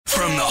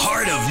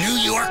heart of New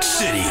York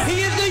City.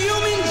 He is the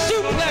human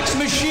suplex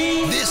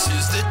machine. This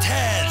is the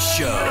Taz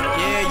Show.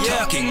 Yeah.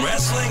 Talking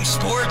wrestling,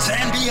 sports,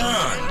 and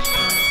beyond.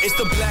 It's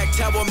the Black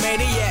Tower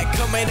Maniac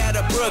coming out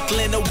of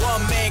Brooklyn. A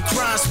one-man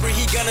crime spree,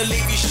 he gonna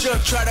leave you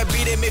shook. Try to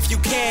beat him if you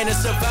can and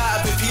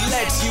survive if he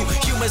lets you.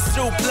 Human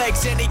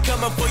suplex and he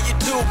coming for you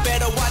too.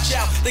 Better watch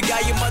out, the guy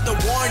your mother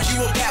warned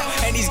you about.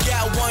 And he's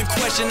got one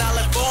question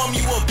I'll inform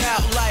you about.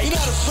 Like, you're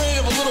not afraid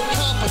of a little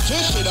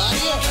competition, are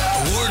you?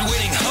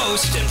 Award-winning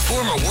host and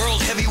former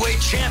world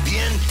heavyweight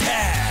champion,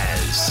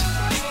 Taz.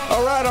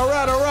 All right.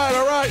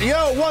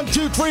 Yo, 1,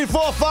 2, 3,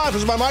 4, 5.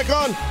 Is my mic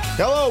on?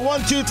 Hello,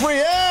 1, 2, 3.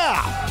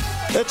 Yeah!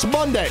 It's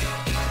Monday.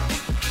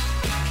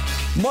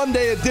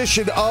 Monday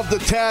edition of the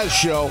Taz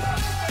Show.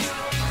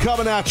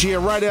 Coming at you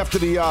right after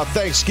the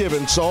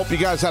Thanksgiving. So hope you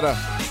guys had a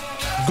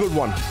good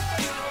one.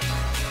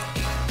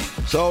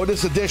 So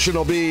this edition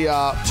will be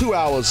 2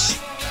 hours.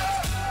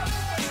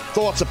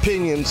 Thoughts,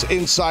 opinions,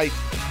 insight,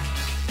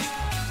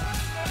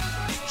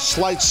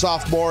 slight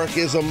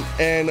sophomoricism,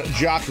 and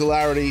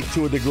jocularity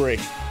to a degree.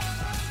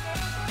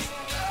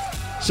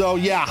 So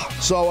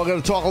I'm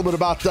going to talk a little bit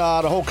about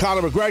the whole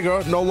Conor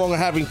McGregor no longer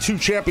having 2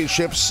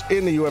 championships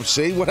in the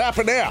UFC. What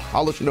happened there?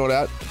 I'll let you know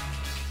that.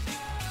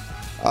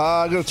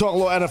 I'm going to talk a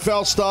little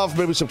NFL stuff,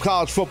 maybe some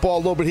college football, a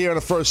little bit here in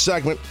the first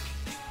segment.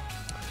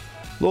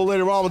 A little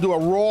later on, we'll do a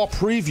Raw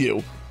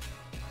preview.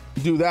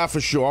 Do that for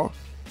sure.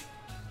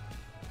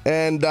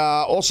 And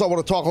also I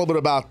want to talk a little bit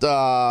about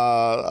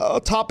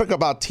a topic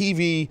about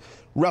TV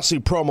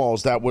wrestling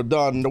promos that were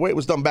done, the way it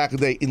was done back in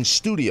the day in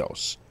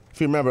studios. If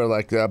you remember,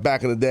 like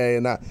back in the day,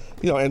 and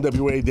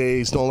NWA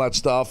days and all that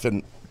stuff,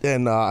 and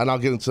I'll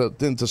get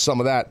into some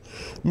of that,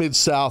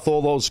 Mid-South,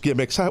 all those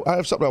gimmicks. I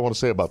have something I want to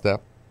say about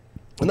that.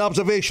 An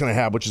observation I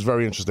have, which is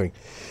very interesting.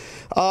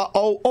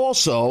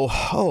 Also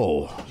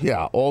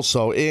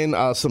in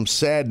some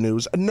sad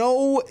news.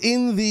 No,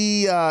 in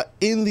the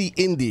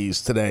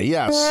Indies today.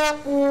 Yes,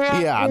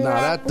 yeah, no,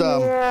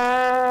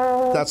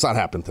 that's not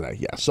happened today.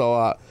 Yeah,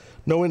 so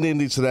no in the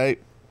Indies today.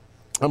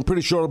 I'm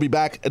pretty sure it'll be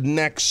back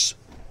next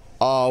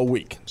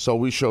week. So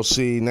we shall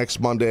see next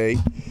Monday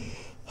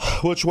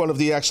which one of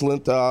the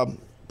excellent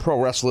pro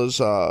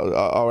wrestlers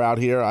are out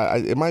here.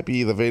 It might be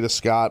either Veda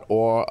Scott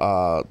or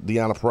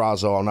Deonna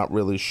Purrazzo. I'm not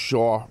really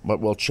sure, but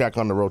we'll check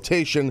on the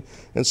rotation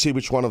and see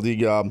which one of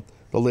the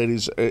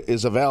ladies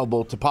is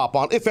available to pop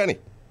on, if any.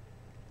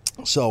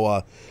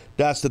 So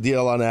that's the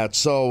deal on that.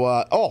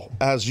 So,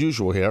 as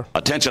usual here.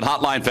 Attention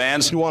hotline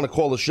fans. If you want to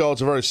call the show, it's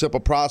a very simple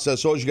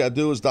process. All you got to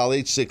do is dial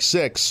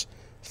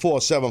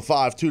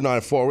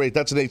 866-475-2948.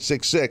 That's an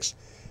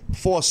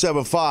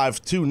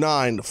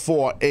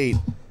 866-475-2948.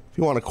 If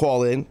you want to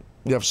call in,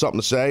 you have something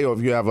to say, or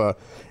if you have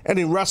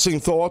any wrestling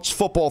thoughts,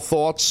 football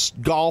thoughts,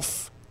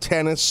 golf,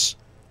 tennis,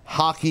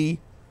 hockey,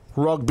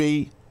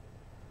 rugby,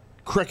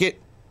 cricket,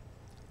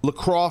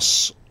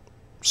 lacrosse,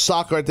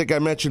 soccer, I think I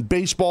mentioned,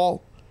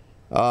 baseball,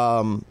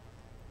 stickball,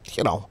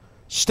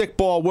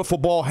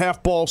 wiffle ball,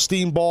 half ball,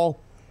 steam ball,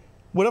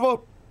 whatever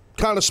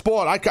kind of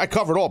sport. I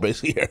cover it all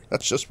basically here.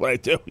 That's just what I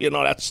do.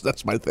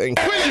 That's my thing.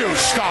 Will you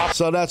stop?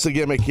 So that's the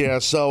gimmick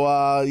here. So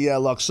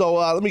look. So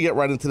let me get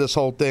right into this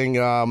whole thing.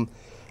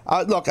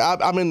 Look,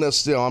 I'm in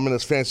this. I'm in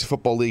this fantasy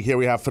football league here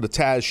we have for the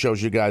Taz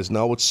shows. You guys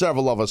know, with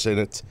several of us in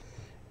it,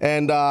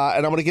 and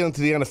I'm going to get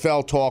into the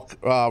NFL talk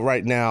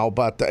right now,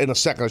 but in a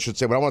second I should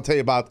say. But I want to tell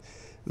you about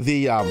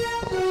the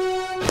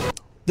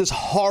this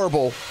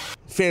horrible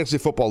fantasy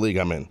football league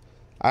I'm in.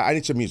 I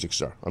need some music,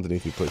 sir,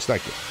 underneath you, please.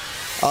 Thank you.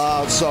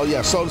 So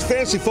it's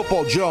Fantasy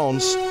Football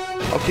Jones.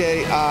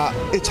 Okay,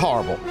 it's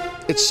horrible.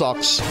 It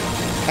sucks,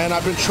 and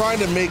I've been trying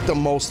to make the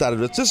most out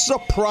of it. This is a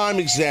prime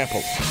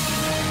example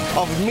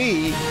of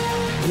me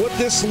with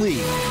this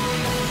league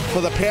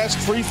for the past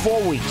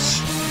 3-4 weeks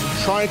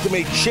trying to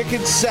make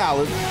chicken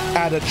salad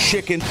out of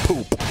chicken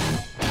poop.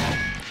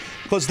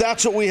 Because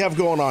that's what we have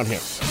going on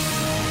here.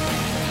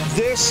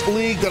 This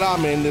league that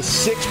I'm in,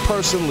 this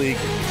 6-person league,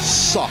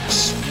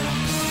 sucks.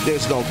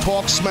 There's no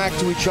talk smack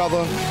to each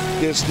other.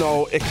 There's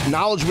no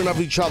acknowledgement of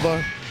each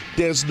other.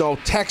 There's no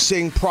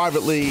texting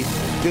privately.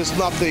 There's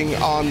nothing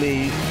on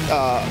the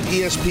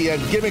ESPN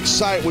gimmick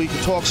site where you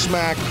can talk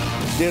smack.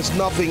 There's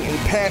nothing in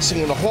passing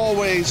in the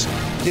hallways.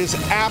 There's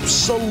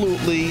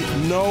absolutely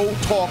no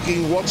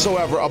talking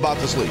whatsoever about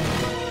this league.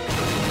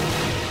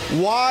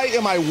 Why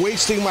am I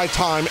wasting my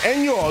time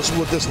and yours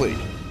with this league?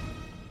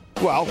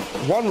 Well,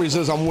 one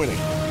reason is I'm winning.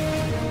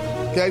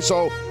 Okay,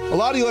 so a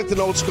lot of you like to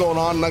know what's going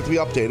on and like to be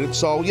updated.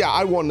 So, yeah,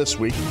 I won this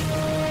week.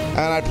 And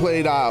I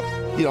played,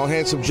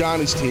 Handsome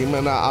Johnny's team,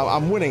 and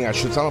I'm winning, I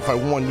should say. I don't know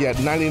if I won yet,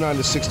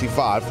 99-65.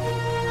 I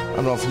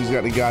don't know if he's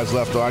got any guys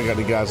left or I got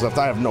any guys left.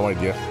 I have no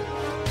idea.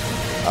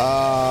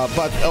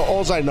 But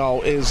all I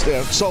know is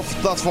that so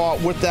thus far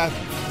with that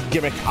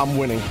gimmick, I'm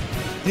winning.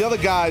 The other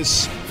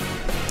guys,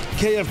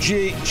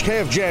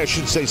 KFJ, I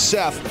should say,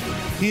 Seth,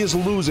 he is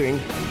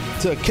losing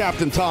to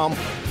Captain Tom,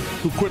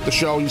 who quit the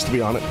show, used to be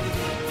on it.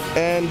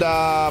 And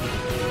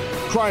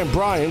Crying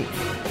Brian,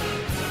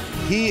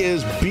 he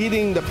is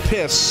beating the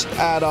piss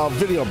out of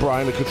Video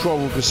Brian, the Control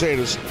Room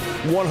Crusaders,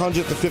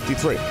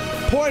 100-53.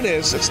 point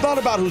is, it's not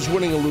about who's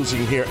winning or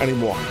losing here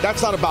anymore.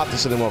 That's not about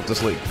this anymore with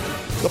this league.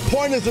 The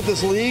point is that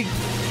this league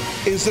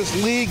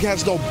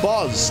has no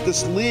buzz.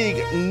 This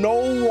league,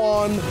 no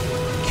one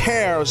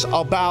cares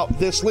about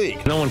this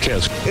league. No one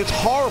cares. It's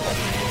horrible.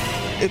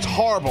 It's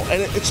horrible,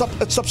 and it's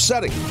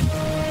upsetting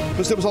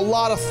because there was a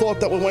lot of thought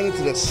that went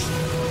into this.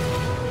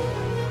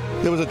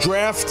 There was a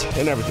draft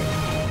and everything.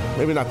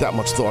 Maybe not that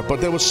much thought, but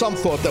there was some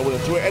thought that went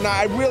into it, and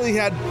I really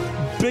had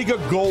bigger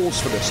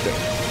goals for this thing.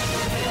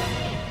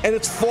 And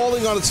it's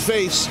falling on its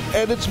face,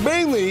 and it's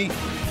mainly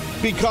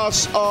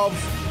because of,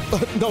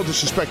 no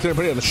disrespect to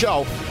everybody on the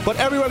show, but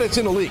everybody that's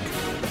in the league.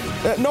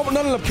 None of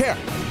them care.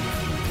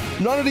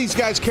 None of these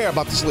guys care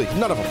about this league.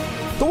 None of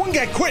them. The one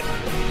guy quit.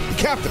 The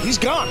captain. He's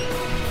gone.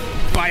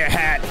 Buy a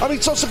hat. I mean,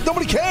 so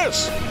nobody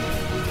cares.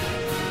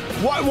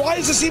 Why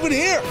is this even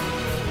here?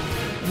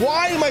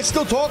 Why am I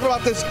still talking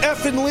about this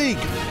effing league?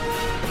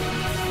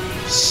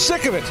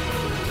 Sick of it.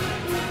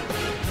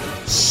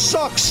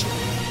 Sucks.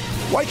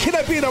 Why can't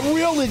I be in a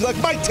real league like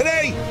Mike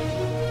Today?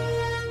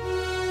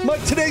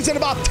 Mike Today's in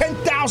about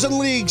 10,000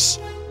 leagues.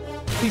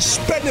 He's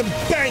spending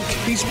bank.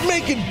 He's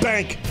making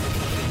bank.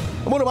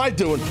 And what am I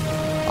doing?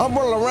 I'm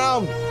running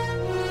around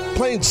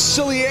playing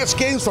silly-ass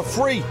games for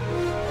free.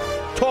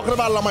 Talking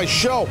about it on my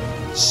show.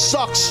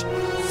 Sucks.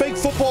 Fake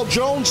Football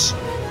Jones.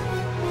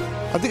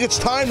 I think it's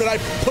time that I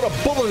put a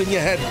bullet in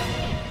your head.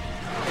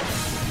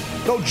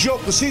 No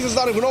joke. The season's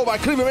not even over. I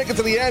couldn't even make it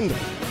to the end.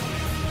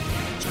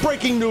 It's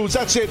breaking news.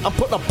 That's it. I'm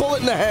putting a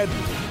bullet in the head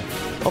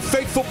of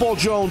Fake Football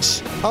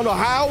Jones. I don't know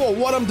how or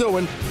what I'm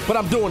doing, but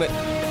I'm doing it.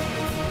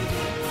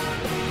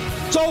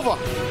 It's over.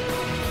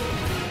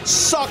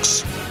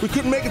 Sucks. We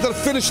couldn't make it to the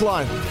finish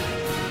line.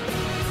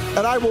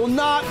 And I will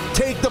not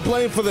take the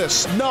blame for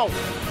this. No.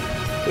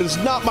 It is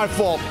not my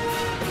fault.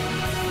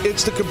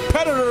 It's the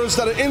competitors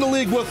that are in the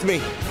league with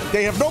me.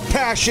 They have no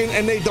passion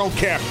and they don't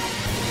care.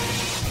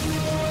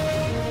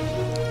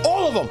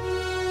 All of them.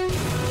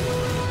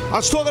 I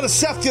was talking to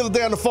Seth the other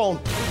day on the phone.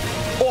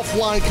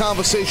 Offline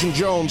conversation,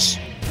 Jones.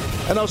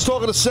 And I was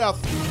talking to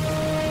Seth.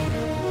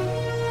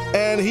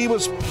 And he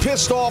was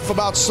pissed off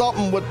about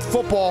something with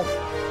football.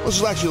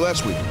 This was actually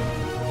last week.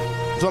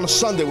 It was on a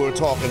Sunday we were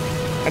talking.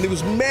 And he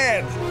was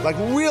mad, like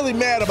really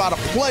mad about a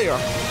player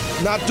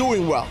not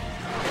doing well.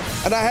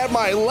 And I had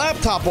my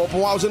laptop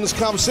open while I was in this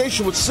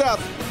conversation with Seth,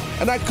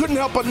 and I couldn't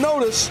help but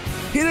notice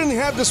he didn't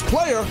have this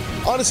player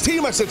on his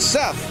team. I said,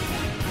 Seth,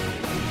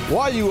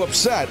 why are you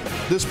upset?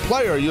 This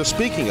player you're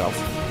speaking of,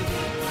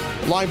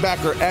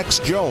 linebacker X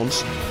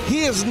Jones,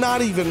 he is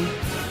not even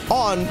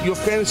on your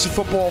fantasy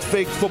football,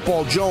 Fake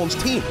Football Jones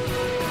team.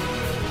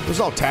 There's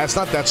no task,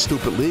 not that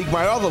stupid league.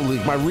 My other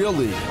league, my real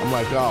league. I'm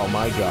like, oh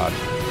my God.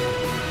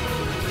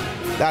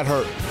 That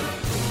hurt.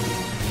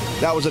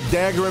 That was a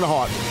dagger in the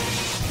heart.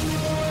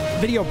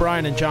 Video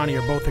Brian and Johnny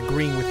are both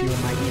agreeing with you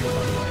in my ear, by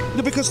the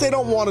way. Because they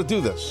don't want to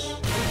do this.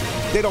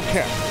 They don't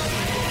care.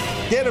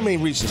 They're the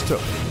main reasons, too.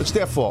 It's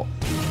their fault.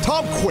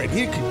 Tom quit.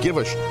 He could give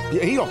a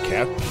he don't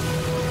care.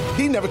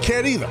 He never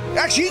cared either.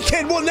 Actually, he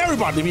cared more than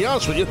everybody, to be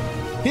honest with you.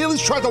 He at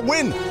least tried to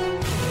win.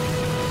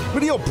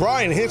 Video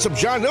Brian, Handsome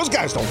Johnny, those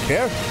guys don't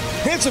care.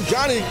 Handsome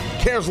Johnny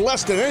cares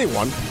less than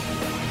anyone.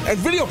 And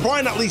Video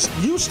Brian at least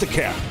used to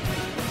care.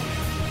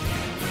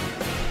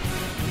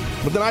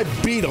 But then I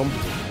beat him,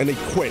 and they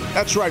quit.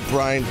 That's right,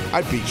 Brian.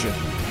 I beat you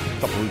a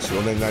couple weeks ago,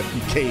 and then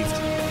you caved.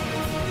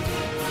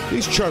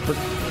 He's chirping.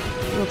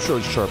 I'm not sure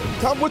he's chirping.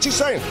 Tom, what's he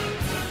saying?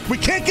 We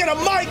can't get a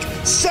mic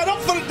set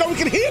up so that we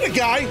can hear the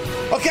guy.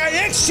 Okay, I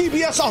asked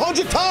CBS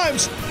 100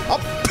 times.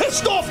 I'm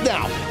pissed off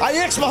now. I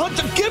asked him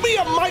 100, give me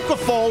a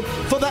microphone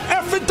for the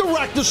effing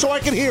director so I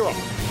can hear him.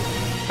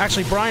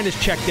 Actually, Brian is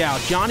checked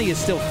out. Johnny is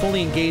still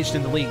fully engaged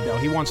in the league, though.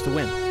 He wants to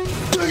win.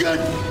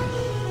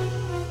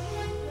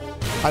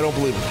 I don't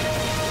believe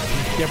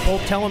it. They're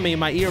both telling me in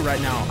my ear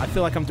right now. I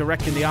feel like I'm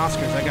directing the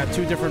Oscars. I got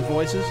two different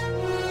voices.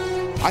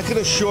 I can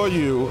assure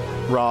you,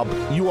 Rob,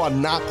 you are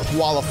not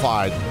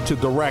qualified to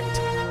direct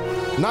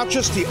not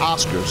just the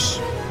Oscars,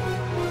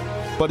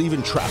 but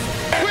even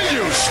traffic. Will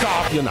you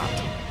stop? You're not.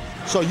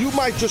 So you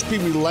might just be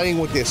relaying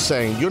what they're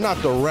saying. You're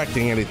not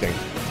directing anything.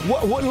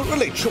 What are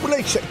they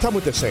saying? Tell me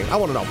what they're saying. I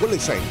want to know. What are they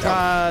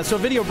saying? So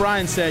Video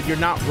Brian said you're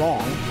not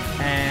wrong.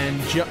 And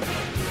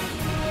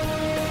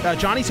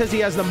Johnny says he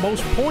has the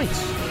most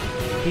points.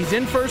 He's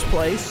in first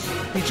place.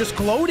 He's just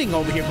gloating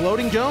over here,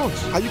 gloating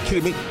Jones. Are you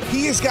kidding me?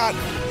 He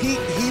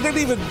didn't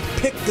even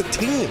pick the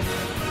team.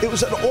 It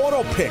was an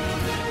auto pick.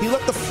 He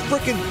let the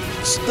frickin'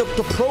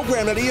 the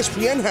program that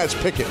ESPN has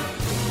pick it.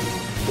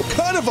 What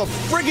kind of a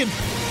friggin'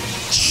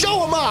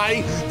 show am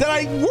I that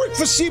I work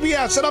for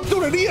CBS and I'm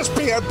doing an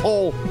ESPN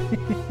poll?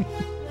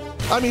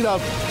 I mean a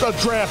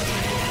draft,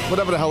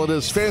 whatever the hell it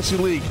is, fantasy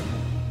league.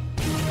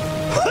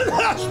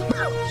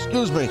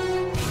 Excuse me.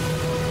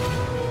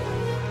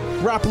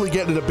 Rapidly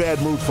getting in a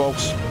bad mood,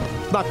 folks.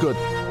 Not good.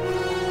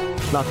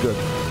 Not good.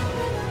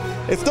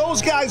 If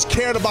those guys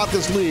cared about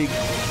this league,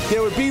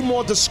 there would be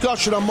more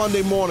discussion on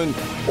Monday morning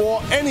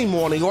or any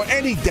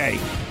day.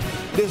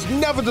 There's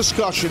never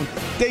discussion.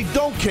 They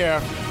don't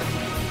care.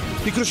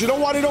 Because you know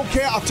why they don't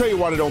care? I'll tell you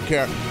why they don't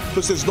care.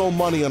 because there's no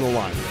money on the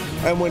line.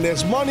 And when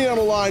there's money on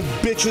the line,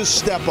 bitches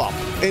step up.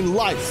 In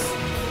life,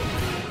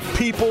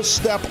 people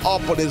step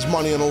up when there's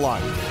money on the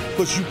line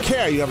because you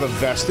care. You have a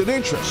vested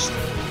interest.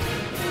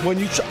 When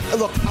you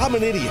look, I'm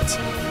an idiot.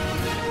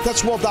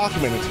 That's well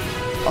documented.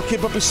 Okay,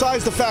 but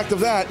besides the fact of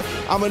that,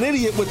 I'm an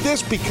idiot with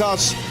this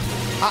because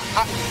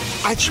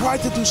I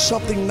tried to do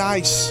something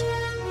nice.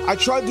 I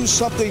tried to do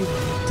something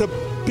to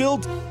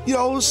build,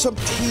 some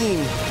team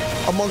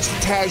amongst the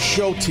Taz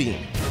Show team.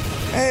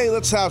 Hey,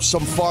 let's have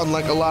some fun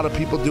like a lot of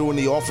people do in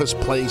the office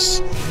place.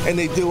 And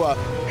they do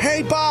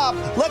hey, Bob,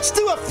 let's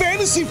do a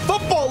fantasy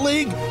football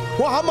league.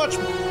 Well,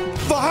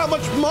 for how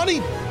much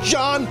money,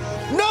 John?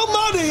 No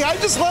money. I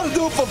just want to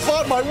do it for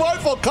fun. My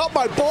wife will cut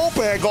my ball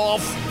bag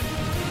off.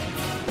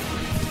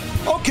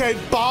 Okay,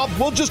 Bob,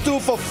 we'll just do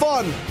it for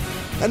fun.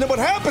 And then what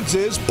happens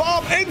is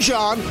Bob and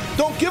John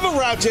don't give a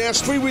rat's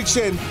ass 3 weeks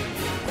in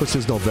because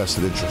there's no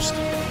vested interest.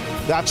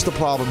 That's the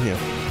problem here.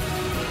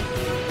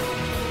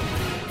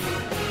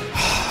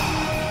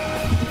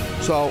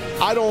 So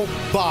I don't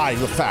buy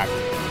the fact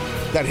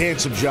that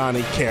Handsome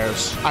Johnny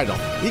cares. I don't.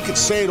 He can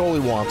say it all he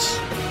wants.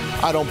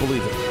 I don't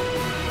believe it.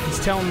 He's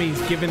telling me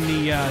he's giving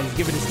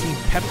his team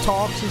pep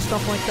talks and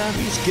stuff like that.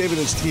 He's giving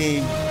his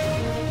team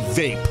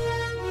vape.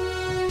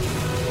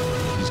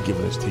 He's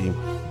giving his team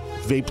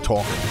vape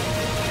talk.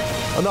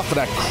 Enough of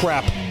that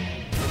crap.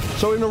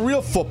 So in the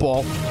real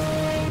football,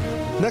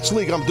 next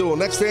league I'm doing,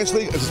 next fantasy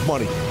league, is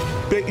money.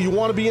 You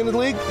want to be in the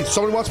league? If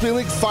somebody wants to be in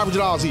the league,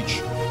 $500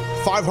 each.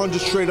 500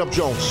 straight up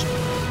Jones.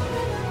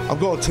 I'm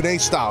going Tanay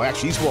style.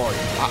 Actually, he's worried.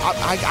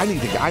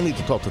 I need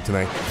to talk to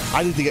Tanay.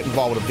 I need to get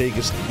involved with a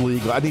Vegas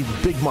league. I need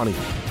big money.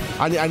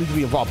 I need to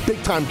be involved.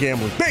 Big time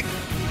gambling. Big.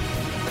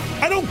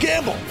 I don't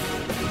gamble.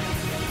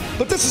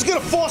 But this is going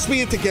to force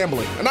me into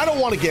gambling. And I don't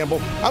want to gamble.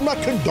 I'm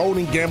not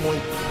condoning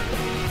gambling.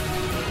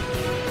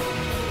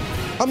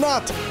 I'm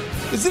not.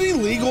 Is it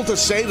illegal to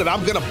say that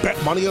I'm going to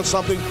bet money on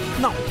something?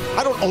 No.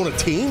 I don't own a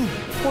team.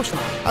 Of course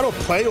not. I don't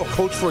play or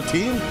coach for a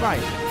team.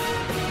 Right.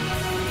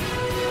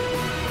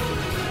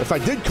 If I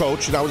did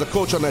coach and I was a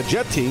coach on that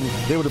Jet team,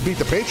 they would have beat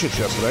the Patriots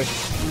yesterday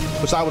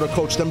because I would have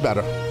coached them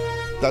better.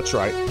 That's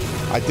right.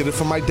 I did it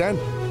from my den.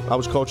 I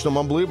was coaching them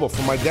unbelievable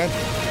from my den.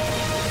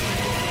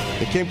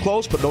 It came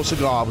close, but no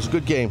cigar. It was a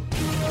good game.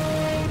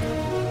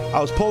 I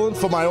was pulling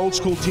for my old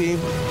school team.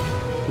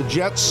 The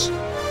Jets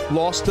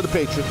lost to the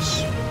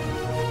Patriots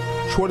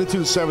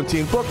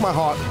 22-17. Broke my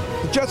heart.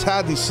 The Jets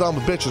had these son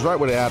of bitches right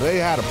where they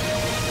had them.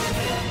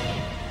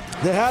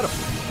 They had them.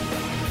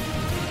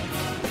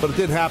 But it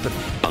didn't happen.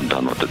 I'm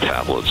done with the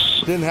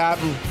tablets. Didn't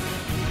happen.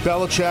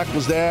 Belichick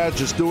was there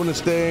just doing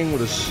his thing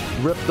with his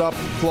ripped up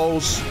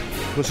clothes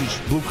because he's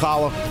blue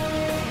collar.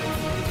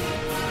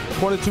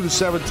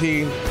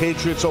 22-17.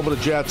 Patriots over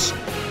the Jets.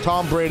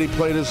 Tom Brady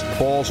played his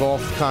balls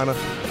off, kind of.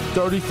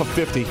 30 for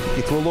 50.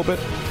 He threw a little bit.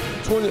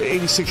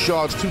 286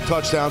 yards, 2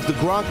 touchdowns. The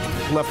Gronk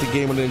left the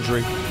game with an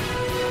injury.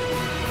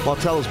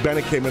 Martellus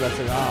Bennett came in. I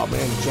think, oh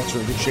man, the Jets are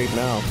in good shape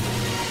now.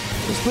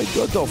 It's played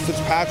good though.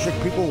 Fitzpatrick,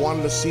 people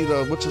wanted to see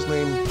what's his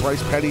name,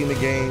 Bryce Petty in the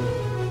game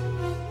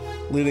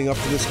leading up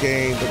to this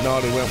game, but no,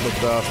 they went with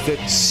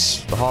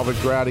Fitz, the Harvard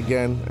grad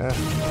again.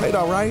 Played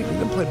all right. He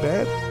didn't play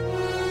bad.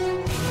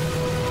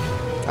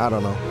 I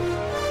don't know.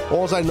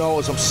 All I know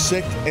is I'm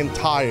sick and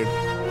tired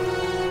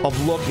of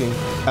looking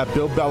at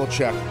Bill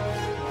Belichick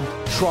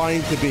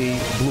trying to be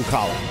blue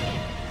collar.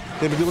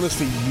 They've been doing this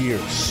for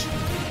years.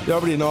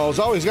 Everybody knows,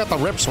 he's got the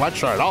ripped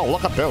sweatshirt. Oh,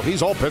 look at Bill.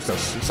 He's all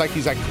business. It's like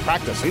he's at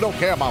practice. He don't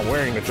care about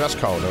wearing a dress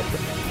code.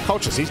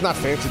 Coaches, he's not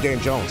fancy Dan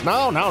Jones.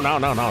 No.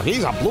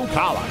 He's a blue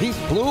collar. He's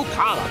blue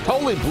collar.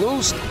 Totally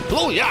blue,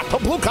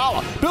 blue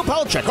collar. Bill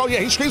Belichick. Oh, yeah,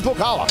 he screams blue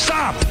collar.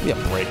 Stop. Give me a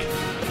break.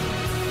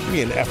 Give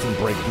me an effing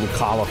break, blue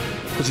collar.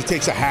 Because he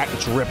takes a hat,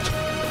 it's ripped.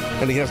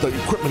 And he has the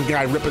equipment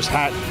guy rip his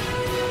hat.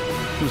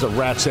 He was a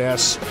rat's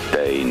ass.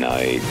 Day,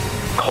 night,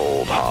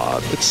 cold,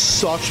 hot. It's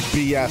such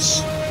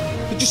BS.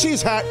 Did you see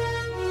his hat?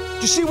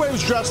 Did you see where he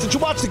was dressed? Did you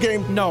watch the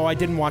game? No, I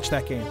didn't watch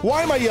that game.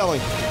 Why am I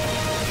yelling?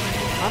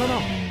 I don't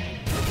know.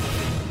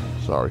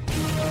 Sorry.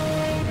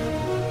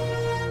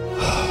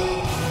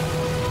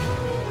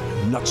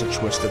 Nuts are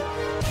twisted.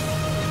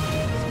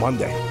 It's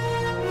Monday.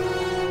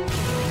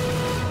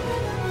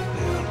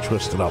 Yeah, I'm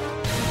twisted up.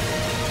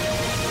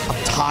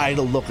 I'm tired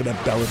of looking at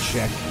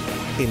Belichick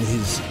in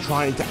his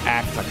trying to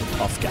act like a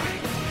tough guy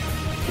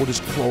with his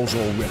clothes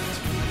all ripped.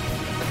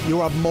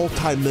 You're a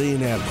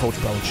multi-millionaire, Coach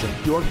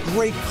Belichick. You're a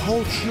great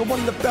coach. You're one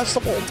of the best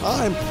of all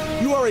time.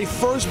 You are a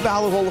first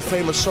ballot Hall of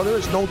Famer, so there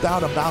is no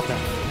doubt about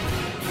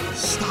that.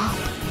 Stop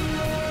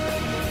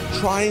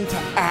trying to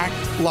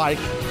act like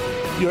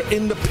you're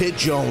in the pit,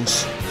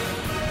 Jones.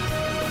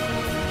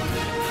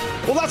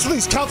 Well, that's what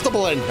he's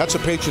comfortable in. That's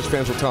what Patriots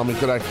fans will tell me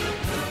today.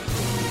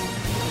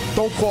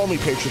 Don't call me,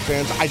 Patriot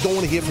fans. I don't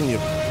want to hear from you.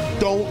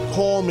 Don't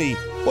call me.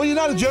 Well, you're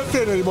not a Jet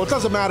fan anymore. It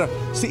doesn't matter.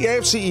 It's the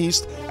AFC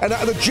East, and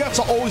the Jets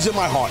are always in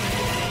my heart.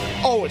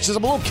 Always. Since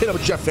I'm a little kid, I'm a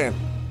Jet fan.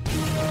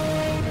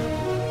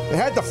 They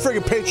had the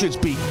friggin' Patriots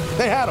beat.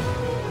 They had them.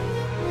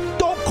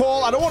 Don't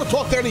call. I don't want to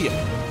talk to any of you.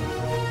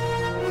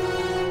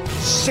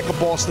 Sick of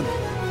Boston.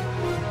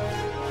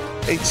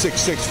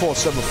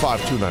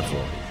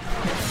 866-475-2940.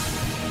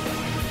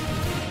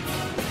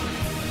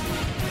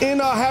 In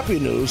happy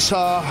news,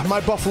 my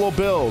Buffalo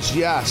Bills,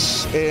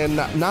 yes, in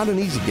not an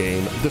easy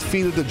game,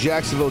 defeated the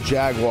Jacksonville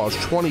Jaguars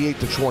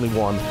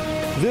 28-21.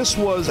 This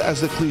was, as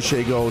the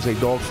cliche goes, a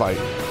dogfight.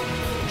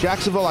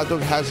 Jacksonville, I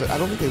don't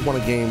think they won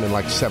a game in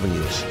like 7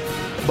 years.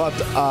 But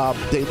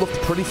they looked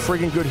pretty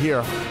friggin' good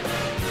here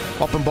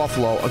up in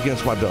Buffalo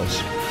against my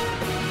Bills.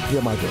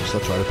 Yeah, my Bills,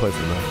 that's right, I played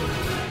for them.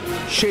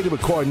 Shady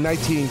McCoy,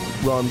 19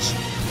 runs,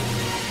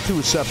 2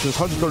 receptions,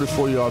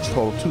 134 yards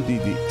total, 2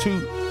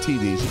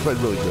 TDs. He played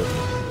really good.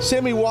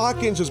 Sammy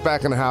Watkins is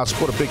back in the house,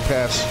 caught a big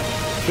pass,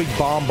 big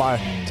bomb by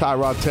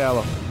Tyrod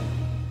Taylor.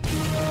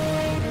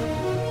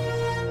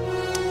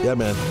 Yeah,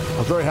 man, I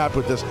was very happy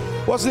with this.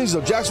 Wasn't easy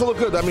though. Jacksonville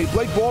looked good. I mean,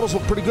 Blake Bortles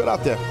looked pretty good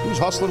out there. He was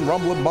hustling,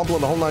 rumbling, mumbling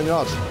the whole 9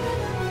 yards.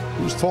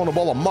 He was throwing the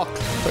ball amok.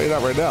 I'll tell you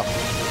that right now.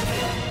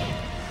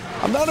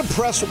 I'm not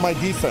impressed with my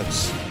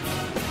defense.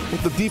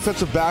 With the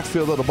defensive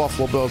backfield of the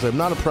Buffalo Bills. I'm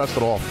not impressed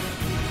at all.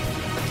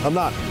 I'm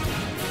not.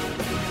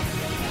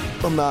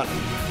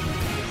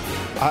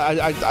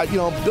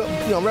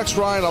 Rex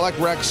Ryan, I like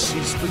Rex.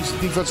 He's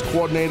defensive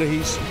coordinator.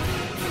 He's,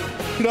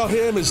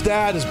 him, his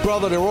dad, his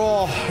brother,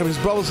 his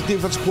brother's a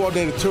defensive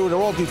coordinator too. They're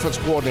all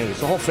defensive coordinators.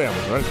 The whole family,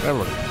 right?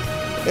 Everybody.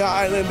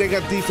 Yeah, and they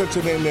got defense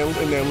in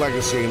their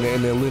legacy,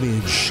 in their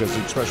lineage, as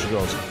the expression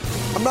goes.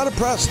 I'm not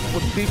impressed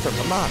with the defense.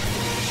 I'm not.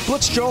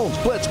 Blitz Jones.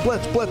 Blitz.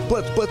 What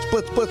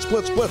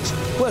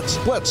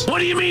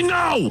do you mean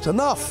no? It's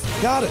enough.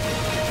 Got it.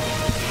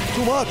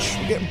 Too much.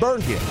 We're getting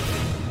burned here.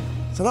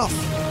 It's enough.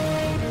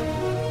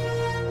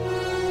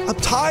 I'm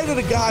tired of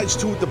the guys,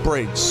 too, with the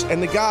braids. And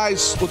the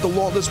guys with the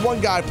long... This one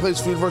guy plays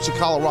for the University of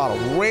Colorado.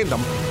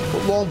 Random.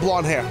 With long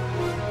blonde hair.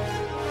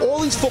 All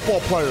these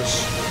football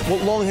players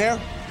with long hair.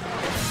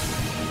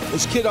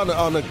 This kid on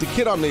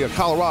the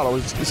Colorado,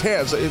 his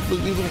hair, he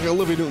looks like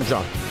Olivia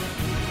Newton-John.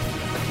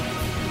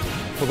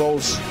 For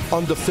those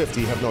under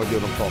 50, have no idea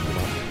what I'm talking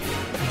about.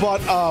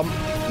 But,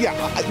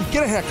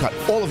 get a haircut,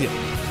 all of you.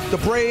 The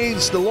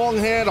braids, the long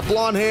hair, the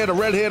blonde hair, the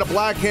red hair, the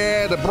black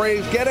hair, the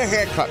braids, get a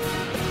haircut.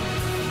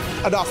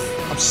 Enough.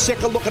 I'm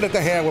sick of looking at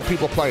the hair when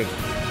people are playing.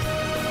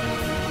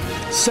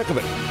 Sick of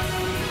it.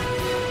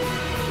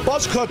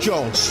 Buzzcut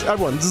Jones,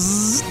 everyone.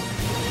 Zzz.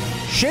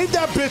 Shave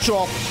that bitch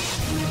off.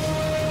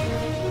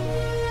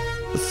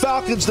 The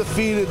Falcons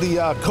defeated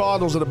the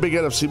Cardinals in a big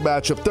NFC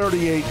matchup,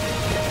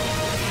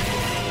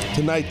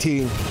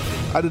 38-19.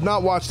 I did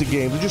not watch the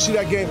game. Did you see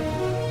that game?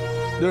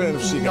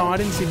 NFC game. No, I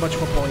didn't see much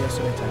football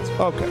yesterday, Taz.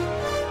 Okay.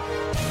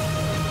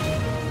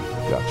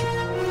 Gotcha.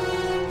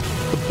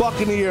 The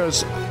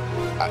Buccaneers,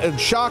 and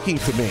shocking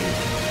to me,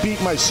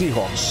 beat my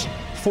Seahawks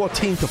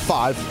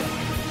 14-5.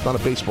 It's not a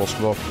baseball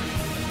score.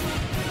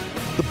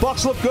 The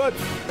Bucs look good.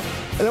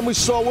 And then we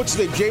saw, what's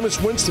his name, Jameis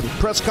Winston,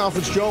 press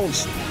conference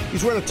Jones.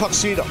 He's wearing a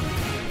tuxedo.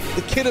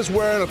 The kid is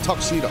wearing a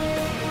tuxedo.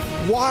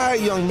 Why,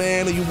 young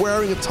man, are you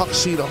wearing a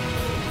tuxedo?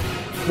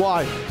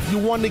 Why? You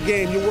won the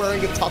game, you're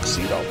wearing a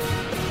tuxedo.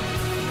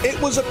 It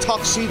was a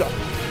tuxedo.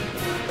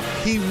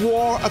 He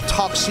wore a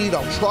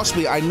tuxedo. Trust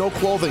me, I know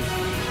clothing.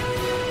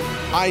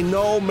 I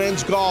know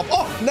men's golf.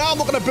 Oh, now I'm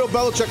looking at Bill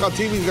Belichick on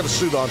TV. He's got a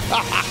suit on.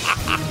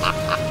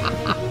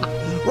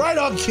 Right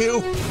on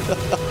cue.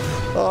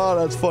 Oh,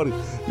 that's funny.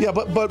 Yeah,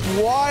 but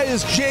why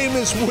is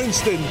Jameis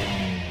Winston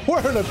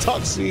wearing a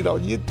tuxedo?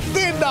 You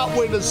did not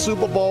win the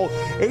Super Bowl.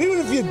 And even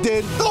if you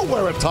did, don't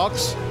wear a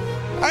tux.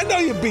 I know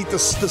you beat the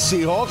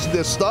Seahawks.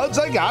 They're studs.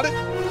 I got it.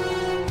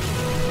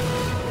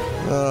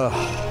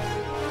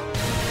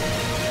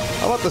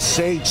 How about the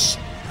Saints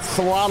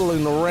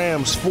throttling the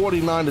Rams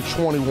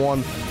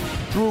 49-21?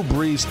 Drew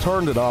Brees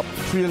turned it up,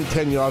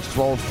 310 yards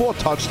thrown, 4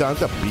 touchdowns.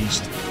 That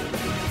beast.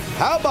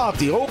 How about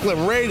the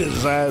Oakland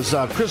Raiders, as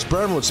Chris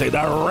Berman would say,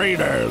 the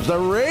Raiders. The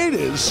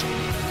Raiders,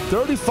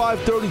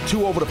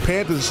 35-32 over the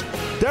Panthers.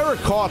 Derek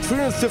Carr,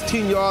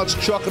 315 yards,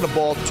 chucking the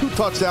ball, 2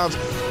 touchdowns.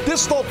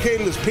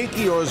 Dislocated his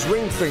pinky or his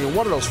ring finger,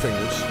 one of those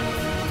fingers,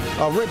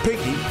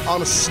 pinky,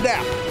 on a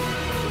snap.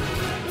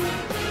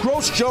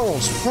 Gross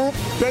Jones,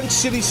 Bench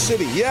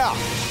City. Yeah,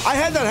 I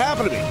had that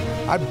happen to me.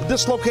 I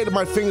dislocated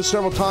my finger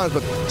several times,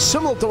 but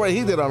similar to the way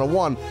he did on a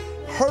one.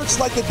 Hurts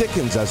like the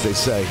Dickens, as they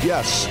say.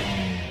 Yes.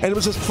 And it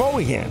was his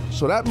throwing hand,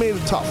 so that made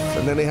it tough.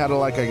 And then they had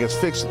to,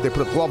 fix it. They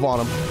put a glove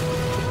on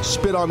him,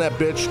 spit on that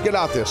bitch. Get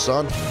out there,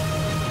 son.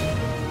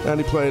 And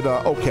he played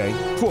okay.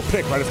 Threw a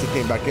pick right after he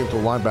came back into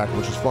a linebacker,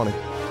 which is funny.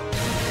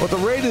 But the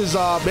Raiders,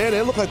 man,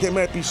 they look like they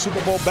might be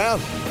Super Bowl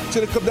bound. It's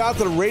going to come down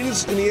to the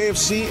Raiders in the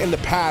AFC and the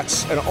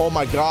Pats. And, oh,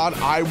 my God,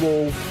 I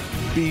will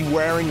be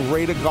wearing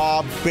Raider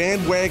garb.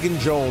 Bandwagon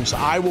Jones.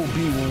 I will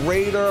be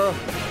Raider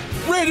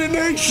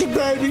Nation,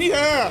 baby,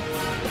 yeah.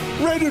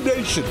 Raider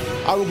Nation.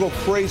 I will go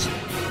crazy.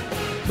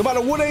 No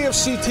matter what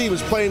AFC team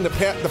is playing the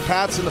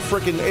Pats in the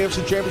freaking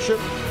AFC Championship,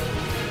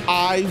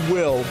 I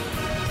will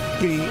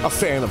be a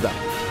fan of that.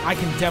 I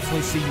can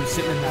definitely see you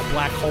sitting in that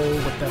black hole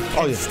with the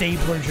Ken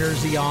Stabler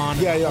jersey on.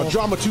 Yeah,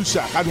 John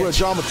Matusak. I'd wear a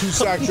John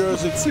Matusak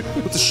jersey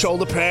with the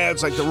shoulder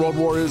pads like the Road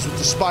Warriors with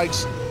the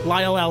spikes.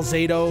 Lyle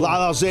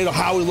Alzado.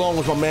 Howie Long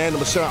was my man.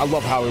 I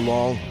love Howie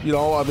Long. You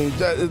know, I mean,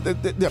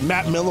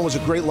 Matt Millen was a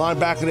great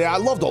linebacker there. I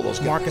loved all those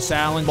guys. Marcus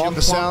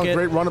Allen,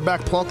 great running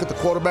back. Plunkett, the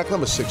quarterback,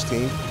 number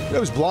 16. He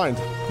was blind.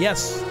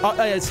 Yes,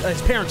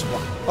 his parents were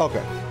blind.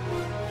 Okay.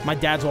 My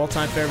dad's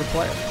all-time favorite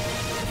player,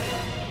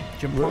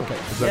 Jim Plunkett.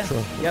 Is that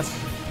true? Yes.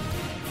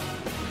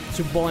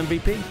 Super Bowl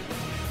MVP.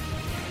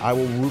 I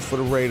will root for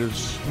the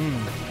Raiders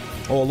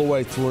all the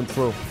way through and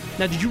through.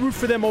 Now, did you root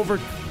for them over?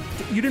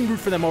 You didn't root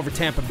for them over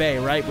Tampa Bay,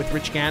 right, with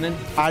Rich Gannon?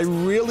 I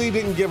really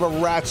didn't give a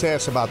rat's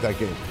ass about that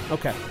game.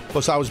 Okay.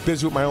 Because I was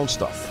busy with my own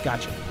stuff.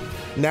 Gotcha.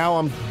 Now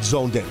I'm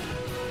zoned in.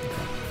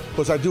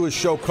 Because I do a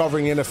show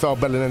covering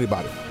NFL better than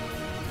anybody.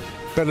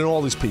 Better than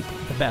all these people.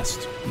 The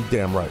best. You're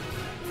damn right.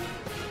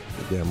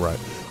 You're damn right.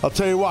 I'll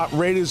tell you what,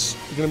 Raiders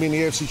are going to be in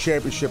the AFC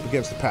Championship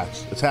against the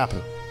Pats. It's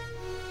happening.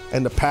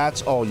 And the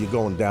Pats, you're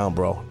going down,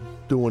 bro.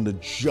 Doing the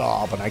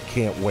job, and I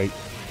can't wait.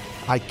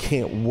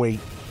 Can't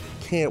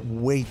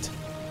wait.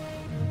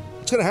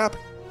 It's going to happen.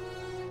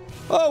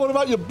 Oh, what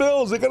about your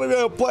Bills? They're going to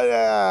go play.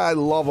 I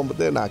love them, but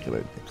they're not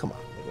going to. Come on.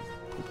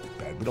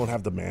 Bad. We don't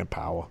have the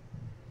manpower.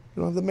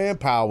 We don't have the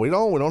manpower. We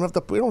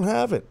don't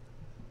have it.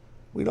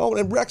 We don't.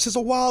 And Rex is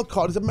a wild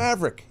card. He's a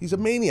maverick. He's a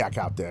maniac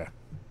out there.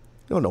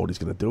 You don't know what he's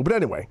going to do. But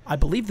anyway. I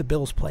believe the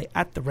Bills play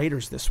at the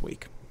Raiders this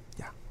week.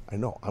 Yeah, I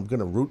know. I'm going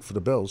to root for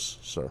the Bills,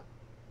 sir.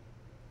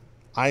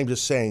 I'm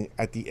just saying,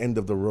 at the end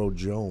of the road,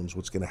 Jones,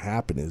 what's going to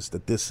happen is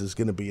that this is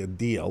going to be a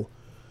deal.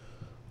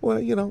 Well,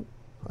 you know,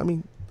 I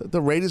mean, the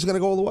Raiders are going to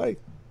go all the way.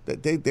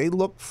 They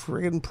look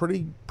friggin'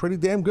 pretty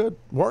damn good.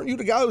 Weren't you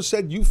the guy who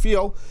said you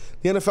feel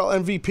the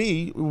NFL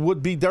MVP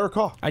would be Derek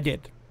Carr? I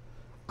did.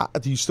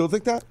 Do you still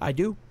think that? I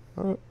do.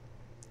 All right.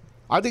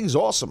 I think he's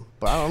awesome,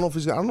 but I don't know if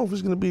he's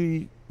going to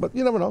be. But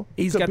you never know.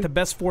 He's got the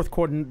best fourth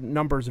quarter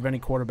numbers of any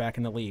quarterback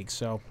in the league.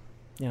 So,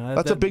 you know,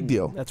 that's a big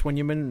deal. That's when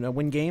you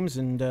win games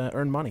and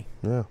earn money.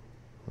 Yeah,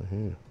 I hear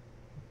you.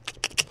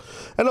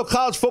 And look,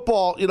 college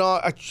football, you know,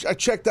 I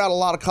checked out a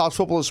lot of college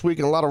football this week,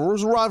 and it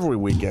was a rivalry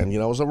weekend. You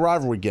know, it was a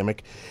rivalry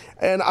gimmick.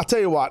 And I'll tell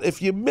you what,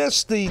 if you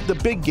missed the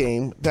big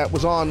game that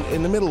was on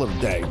in the middle of the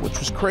day, which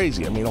was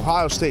crazy. I mean,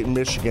 Ohio State and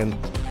Michigan,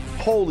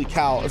 holy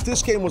cow. If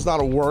this game was not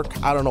a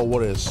work, I don't know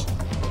what is.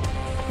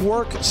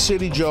 Work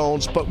City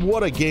Jones, but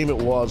what a game it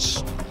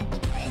was.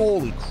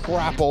 Holy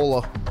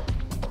crapola.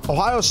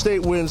 Ohio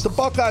State wins. The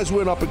Buckeyes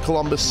win up in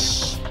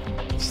Columbus,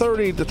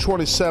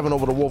 30-27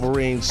 over the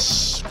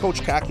Wolverines.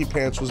 Coach Khaki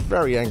Pants was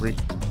very angry.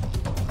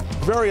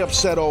 Very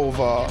upset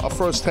over a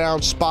first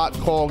down spot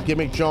call,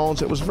 Gimmick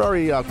Jones. It was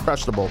very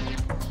questionable.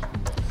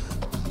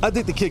 I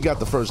think the kid got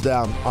the first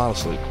down,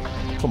 honestly,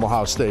 from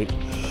Ohio State.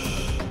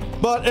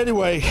 But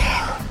anyway,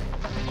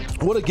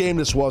 what a game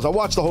this was. I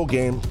watched the whole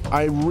game.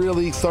 I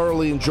really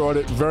thoroughly enjoyed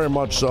it, very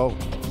much so.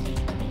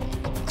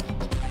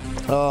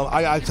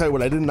 I tell you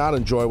what I did not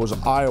enjoy was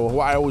Iowa.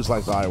 Well, I always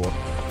liked Iowa.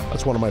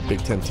 That's one of my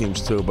Big Ten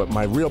teams, too. But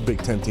my real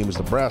Big Ten team is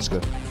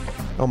Nebraska.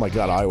 Oh, my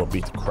God, Iowa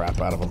beat the crap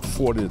out of them,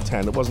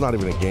 40-10. It was not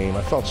even a game.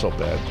 I felt so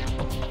bad.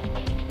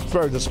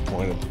 Very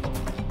disappointed.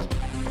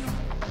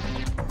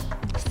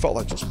 I felt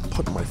like just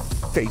putting my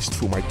face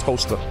through my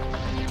toaster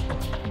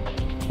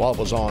while it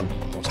was on.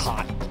 It was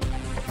hot. It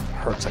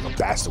hurts like a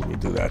bastard when you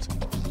do that.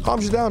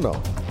 Calms you down,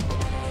 though.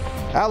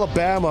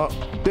 Alabama,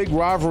 big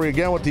rivalry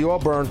again with the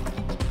Auburn.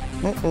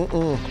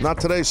 Not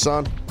today,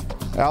 son.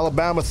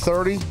 Alabama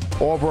 30,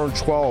 Auburn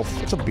 12.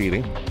 That's a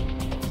beating.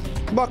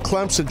 How about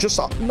Clemson? Just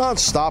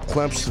non-stop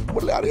Clemson.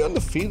 What are they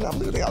undefeated? I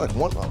mean, they got like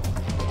one.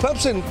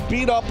 Clemson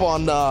beat up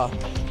on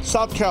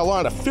South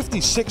Carolina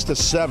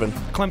 56-7.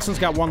 Clemson's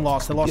got one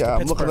loss. They lost to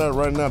Pittsburgh. I'm looking at it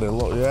right now.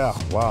 Yeah,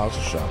 wow, that's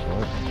a shock,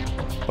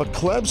 right? But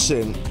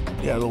Clemson,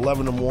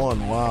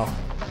 11-1. Wow,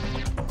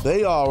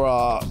 they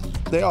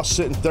are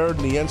sitting third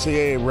in the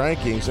NCAA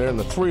rankings. They're in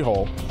the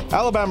 3-hole.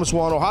 Alabama's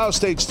 1, Ohio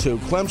State's 2,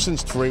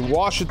 Clemson's 3,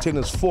 Washington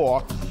is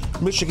 4,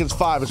 Michigan's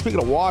 5. And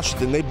speaking of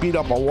Washington, they beat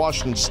up on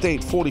Washington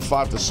State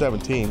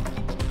 45-17.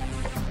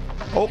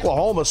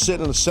 Oklahoma's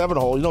sitting in the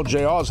 7-hole. You know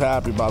JR's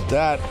happy about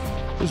that.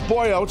 His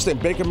boy, what's his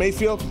name, Baker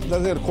Mayfield,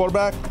 isn't he the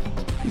quarterback?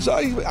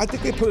 I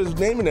think they put his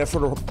name in there for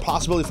the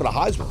possibility for the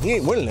Heisman. He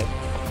ain't winning it.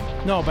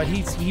 No, but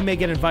he may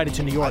get invited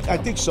to New York. I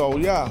think so,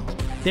 yeah.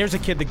 There's a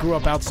kid that grew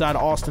up outside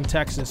Austin,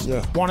 Texas.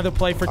 Yeah. Wanted to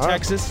play for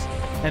Texas.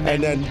 And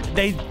then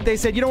they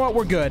said, you know what,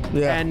 we're good.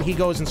 Yeah. And he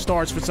goes and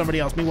starts for somebody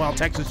else. Meanwhile,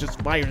 Texas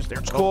just fires their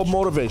coach. It's called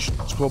motivation.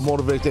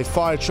 They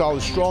fired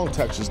Charlie Strong,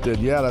 Texas did.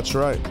 Yeah, that's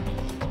right.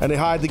 And they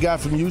hired the guy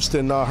from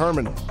Houston,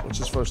 Herman. What's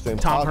his first name?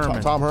 Tom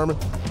Herman. Tom Herman.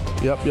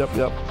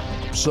 Yep.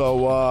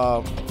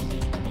 So,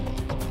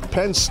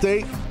 Penn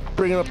State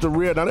bringing up the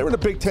rear. Now, they were in the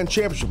Big Ten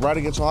Championship, right,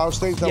 against Ohio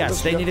State?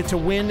 Yes, they needed to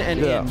win and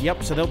in.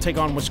 Yep, so they'll take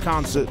on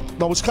Wisconsin.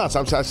 No,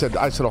 Wisconsin. I said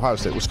Ohio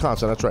State.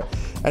 Wisconsin, that's right.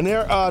 And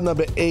they're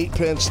number 8,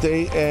 Penn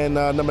State, and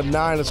number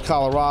 9 is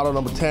Colorado.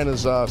 Number 10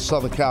 is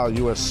Southern Cal,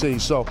 USC.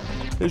 So,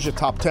 here's your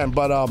top 10.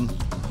 But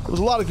was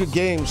a lot of good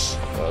games.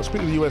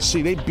 Speaking of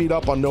USC, they beat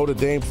up on Notre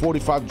Dame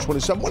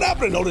 45-27. What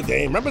happened to Notre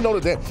Dame? Remember Notre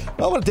Dame?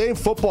 Notre Dame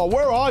football,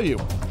 where are you?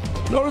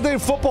 Notre Dame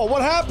football,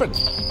 what happened?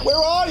 Where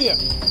are you?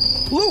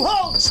 Lou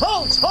Holtz.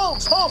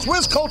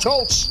 Where's Coach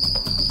Holtz?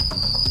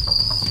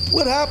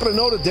 What happened to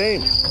Notre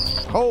Dame?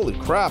 Holy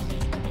crap.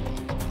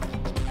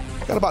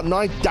 Got about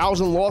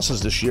 9,000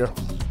 losses this year.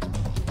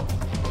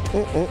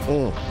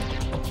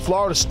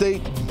 Florida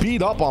State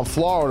beat up on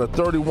Florida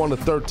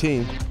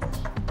 31-13.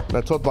 And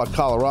I talked about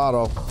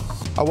Colorado.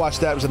 I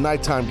watched that. It was a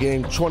nighttime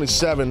game.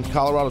 27,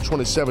 Colorado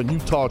 27,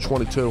 Utah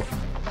 22.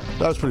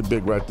 That was pretty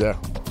big right there.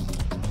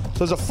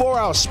 So there's a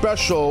 4-hour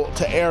special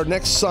to air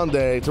next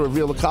Sunday to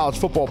reveal the college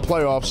football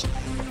playoffs,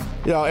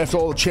 after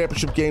all the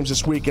championship games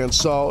this weekend.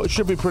 So it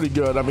should be pretty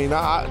good. I mean,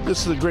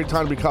 this is a great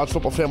time to be a college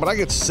football fan, but I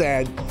get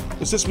sad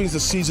because this means the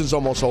season's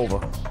almost over.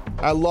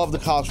 I love the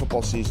college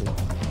football season.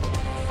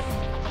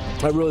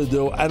 I really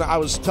do. And I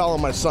was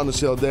telling my son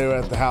this the other day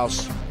at the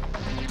house,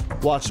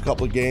 watched a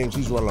couple of games.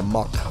 He's running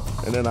amok.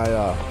 And then I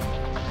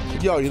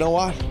said, you know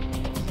what?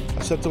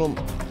 I said to him,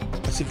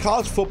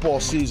 college football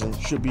season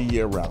should be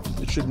year-round.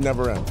 It should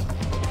never end.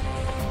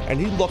 And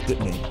he looked at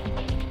me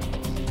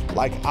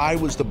like I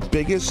was the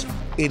biggest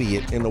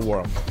idiot in the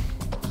world.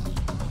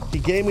 He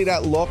gave me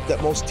that look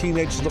that most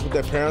teenagers look at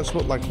their parents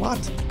with, like, what?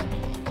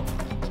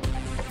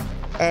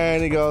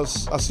 And he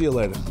goes, I'll see you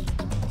later.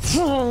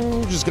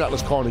 Just got in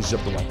his car and he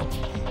zipped away.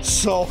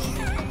 So,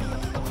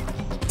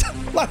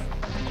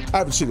 I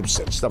haven't seen him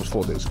since. That was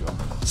 4 days ago.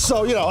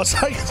 So, it's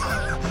like,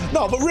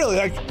 no, but really,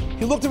 like,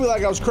 he looked at me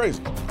like I was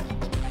crazy.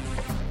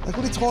 Like,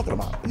 what are you talking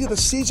about? Yeah, the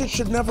season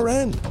should never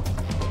end.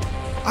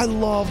 I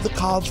love the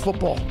college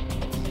football.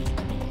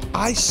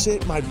 I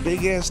sit my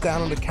big ass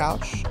down on the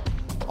couch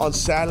on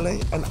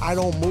Saturday and I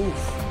don't move.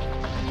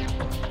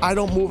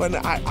 And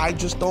I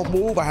just don't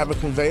move. I have a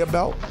conveyor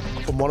belt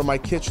from one of my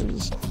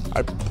kitchens.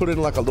 I put in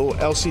like a little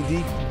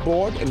LCD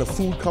board and the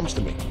food comes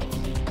to me.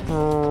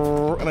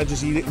 And I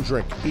just eat and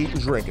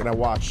drink, and I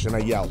watch and I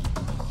yell.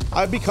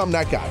 I've become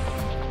that guy.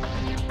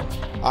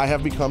 I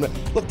have become that.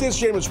 Look, there's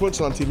Jameis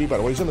Winston on TV, by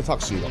the way. He's in the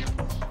tuxedo.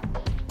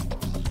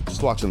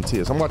 Just watching the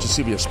tears. I'm watching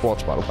CBS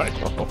Sports, by the way.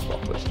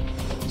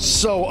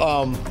 So,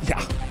 yeah.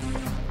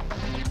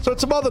 So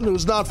it's some other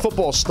news, not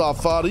football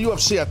stuff. The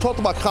UFC, I talked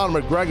about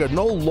Conor McGregor,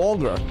 no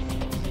longer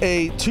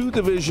a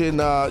two-division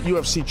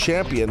UFC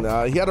champion.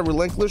 He had to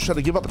relinquish, had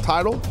to give up a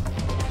title.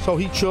 So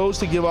he chose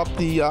to give up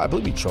the, I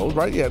believe he chose,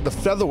 right? Yeah, the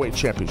featherweight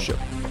championship.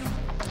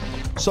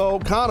 So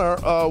Conor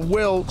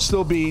will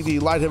still be the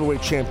light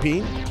heavyweight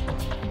champion.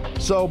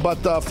 So, but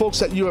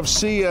folks at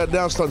UFC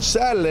announced on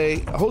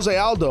Saturday, Jose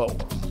Aldo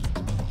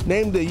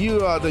named the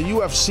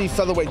UFC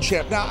featherweight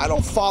champ. Now, I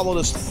don't follow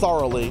this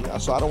thoroughly,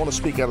 so I don't want to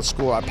speak out of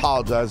school. I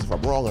apologize if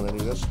I'm wrong on any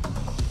of this.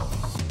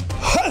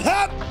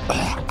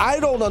 I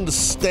don't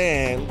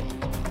understand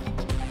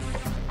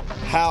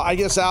how, I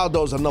guess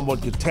Aldo's a number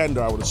one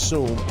contender, I would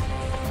assume,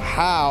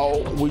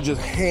 how we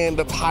just hand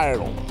the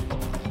title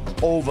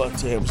over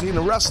to him. See, in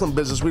the wrestling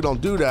business, we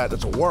don't do that.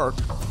 It's a work,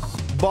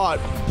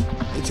 but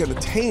it's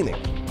entertaining.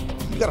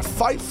 You got to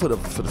fight for the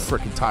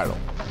freaking title.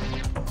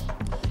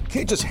 You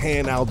can't just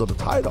hand Aldo the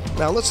title.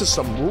 Now, unless there's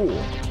some rule,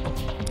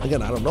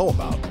 again, I don't know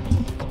about,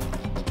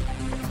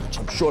 which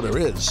I'm sure there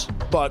is,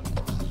 but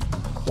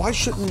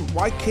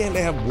why can't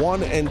they have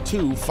 1 and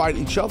 2 fight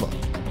each other?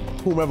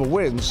 Whomever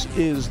wins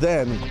is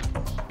then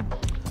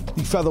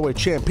the featherweight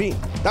champion.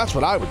 That's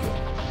what I would do.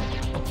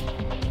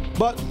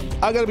 But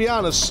I got to be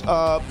honest,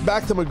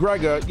 back to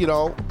McGregor,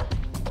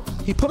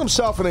 he put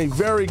himself in a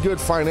very good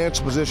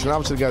financial position.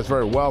 Obviously, the guy's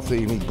very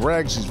wealthy, and he's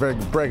very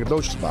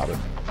braggadocious about it.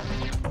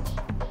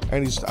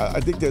 And I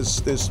think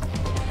there's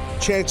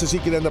chances he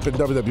could end up in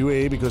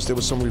WWE because there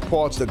was some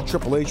reports that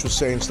Triple H was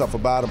saying stuff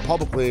about him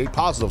publicly,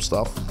 positive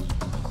stuff.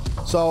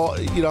 So,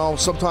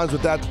 sometimes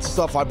with that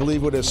stuff, I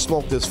believe where there's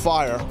smoke, there's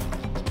fire.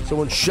 So it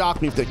wouldn't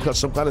shock me if they cut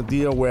some kind of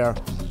deal where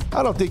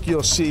I don't think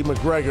you'll see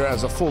McGregor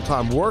as a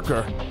full-time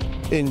worker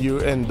in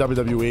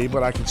WWE,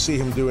 but I could see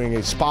him doing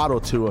a spot or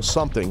two or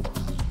something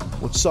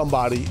with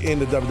somebody in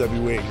the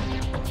WWE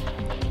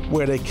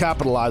where they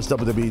capitalize,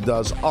 WWE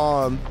does,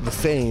 on the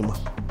fame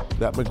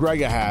that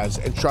McGregor has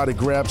and try to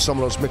grab some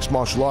of those mixed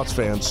martial arts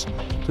fans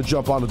to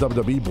jump on the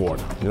WWE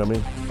board. You know what I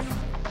mean?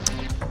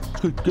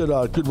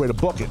 It's good way to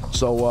book it.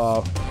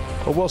 So,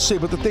 but we'll see.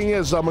 But the thing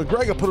is,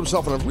 McGregor put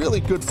himself in a really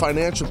good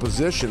financial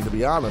position, to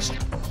be honest,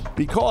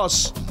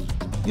 because,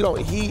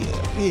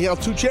 he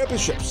held 2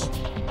 championships.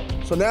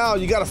 So now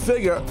you got to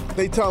figure,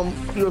 they tell him,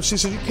 UFC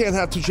says you can't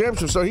have 2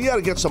 championships, so he had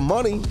to get some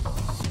money.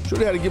 Sure,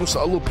 they had to give him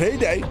a little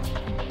payday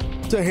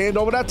to hand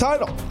over that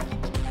title.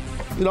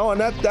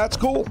 And that's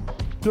cool.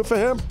 Good for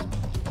him.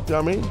 You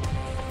know what I mean?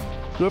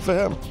 Good for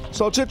him.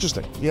 So it's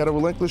interesting. He had to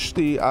relinquish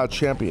the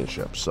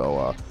championship.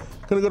 So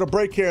Going to go to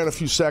break here in a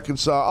few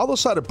seconds. Other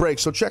side of break,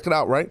 so check it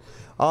out, right?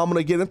 I'm going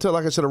to get into,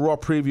 like I said, a Raw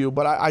preview,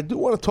 but I do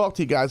want to talk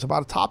to you guys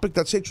about a topic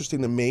that's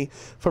interesting to me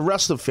for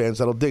wrestling fans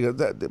that'll dig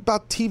it,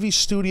 about TV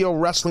studio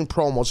wrestling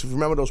promos, if you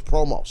remember those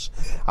promos.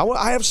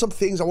 I have some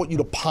things I want you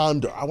to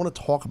ponder. I want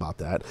to talk about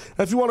that.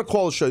 And if you want to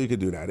call the show, you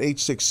can do that,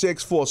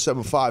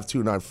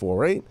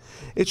 866-475-2948.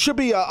 It should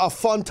be a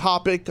fun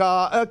topic.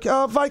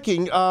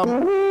 Viking,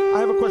 I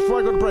have a question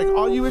before I go to break.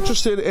 Are you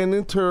interested in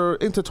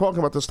into talking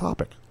about this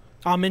topic?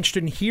 I'm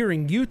interested in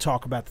hearing you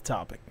talk about the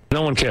topic.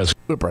 No one cares.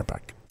 We'll be right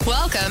back.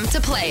 Welcome to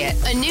Play It,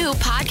 a new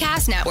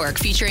podcast network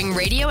featuring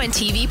radio and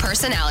TV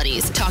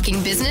personalities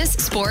talking business,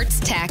 sports,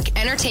 tech,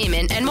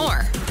 entertainment, and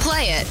more.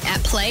 Play it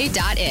at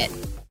play.it.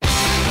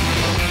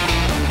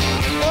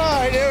 All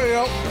right, here we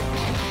go.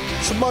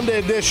 It's a Monday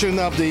edition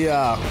of the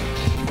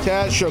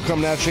Taz Show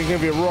coming at you. I'm going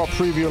to give you a Raw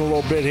preview in a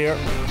little bit here.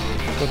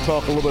 We'll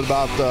talk a little bit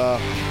about the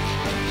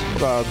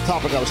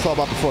topic I was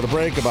talking about before the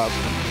break, about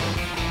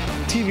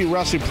TV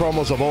wrestling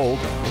promos of old.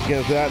 We'll get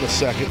into that in a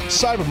second.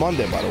 Cyber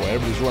Monday, by the way.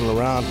 Everybody's running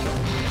around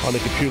on the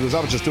computers.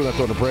 I was just doing that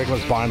during the break. I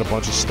was buying a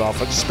bunch of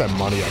stuff. I just spend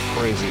money like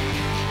crazy.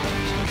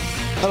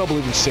 I don't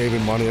believe in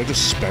saving money. I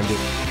just spend it.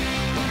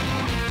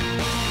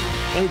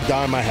 Any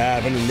dime I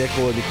have, any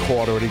nickel, any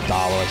quarter, any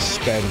dollar, I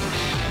spend.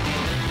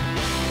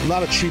 I'm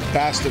not a cheap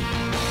bastard.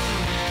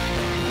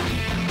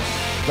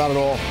 Not at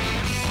all.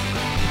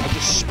 I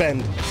just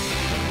spend.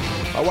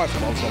 My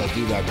wife loves that I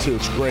do that too.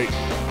 It's great.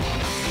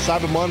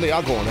 Cyber Monday,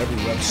 I'll go on every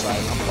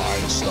website. I'm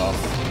buying stuff.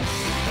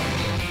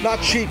 Not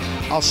cheap.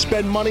 I'll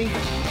spend money.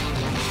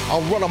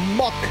 I'll run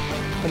amok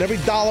on every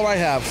dollar I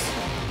have.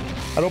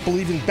 I don't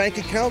believe in bank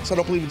accounts. I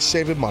don't believe in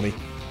saving money.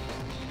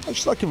 I'm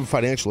just not giving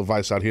financial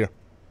advice out here.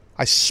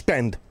 I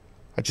spend.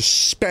 I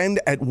just spend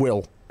at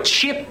will.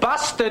 Chip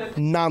busted.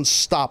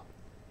 Non-stop.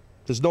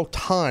 There's no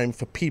time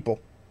for people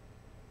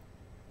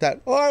that,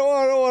 I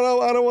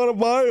don't want to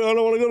buy, I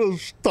don't want to go to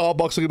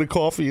Starbucks and get a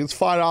coffee. It's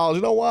 $5.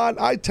 You know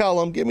what? I tell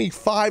them, give me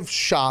 5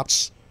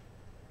 shots.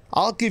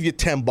 I'll give you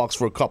 $10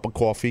 for a cup of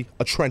coffee,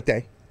 a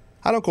Trente.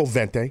 I don't go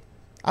Vente.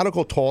 I don't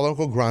go tall. I don't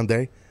go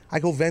Grande. I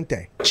go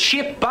Vente.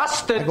 Chip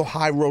busted. I go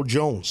High Road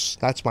Jones.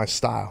 That's my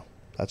style.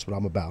 That's what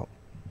I'm about.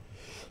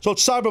 So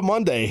it's Cyber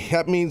Monday.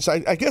 That means,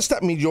 I guess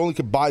that means you only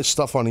can buy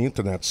stuff on the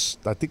internet.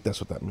 I think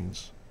that's what that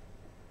means.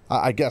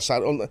 I guess I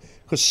don't,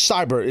 because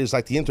cyber is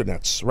like the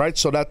internet's, right?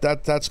 So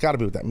that's got to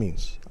be what that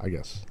means. I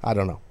guess I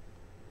don't know.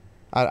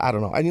 I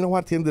don't know. And you know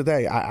what? At the end of the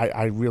day,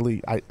 I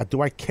really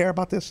do I care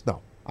about this?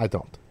 No, I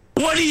don't.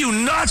 What are you,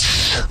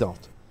 nuts? I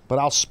don't. But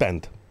I'll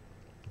spend.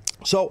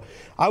 So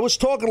I was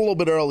talking a little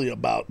bit earlier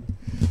about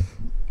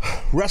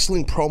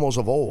wrestling promos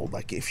of old.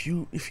 Like if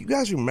you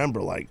guys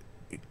remember, like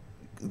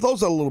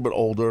those are a little bit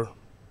older,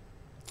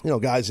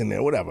 guys in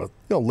there, whatever,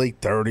 late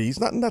 30s.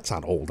 That's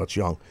not old. That's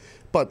young.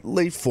 But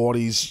late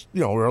 40s,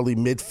 early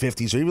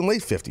mid-50s, or even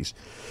late 50s.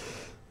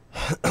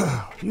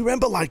 You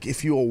remember, like,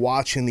 if you were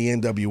watching the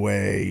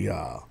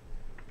NWA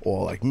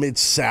or, like,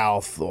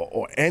 Mid-South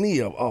or any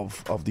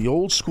of the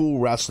old-school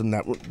wrestling,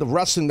 the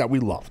wrestling that we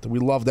loved. We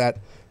loved that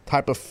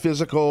type of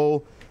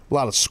physical, a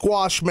lot of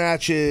squash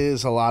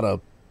matches, a lot of,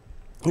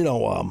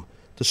 the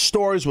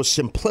stories were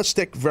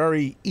simplistic,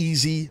 very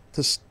easy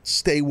to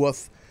stay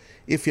with.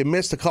 If you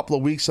missed a couple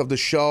of weeks of the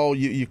show,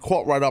 you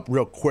caught right up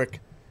real quick.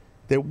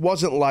 There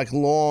wasn't like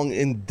long,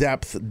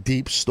 in-depth,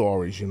 deep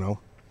stories,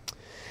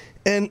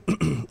 And,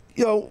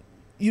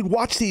 you'd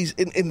watch these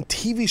in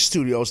TV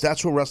studios.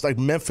 That's where wrestlers like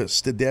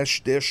Memphis did their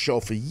show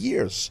for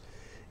years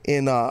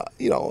in,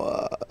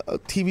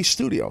 TV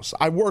studios.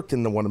 I worked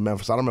in the one in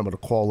Memphis. I don't remember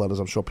the call letters.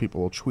 I'm sure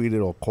people will tweet it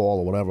or call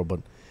or whatever. But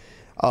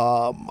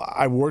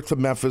I worked for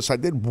Memphis. I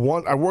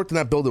worked in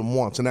that building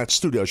once, in that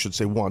studio, I should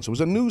say once. It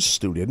was a news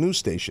studio, news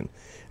station.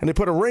 And they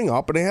put a ring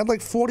up, and they had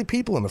like 40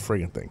 people in the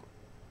friggin' thing.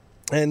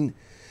 And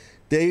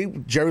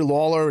Jerry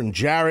Lawler and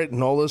Jarrett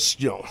and all this,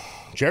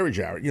 Jerry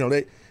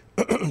Jarrett,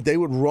 they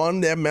would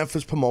run their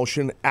Memphis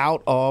promotion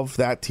out of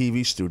that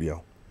TV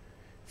studio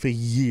for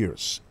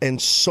years.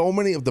 And so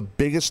many of the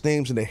biggest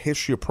names in the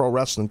history of pro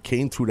wrestling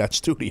came through that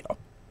studio.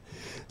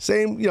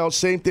 Same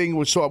thing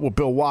we saw with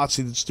Bill Watts,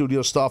 he did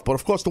studio stuff. But,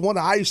 of course, the one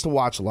that I used to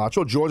watch a lot,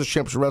 Georgia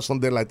Championship Wrestling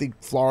did it, I think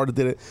Florida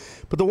did it.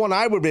 But the one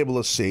I would be able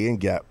to see and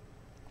get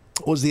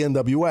was the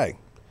NWA.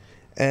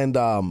 And,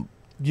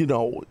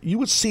 you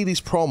would see these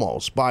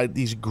promos by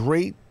these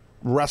great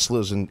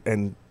wrestlers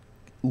and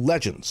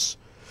legends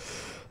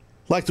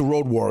like the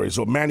Road Warriors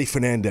or Manny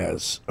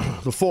Fernandez,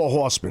 the Four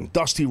Horsemen,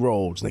 Dusty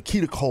Rhodes,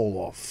 Nikita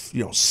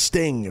Koloff,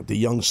 Sting, the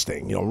young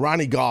Sting,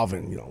 Ronnie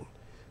Garvin,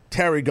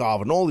 Terry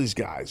Garvin, all these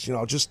guys,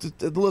 just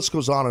the list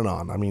goes on and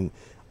on. I mean,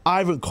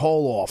 Ivan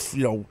Koloff,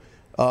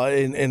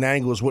 in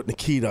angles with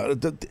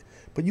Nikita.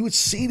 But you would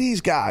see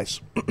these guys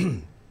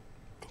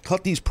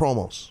cut these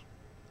promos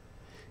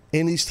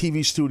in these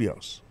TV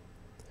studios.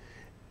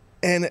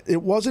 And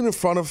it wasn't in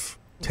front of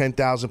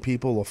 10,000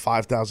 people or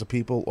 5,000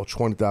 people or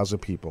 20,000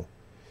 people.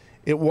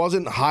 It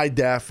wasn't high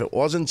def. It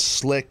wasn't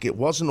slick. It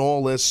wasn't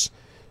all this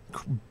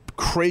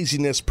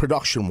craziness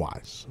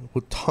production-wise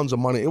with tons of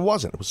money. It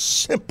wasn't. It was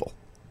simple.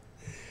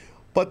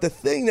 But the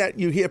thing that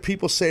you hear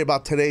people say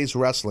about today's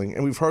wrestling,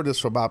 and we've heard this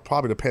for about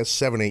probably the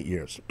past 7-8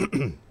 years.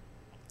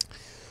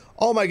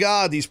 Oh, my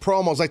God, these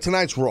promos, like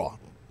tonight's Raw.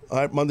 All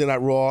right, Monday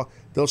Night Raw,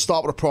 they'll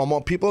start with a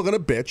promo. People are going to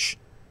bitch.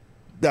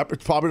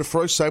 That's probably the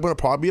first segment will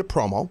probably be a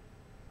promo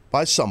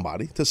by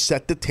somebody to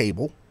set the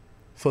table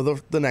for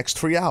the next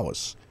 3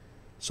 hours.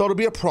 So it'll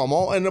be a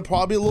promo, and it'll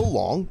probably be a little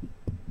long.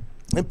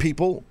 And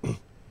people,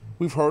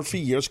 we've heard for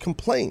years,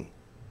 complain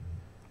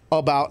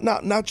about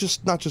not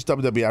just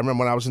WWE. I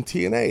remember when I was in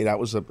TNA, that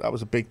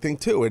was a big thing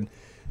too. And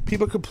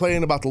people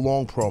complain about the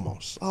long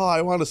promos. Oh,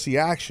 I want to see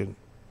action.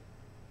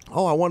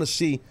 Oh, I want to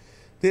see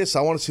this.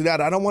 I want to see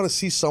that. I don't want to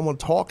see someone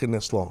talking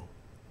this long.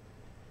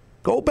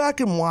 Go back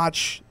and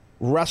watch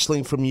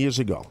wrestling from years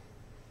ago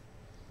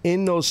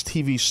in those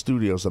TV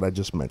studios that I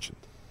just mentioned.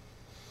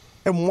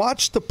 And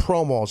watch the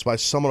promos by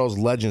some of those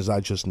legends I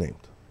just named.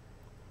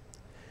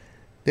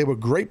 They were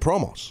great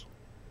promos,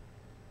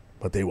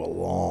 but they were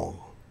long.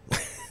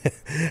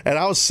 And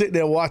I was sitting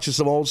there watching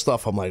some old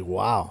stuff. I'm like,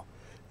 wow,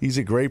 these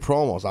are great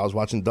promos. I was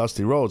watching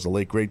Dusty Rhodes, the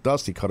late, great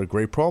Dusty, cut a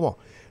great promo.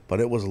 But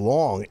it was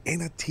long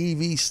in a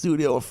TV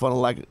studio in front of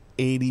like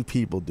 80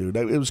 people, dude.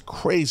 It was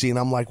crazy, and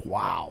I'm like,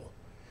 wow.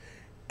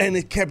 And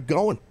it kept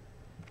going.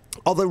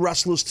 Other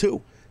wrestlers,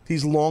 too.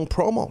 These long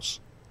promos.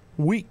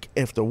 Week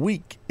after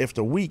week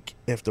after week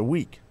after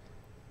week.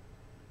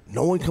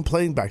 No one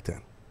complained back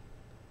then.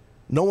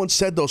 No one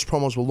said those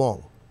promos were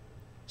long.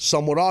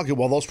 Some would argue,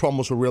 well, those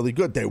promos were really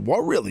good. They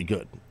were really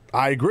good.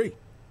 I agree.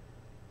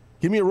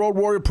 Give me a Road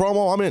Warrior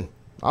promo, I'm in.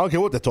 I don't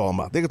care what they're talking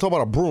about. They can talk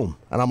about a broom,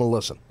 and I'm going to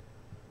listen.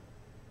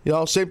 You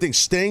know, same thing,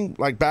 Sting,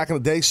 like back in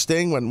the day,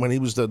 Sting, when he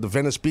was the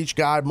Venice Beach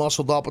guy,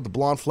 muscled up with the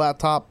blonde flat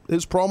top,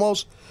 his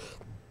promos,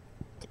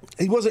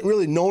 he wasn't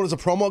really known as a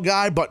promo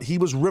guy, but he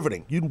was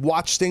riveting. You'd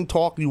watch Sting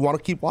talk, you want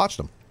to keep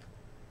watching him.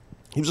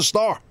 He was a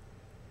star.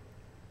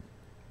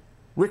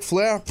 Ric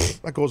Flair,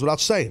 that goes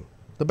without saying,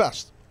 the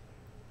best.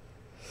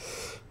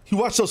 You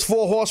watch those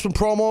Four Horsemen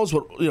promos,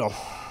 with, you know,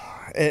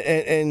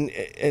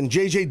 and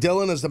J.J.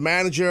 Dillon as the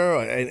manager,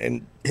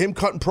 and him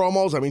cutting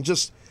promos. I mean,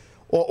 just,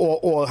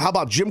 or how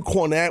about Jim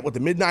Cornette with the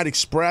Midnight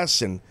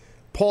Express and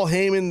Paul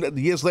Heyman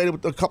years later,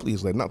 a couple of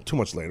years later, not too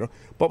much later,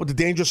 but with the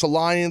Dangerous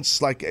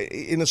Alliance, like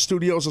in the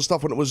studios and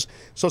stuff when it was.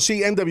 So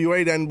see,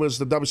 NWA then was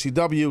the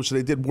WCW, so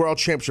they did World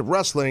Championship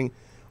Wrestling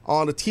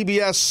on the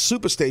TBS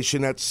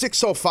Superstation at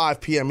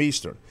 6:05 p.m.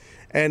 Eastern.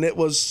 And it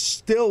was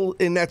still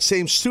in that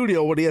same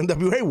studio where the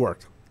NWA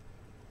worked.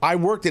 I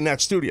worked in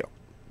that studio.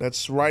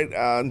 That's right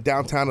in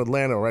downtown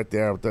Atlanta, right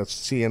there. That's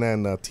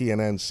CNN,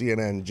 TNN,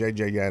 CNN,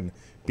 JJN,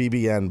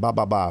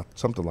 BBN,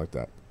 something like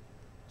that.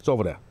 It's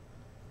over there.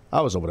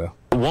 I was over there.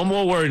 One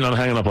more word and I'm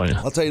hanging up on you.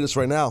 I'll tell you this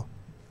right now.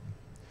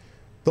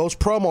 Those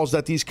promos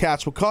that these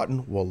cats were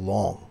cutting were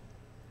long.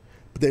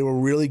 But they were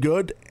really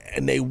good,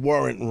 and they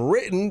weren't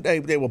written.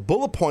 They were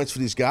bullet points for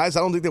these guys.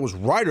 I don't think there was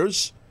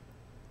writers.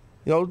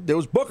 You know, there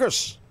was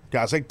bookers.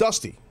 Guys like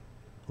Dusty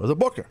was a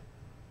booker.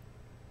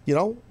 You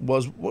know,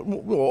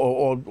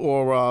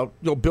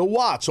 or Bill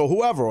Watts or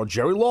whoever, or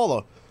Jerry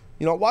Lawler.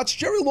 You know, watch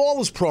Jerry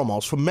Lawler's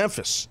promos from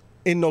Memphis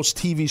in those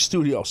TV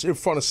studios in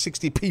front of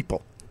 60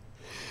 people.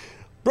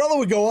 Brother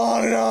would go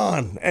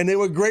on, and they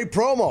were great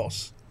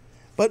promos.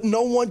 But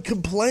no one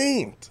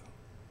complained.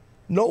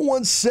 No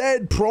one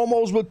said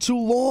promos were too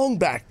long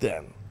back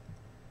then.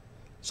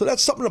 So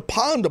that's something to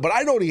ponder, but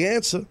I know the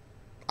answer.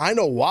 I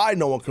know why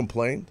no one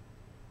complained.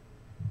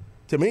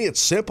 To me, it's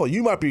simple.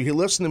 You might be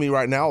listening to me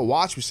right now or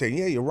watch me saying,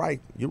 yeah, you're right.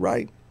 You're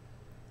right.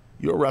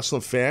 You're a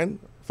wrestling fan,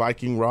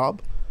 Viking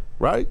Rob,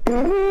 right?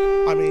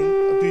 I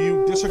mean, do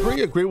you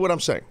disagree? Agree with what I'm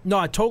saying? No,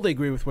 I totally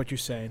agree with what you're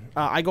saying.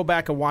 I go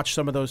back and watch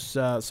some of those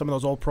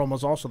old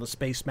promos. Also, the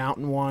Space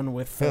Mountain one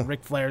with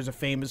Ric Flair is a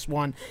famous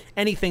one.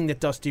 Anything that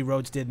Dusty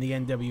Rhodes did in the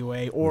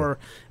NWA, or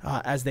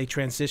as they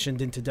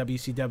transitioned into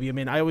WCW. I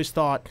mean, I always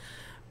thought,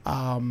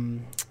 a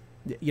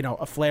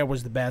Flair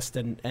was the best,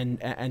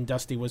 and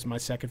Dusty was my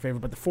second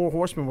favorite. But the Four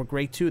Horsemen were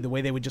great too. The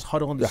way they would just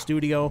huddle in the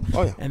studio,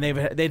 and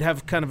they'd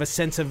have kind of a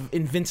sense of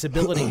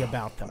invincibility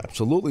about them.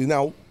 Absolutely.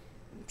 Now,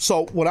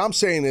 so what I'm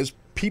saying is,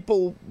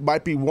 people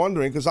might be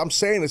wondering, because I'm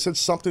saying it's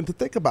something to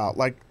think about,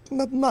 like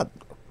not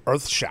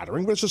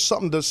earth-shattering, but it's just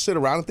something to sit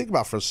around and think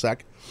about for a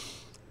sec.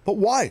 But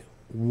why?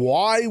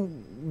 Why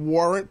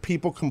weren't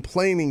people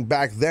complaining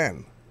back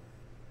then?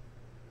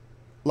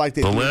 Like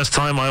the last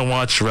time I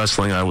watched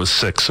wrestling, I was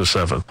 6 or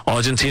 7.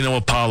 Argentino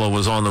Apollo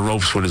was on the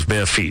ropes with his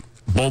bare feet.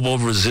 Bobo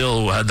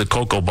Brazil, who had the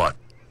cocoa butt.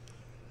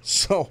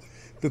 So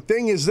the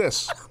thing is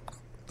this.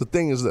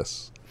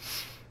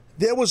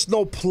 There was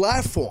no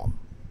platform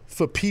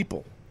for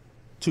people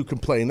to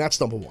complain.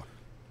 That's number one.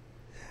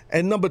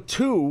 And number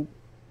two,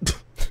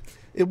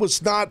 it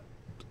was not,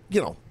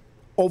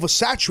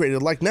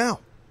 oversaturated like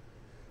now.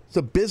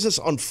 The business,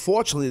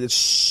 unfortunately, there's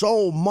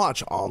so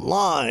much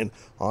online,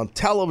 on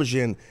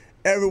television,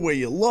 everywhere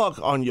you look,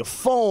 on your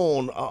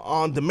phone,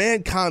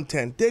 on-demand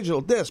content,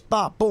 digital, this,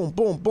 bop, boom,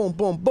 boom, boom,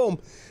 boom, boom.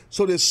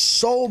 So there's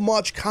so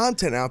much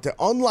content out there.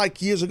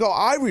 Unlike years ago,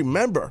 I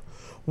remember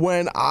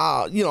when,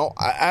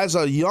 as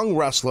a young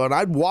wrestler, and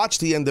I'd watch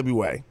the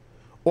NWA,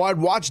 or I'd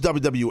watch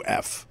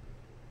WWF,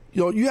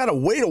 You had to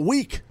wait a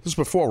week. This is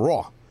before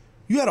Raw.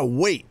 You had to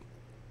wait.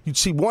 You'd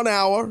see 1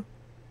 hour.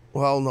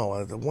 Well,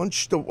 no, the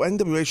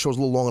NWA show was a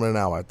little longer than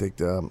an hour, I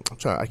think.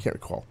 I can't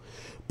recall.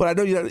 But I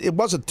know it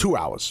wasn't 2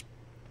 hours.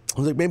 It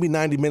was like maybe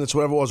 90 minutes,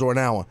 whatever it was, or an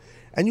hour.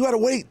 And you had to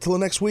wait till the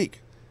next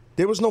week.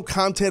 There was no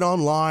content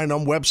online,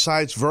 on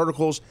websites,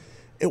 verticals.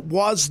 It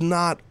was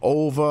not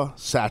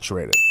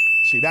oversaturated.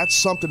 See, that's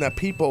something that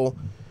people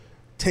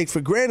take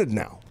for granted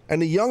now.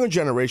 And the younger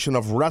generation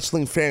of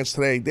wrestling fans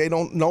today, they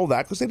don't know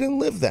that because they didn't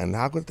live then.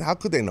 How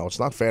could they know? It's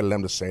not fair to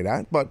them to say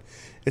that, but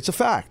it's a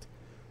fact.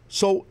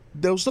 So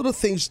those are the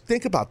things,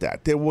 think about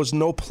that. There was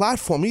no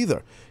platform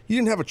either. You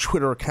didn't have a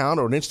Twitter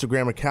account or an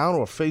Instagram account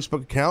or a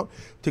Facebook account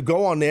to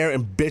go on there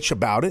and bitch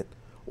about it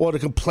or to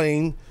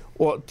complain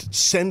or to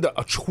send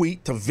a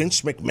tweet to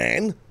Vince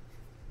McMahon.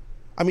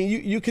 I mean,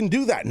 you can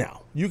do that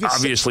now.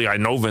 Obviously, I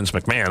know Vince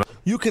McMahon.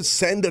 You could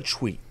send a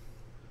tweet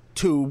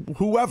to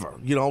whoever,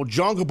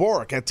 John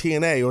Gaborik at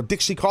TNA or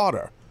Dixie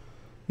Carter,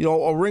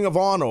 or Ring of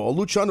Honor or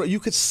Lucha Underground. You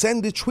could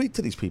send a tweet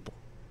to these people.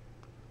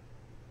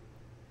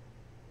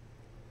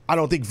 I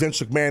don't think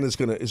Vince McMahon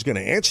is gonna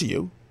answer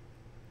you.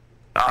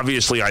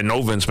 Obviously, I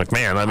know Vince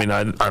McMahon. I mean,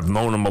 I've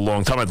known him a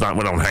long time.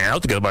 We don't hang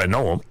out together, but I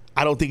know him.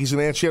 I don't think he's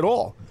going to answer you at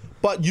all.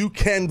 But you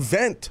can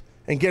vent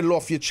and get it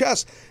off your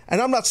chest. And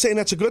I'm not saying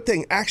that's a good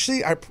thing.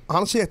 Actually, I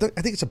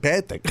think it's a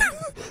bad thing.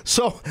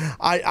 So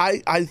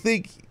I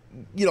think,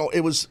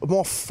 it was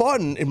more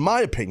fun, in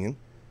my opinion,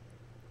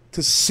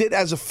 to sit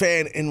as a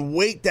fan and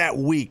wait that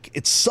week.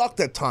 It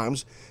sucked at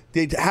times.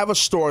 They'd have a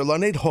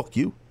storyline. They'd hook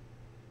you.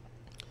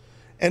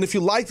 And if you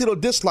liked it or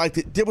disliked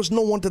it, there was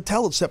no one to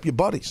tell except your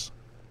buddies.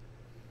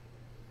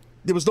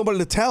 There was nobody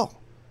to tell.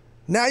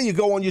 Now you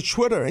go on your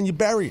Twitter and you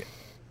bury it.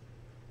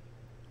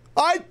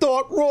 I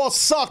thought Raw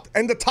sucked.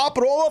 And to top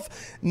it all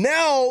off,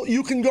 now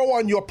you can go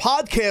on your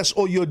podcast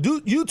or your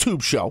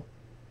YouTube show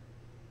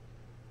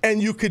and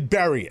you could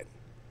bury it.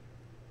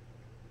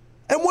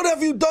 And what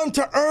have you done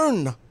to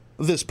earn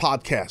this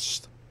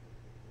podcast?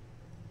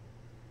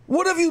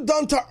 What have you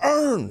done to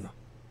earn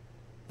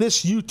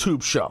this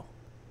YouTube show?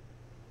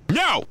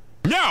 No.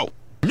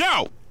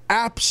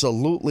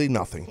 Absolutely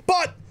nothing.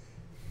 But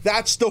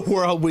that's the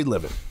world we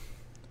live in.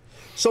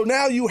 So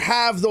now you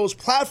have those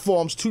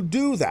platforms to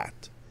do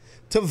that,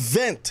 to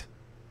vent.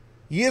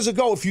 Years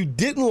ago, if you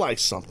didn't like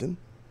something,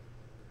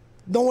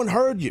 no one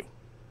heard you.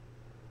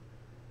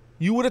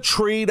 You were a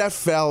tree that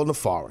fell in the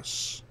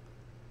forest.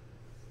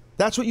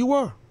 That's what you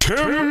were.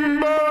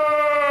 Timber!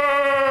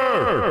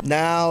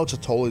 Now it's a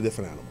totally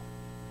different animal.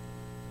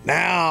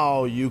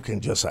 Now you can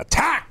just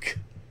attack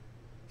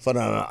for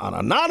an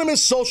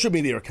anonymous social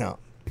media account.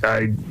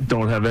 I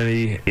don't have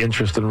any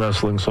interest in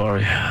wrestling,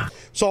 sorry.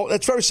 So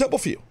it's very simple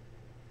for you.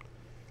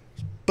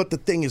 But the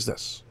thing is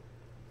this.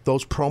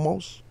 Those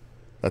promos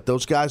that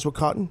those guys were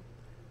cutting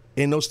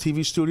in those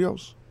TV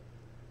studios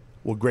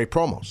were great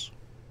promos.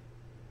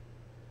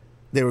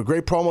 They were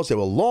great promos. They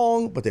were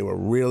long, but they were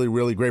really,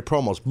 really great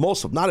promos.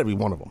 Most of them, not every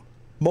one of them.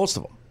 Most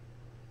of them.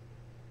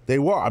 They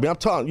were. I mean, I'm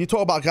telling you,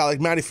 talk about a guy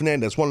like Manny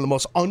Fernandez, one of the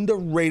most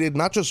underrated,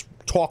 not just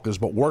talkers,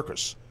 but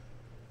workers.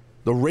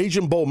 The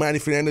Raging Bull, Manny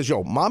Fernandez.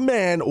 Yo, my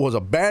man was a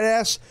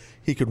badass.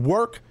 He could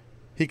work,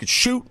 he could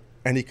shoot,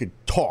 and he could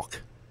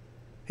talk.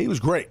 He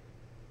was great.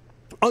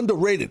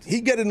 Underrated.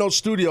 He'd get in those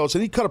studios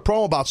and he'd cut a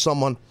promo about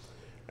someone,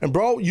 and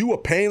bro, you were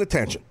paying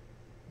attention.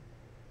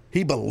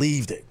 He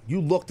believed it.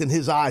 You looked in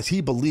his eyes, he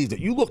believed it.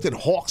 You looked in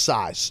Hawk's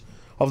eyes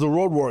of the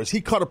Road Warriors.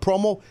 He cut a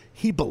promo,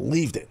 he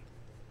believed it.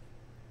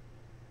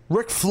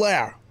 Ric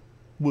Flair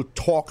was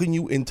talking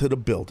you into the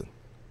building.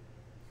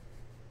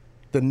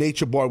 The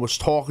Nature Boy was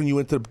talking you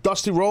into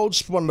Dusty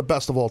Rhodes, one of the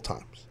best of all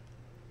times.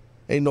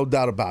 Ain't no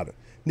doubt about it.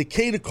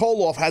 Nikita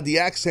Koloff had the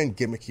accent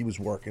gimmick he was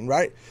working,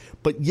 right?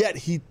 But yet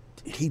he'd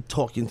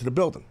talk you into the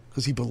building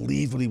because he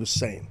believed what he was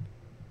saying.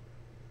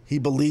 He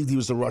believed he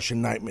was the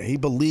Russian Nightmare. He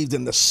believed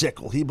in the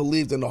sickle. He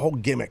believed in the whole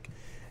gimmick.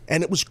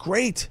 And it was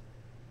great.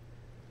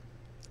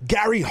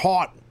 Gary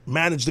Hart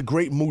managed the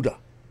Great Muta.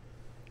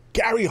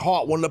 Gary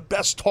Hart, one of the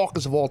best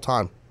talkers of all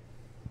time.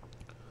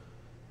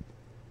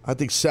 I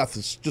think Seth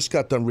has just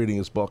got done reading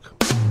his book.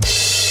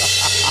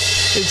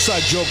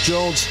 Inside Joke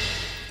Jones.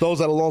 Those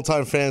that are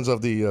longtime fans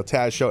of the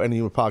Taz Show and the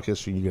Human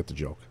Podcast, you get the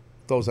joke.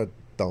 Those that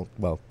don't,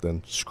 well,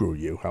 then screw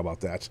you. How about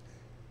that?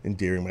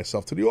 Endearing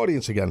myself to the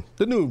audience again.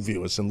 The new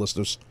viewers and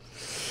listeners.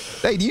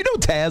 Hey, do you know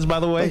Taz, by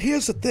the way? But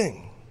here's the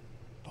thing.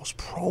 Those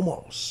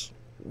promos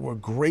were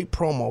great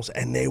promos,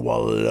 and they were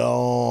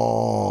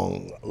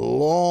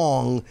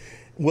long,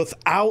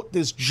 without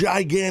this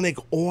gigantic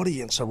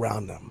audience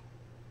around them.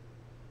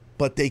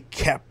 But they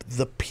kept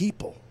the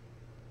people.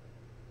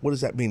 What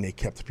does that mean, they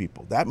kept the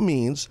people? That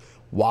means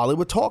while they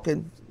were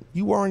talking,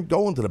 you weren't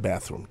going to the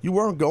bathroom. You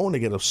weren't going to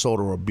get a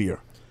soda or a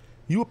beer.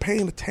 You were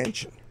paying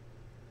attention.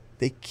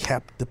 They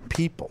kept the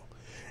people.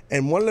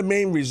 And one of the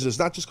main reasons is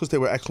not just because they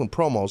were excellent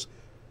promos,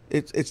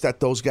 it's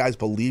that those guys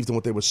believed in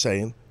what they were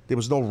saying. There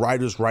was no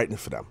writers writing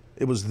for them.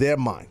 It was their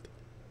mind.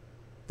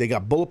 They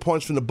got bullet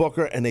points from the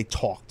booker, and they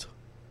talked.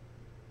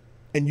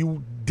 And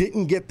you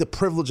didn't get the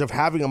privilege of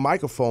having a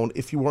microphone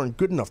if you weren't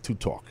good enough to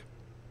talk.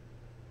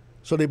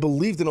 So they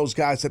believed in those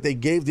guys that they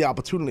gave the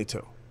opportunity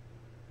to.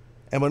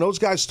 And when those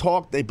guys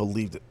talked, they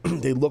believed it.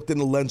 They looked in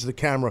the lens of the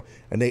camera,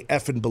 and they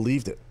effing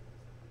believed it.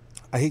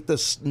 I hate to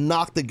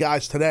knock the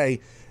guys today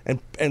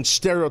and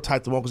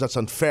stereotype them all because that's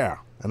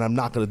unfair, and I'm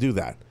not going to do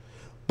that.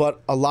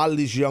 But a lot of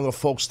these younger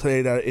folks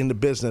today that are in the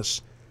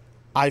business,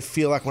 I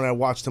feel like when I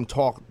watch them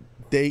talk,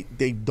 they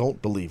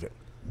don't believe it.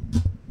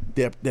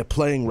 They're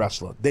playing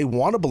wrestler. They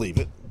want to believe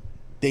it.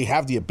 They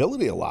have the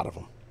ability, a lot of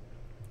them.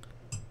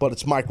 But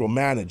it's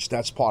micromanaged.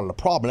 That's part of the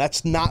problem.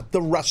 That's not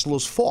the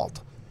wrestler's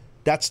fault.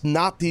 That's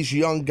not these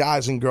young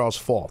guys and girls'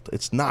 fault.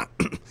 It's not.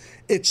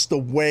 It's the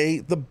way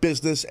the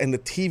business and the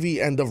TV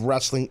end of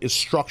wrestling is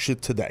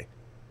structured today.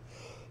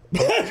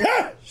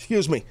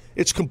 Excuse me.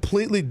 It's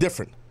completely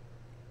different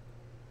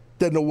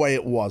than the way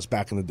it was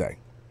back in the day.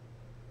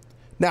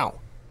 Now,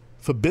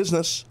 for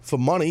business, for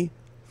money,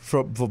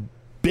 for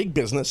big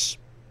business,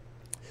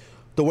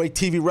 the way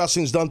TV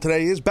wrestling is done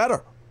today is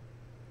better.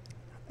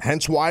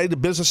 Hence why the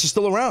business is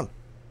still around.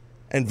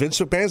 And Vince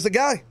McMahon's the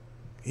guy.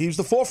 He was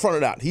the forefront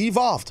of that. He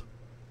evolved.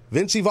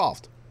 Vince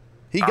evolved.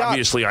 He got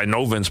Obviously, I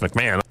know Vince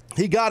McMahon.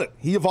 He got it.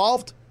 He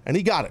evolved, and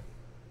he got it.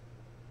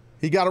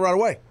 He got it right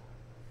away.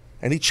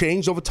 And he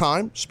changed over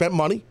time, spent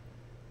money,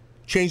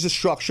 changed the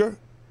structure,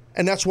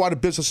 and that's why the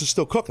business is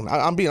still cooking.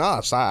 I'm being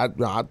honest.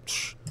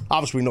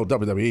 Obviously, we know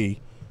WWE.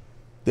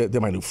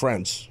 They're my new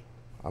friends.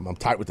 I'm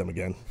tight with them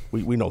again.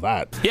 We know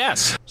that.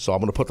 Yes. So I'm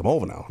going to put them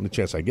over now, any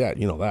chance I get.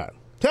 You know that.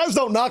 Taz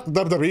don't knock the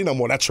WWE no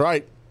more. That's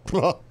right.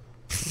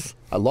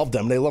 I love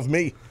them. They love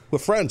me. We're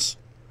friends.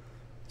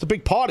 It's a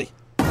big party.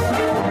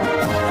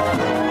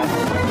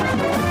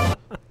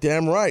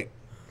 Damn right.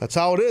 That's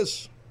how it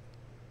is.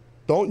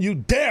 Don't you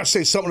dare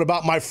say something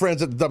about my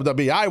friends at the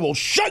WWE. I will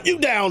shut you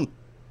down.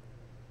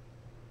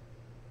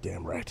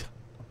 Damn right.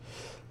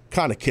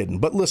 Kind of kidding.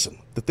 But listen,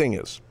 the thing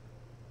is,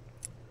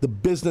 the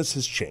business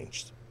has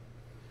changed.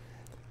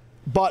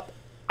 But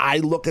I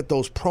look at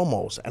those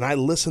promos and I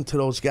listen to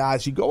those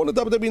guys. You go on the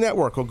WWE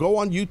Network or go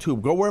on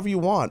YouTube, go wherever you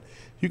want.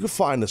 You can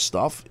find this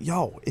stuff.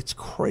 Yo, it's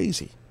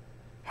crazy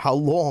how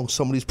long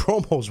some of these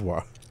promos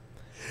were.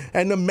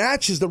 And the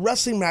matches, the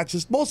wrestling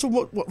matches, most of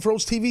them for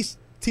those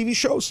TV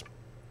shows,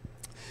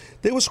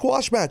 they were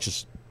squash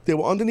matches. They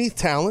were underneath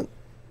talent,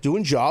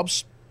 doing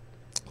jobs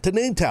to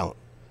name talent.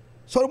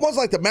 So it was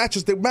like the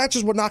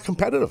matches were not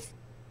competitive.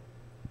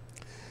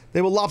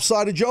 They were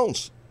lopsided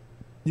Jones.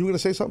 You were going to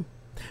say something?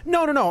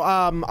 No.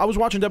 I was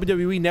watching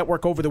WWE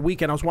Network over the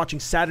weekend. I was watching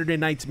Saturday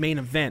Night's Main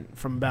Event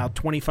from about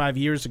 25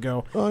 years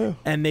ago. Oh, yeah.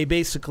 And they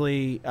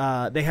basically,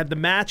 they had the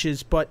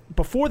matches, but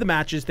before the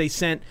matches, they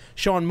sent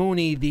Sean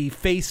Mooney, the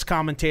face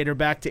commentator,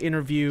 back to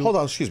interview. Hold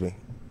on, excuse me.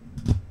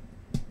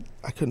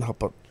 I couldn't help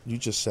but, you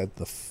just said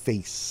the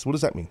face. What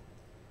does that mean?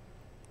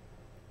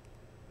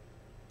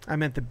 I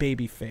meant the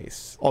baby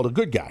face. Oh, the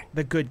good guy.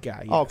 The good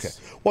guy, yes. Oh, okay.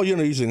 Well,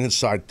 using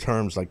inside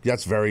terms, like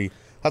that's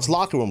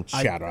locker room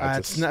chatter.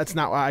 It's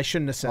not. I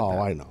shouldn't have said that.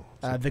 Oh, I know.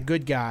 The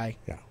good guy,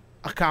 yeah.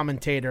 A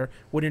commentator,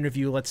 would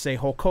interview, let's say,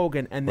 Hulk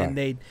Hogan, and then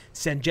they'd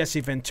send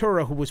Jesse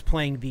Ventura, who was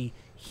playing the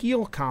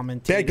heel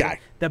commentator. Bad guy.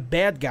 The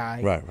bad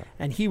guy. Right.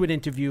 And he would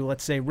interview,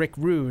 let's say, Rick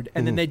Rude,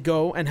 and then they'd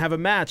go and have a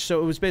match.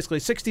 So it was basically a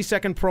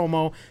 60-second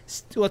promo.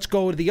 Let's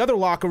go to the other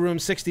locker room,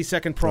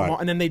 60-second promo,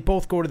 and then they'd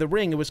both go to the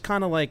ring. It was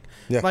kind of like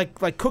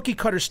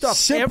cookie-cutter stuff.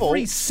 Simple.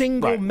 Every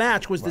single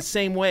match was the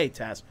same way,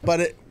 Taz. But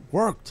it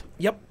worked.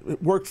 Yep.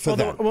 It worked for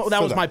them. Well,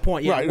 that was my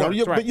point. Yeah,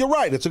 right. But you're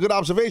right. It's a good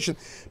observation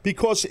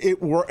because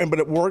it worked. But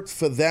it worked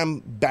for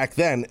them back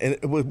then, and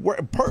it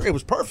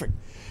was perfect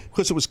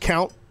because it was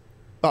point,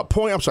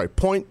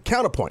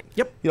 counterpoint.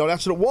 Yep.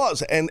 That's what it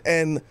was,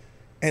 and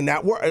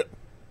that worked.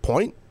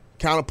 Point,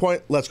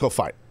 counterpoint. Let's go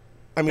fight.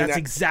 I mean, that's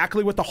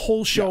exactly what the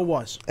whole show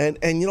was. And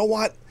you know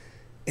what?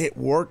 It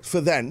worked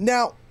for them.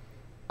 Now,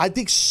 I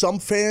think some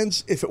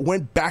fans, if it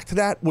went back to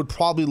that, would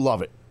probably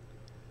love it.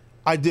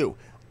 I do.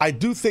 I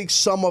do think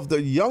some of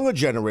the younger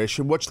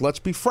generation, which, let's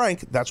be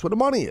frank, that's where the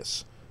money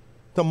is.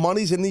 The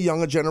money's in the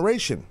younger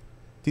generation.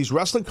 These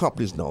wrestling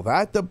companies know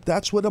that.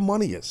 That's where the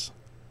money is.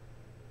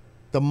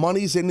 The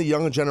money's in the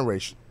younger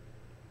generation.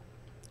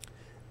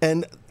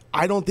 And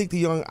I don't think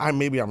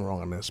maybe I'm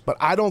wrong on this, but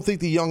I don't think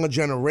the younger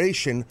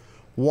generation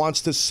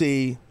wants to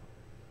see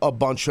a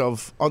bunch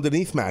of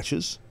underneath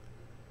matches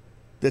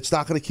that's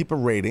not going to keep a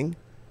rating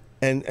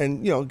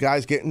and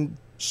guys getting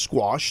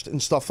squashed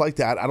and stuff like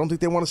that. I don't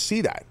think they want to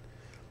see that.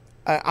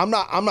 I'm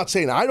not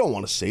saying I don't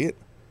want to see it.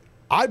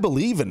 I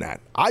believe in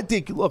that. I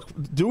think, look,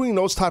 doing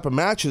those type of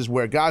matches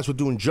where guys were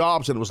doing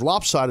jobs and it was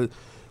lopsided,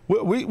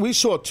 we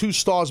saw 2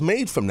 stars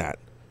made from that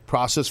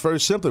process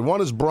very simply.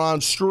 One is Braun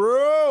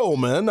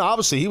Strowman.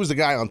 Obviously, he was the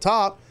guy on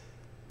top.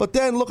 But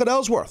then look at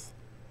Ellsworth.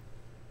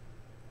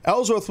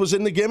 Ellsworth was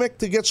in the gimmick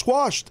to get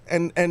squashed.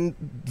 And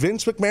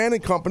Vince McMahon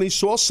and company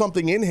saw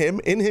something in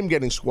him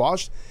getting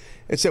squashed,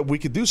 and said, we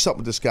could do something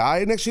with this guy.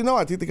 And next thing you know,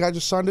 I think the guy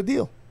just signed a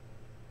deal.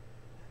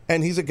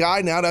 And he's a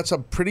guy now that's a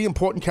pretty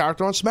important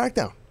character on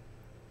SmackDown.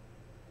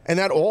 And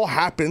that all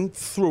happened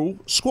through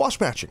squash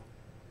matching.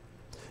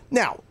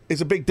 Now, it's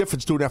a big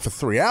difference doing that for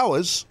 3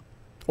 hours.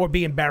 Or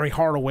being Barry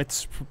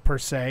Horowitz, per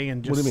se.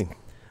 And just, what do you mean?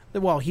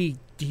 Well, he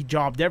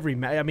jobbed every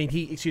match. I mean,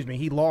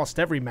 he lost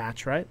every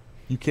match, right?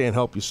 You can't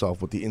help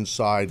yourself with the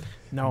inside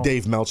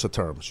Dave Meltzer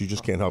terms. You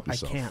just can't help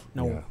yourself. I can't.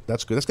 No. Yeah,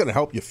 that's good. That's going to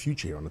help your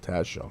future here on the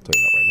Taz Show. I'll tell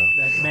you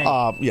that right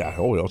now. Yeah,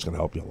 it's going to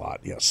help you a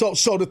lot. Yeah. So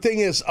the thing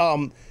is,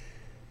 what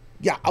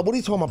are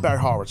you talking about, Barry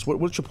Horowitz?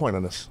 What's your point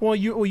on this? Well,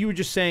 you were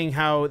just saying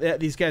how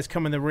these guys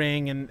come in the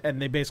ring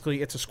and they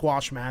basically, it's a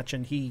squash match,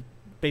 and he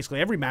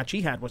basically every match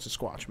he had was a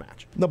squash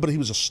match. No, but he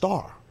was a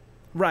star.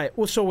 Right.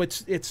 Well, so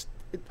it's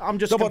I'm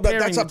just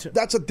comparing.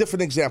 That's a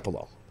different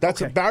example,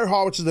 though. Barry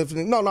Horowitz is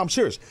different. No, I'm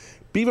serious.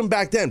 Even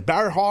back then,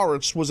 Barry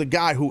Horowitz was a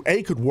guy who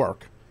A, could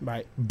work,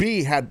 right?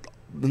 B, had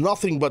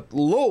nothing but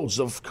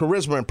loads of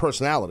charisma and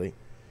personality,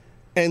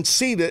 and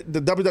C, the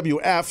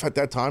WWF at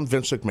that time,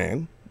 Vince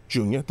McMahon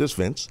Jr., this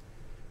Vince,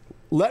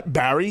 let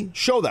Barry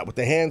show that with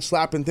the hand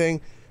slapping thing.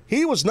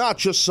 He was not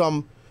just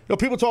some.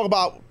 People talk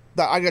about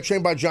that. I got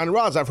trained by Johnny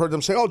Rods. I've heard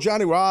them say, "Oh,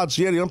 Johnny Rods,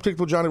 the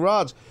unpredictable Johnny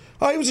Rods.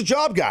 Oh, he was a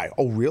job guy."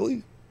 Oh,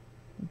 really?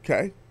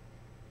 Okay.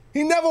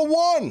 He never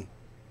won.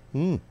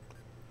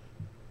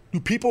 Do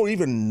people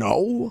even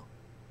know,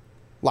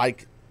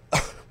 like,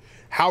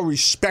 how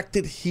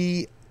respected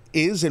he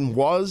is and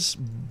was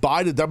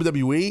by the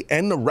WWE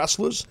and the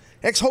wrestlers?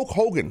 Ex-Hulk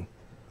Hogan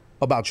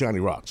about Johnny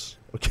Rods,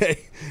 okay?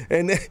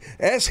 And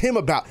ask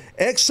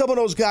some of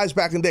those guys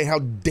back in the day how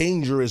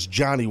dangerous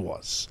Johnny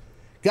was.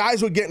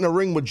 Guys would get in the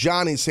ring with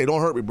Johnny and say,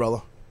 "Don't hurt me,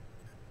 brother."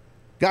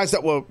 Guys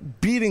that were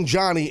beating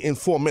Johnny in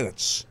 4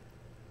 minutes.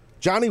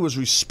 Johnny was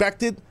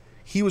respected.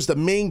 He was the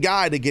main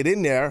guy to get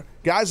in there.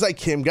 Guys like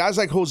him, guys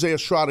like Jose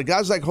Estrada,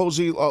 guys like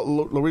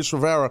Luis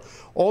Rivera,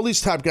 all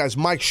these type guys,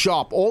 Mike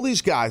Sharp, all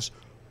these guys,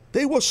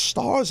 they were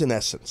stars in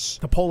essence.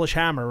 The Polish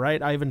Hammer, right?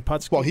 Ivan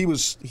Putski. Well, he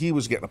was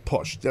getting a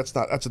push. That's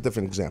a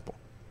different example.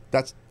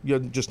 You're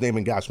just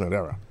naming guys from that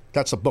era.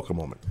 That's a Booker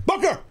moment.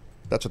 Booker!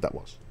 That's what that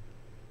was.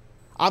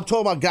 I'm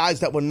talking about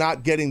guys that were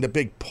not getting the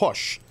big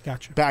push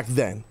back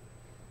then.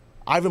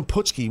 Ivan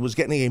Putski was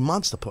getting a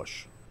monster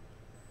push.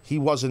 He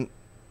wasn't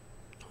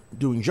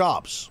doing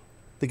jobs.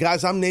 The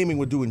guys I'm naming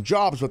were doing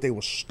jobs, but they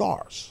were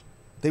stars.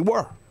 They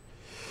were.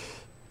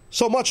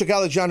 So much a guy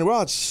like Johnny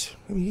Rods,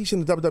 he's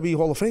in the WWE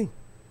Hall of Fame.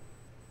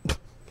 A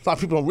lot of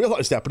people don't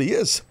realize that, but he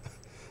is.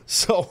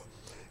 So,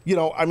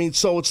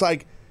 so it's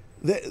like,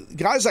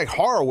 guys like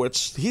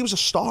Horowitz, he was a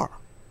star.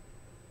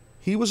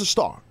 He was a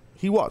star.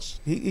 He was.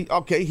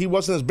 He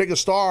wasn't as big a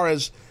star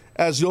as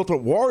the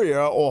Ultimate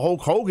Warrior or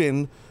Hulk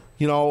Hogan,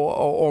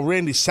 or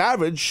Randy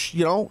Savage,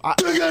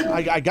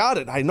 I got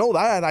it. I know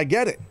that. I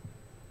get it.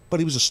 But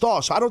he was a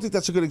star, so I don't think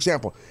that's a good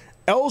example.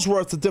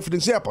 Ellsworth's a different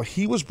example.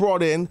 He was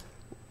brought in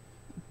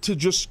to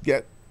just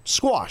get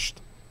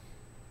squashed.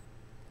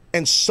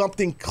 And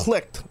something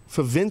clicked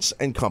for Vince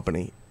and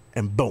company,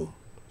 and boom,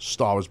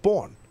 star was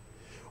born.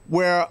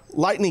 Where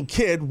Lightning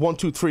Kid, 1,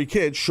 2, 3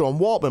 Kid, Sean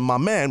Waltman, my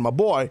man, my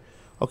boy,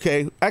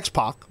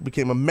 X-Pac,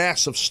 became a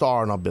massive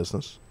star in our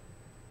business.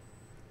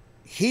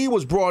 He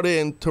was brought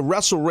in to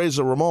wrestle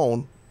Razor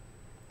Ramon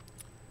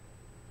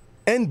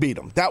and beat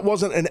him. That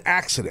wasn't an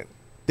accident.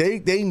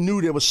 They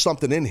knew there was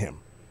something in him.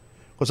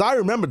 Because I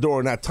remember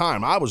during that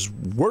time, I was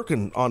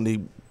working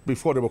on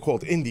before they were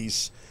called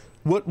Indies,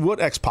 with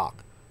X-Pac.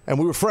 And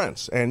we were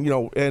friends. And,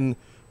 and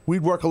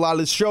we'd work a lot of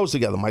these shows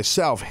together.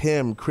 Myself,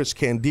 him, Chris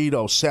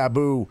Candido,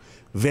 Sabu,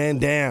 Van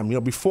Dam,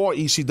 before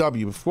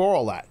ECW, before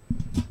all that.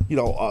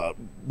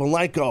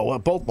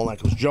 Malenko, both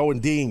Malenkos, Joe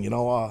and Dean, we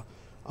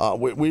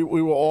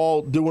were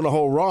all doing the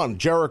whole run.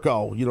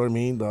 Jericho, you know what I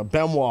mean?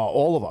 Benoit,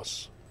 all of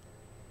us.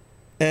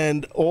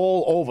 And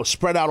all over,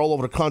 spread out all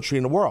over the country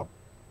and the world.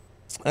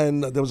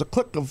 And there was a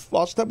clique of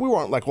us that we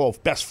weren't like all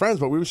best friends,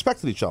 but we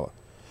respected each other.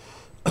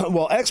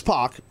 Well,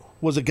 X-Pac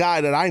was a guy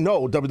that I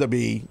know,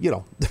 WWE,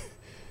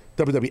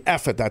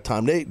 WWF at that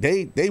time.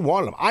 They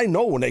wanted him. I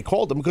know when they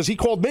called him because he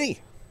called me.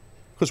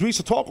 Because we used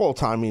to talk all the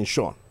time, me and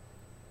Sean.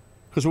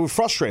 Because we were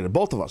frustrated,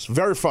 both of us,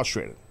 very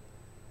frustrated,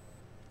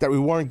 that we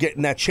weren't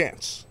getting that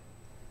chance.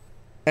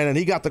 And then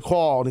he got the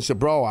call, and he said,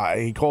 bro,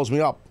 he calls me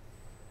up.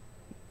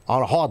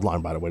 On a hard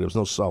line, by the way. There was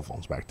no cell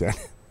phones back then.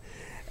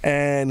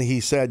 And he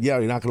said, yeah,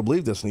 you're not going to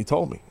believe this. And he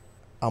told me.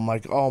 I'm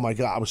like, oh, my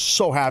God. I was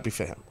so happy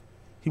for him.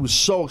 He was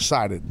so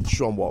excited,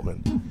 Sean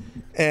Waltman.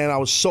 And I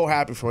was so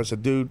happy for him. I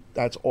said, dude,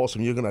 that's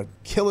awesome. You're going to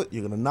kill it.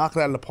 You're going to knock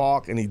it out of the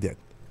park. And he did.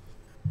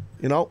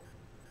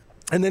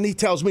 And then he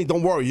tells me,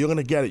 don't worry. You're going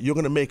to get it. You're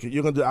going to make it.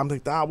 You're going to do it. I'm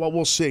like, well,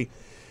 we'll see.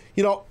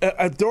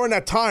 During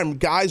that time,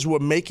 guys were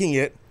making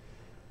it.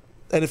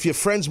 And if your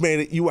friends made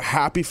it, you were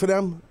happy for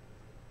them.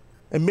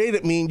 And made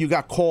it mean you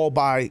got called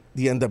by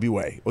the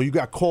NWA, or you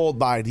got called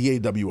by the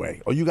AWA,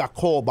 or you got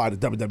called by the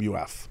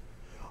WWF,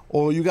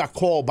 or you got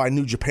called by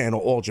New Japan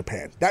or All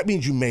Japan. That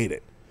means you made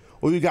it.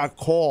 Or you got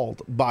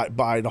called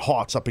by the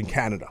Hearts up in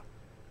Canada.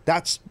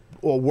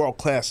 Or World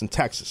Class in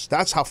Texas.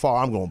 That's how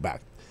far I'm going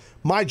back.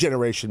 My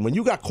generation, when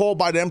you got called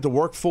by them to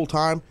work full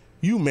time,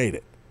 you made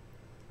it.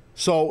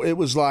 So it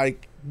was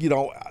like,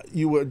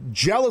 you were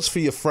jealous for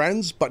your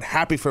friends, but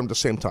happy for them at the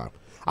same time.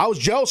 I was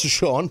jealous of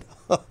Sean,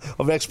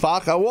 of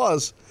X-Pac. I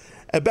was.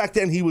 And back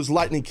then, he was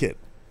Lightning Kid.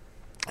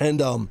 And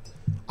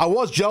I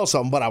was jealous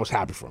of him, but I was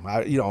happy for him.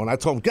 And I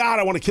told him, God,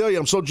 I want to kill you.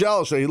 I'm so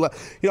jealous.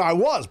 I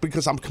was,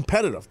 because I'm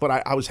competitive, but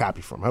I was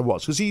happy for him. I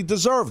was, because he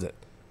deserved it.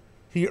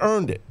 He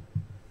earned it.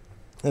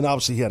 And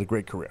obviously he had a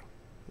great career.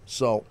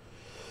 So,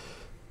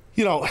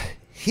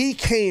 he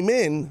came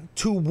in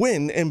to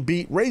win and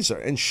beat Razor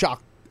and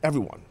shock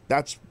everyone.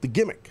 That's the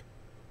gimmick.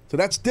 So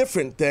that's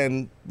different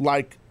than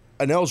like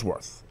an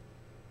Ellsworth.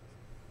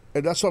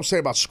 And that's what I'm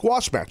saying about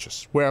squash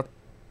matches, where,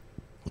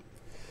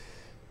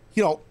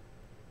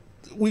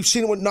 we've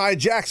seen it with Nia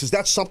Jax.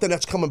 That's something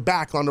that's coming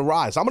back on the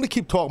rise. I'm going to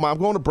keep talking about it. I'm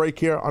going to break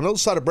here. On the other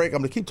side of break, I'm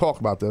going to keep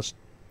talking about this.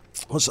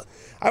 I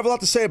have a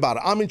lot to say about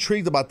it. I'm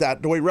intrigued about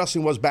that, the way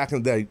wrestling was back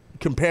in the day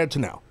compared to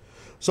now.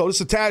 So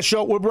this is the Taz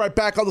Show. We'll be right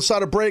back on the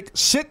side of break.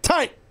 Sit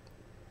tight.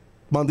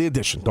 Monday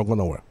edition. Don't go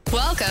nowhere.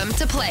 Welcome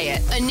to Play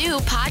It, a new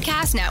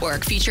podcast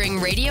network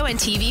featuring radio and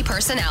TV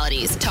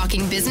personalities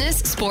talking business,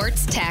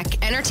 sports,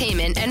 tech,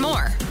 entertainment, and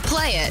more.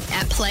 Play it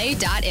at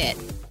play.it.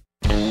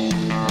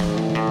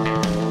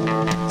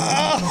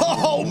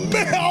 Oh,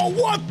 man,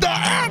 what the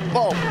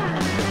apple?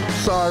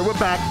 Sorry, we're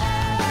back.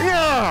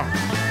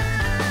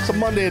 Yeah. It's a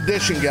Monday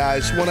edition,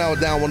 guys. 1 hour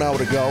down, 1 hour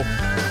to go.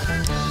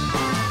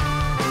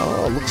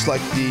 Oh, looks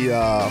like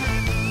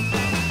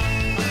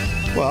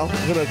well,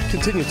 I'm going to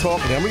continue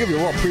talking. I'm going to give you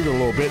a raw preview a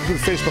little bit. Do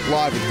Facebook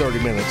Live in 30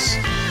 minutes.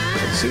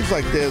 It seems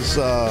like they're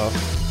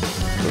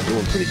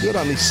doing pretty good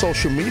on the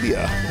social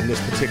media in this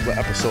particular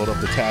episode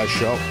of the Taz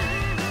Show,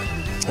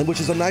 and which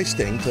is a nice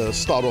thing to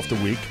start off the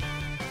week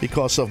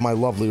because of my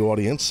lovely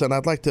audience. And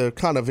I'd like to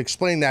kind of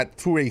explain that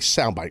through a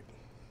soundbite.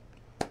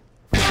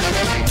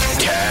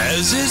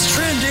 Taz is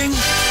trending.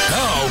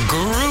 Oh,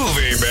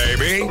 groovy,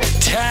 baby.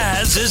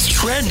 Taz is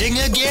trending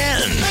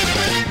again.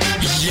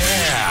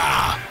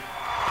 Yeah.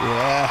 You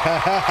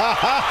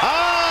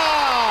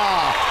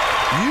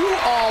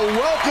are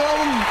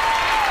welcome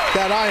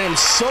that I am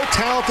so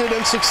talented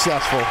and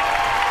successful.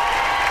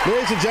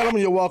 Ladies and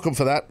gentlemen, you're welcome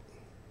for that.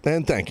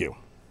 And thank you.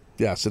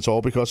 Yes, it's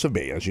all because of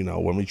me. As you know,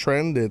 when we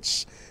trend,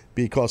 it's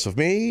because of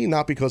me,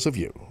 not because of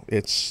you.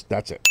 That's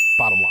it.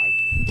 Bottom line.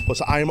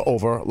 Because I am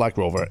over like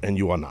Rover and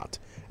you are not.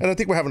 And I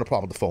think we're having a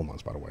problem with the phone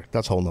lines, by the way.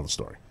 That's a whole nother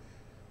story.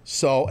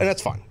 So, and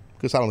that's fine,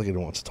 because I don't think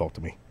anyone wants to talk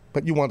to me.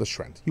 But you want this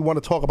trend. You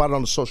want to talk about it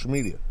on the social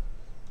media.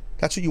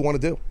 That's what you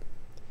want to do.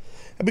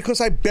 And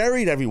because I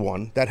buried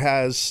everyone that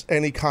has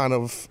any kind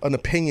of an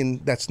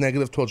opinion that's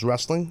negative towards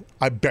wrestling,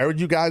 I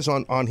buried you guys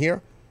on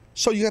here,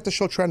 so you got the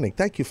show trending.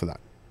 Thank you for that.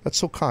 That's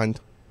so kind.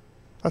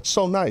 That's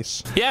so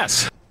nice.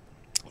 Yes.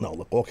 No,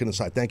 look, all kidding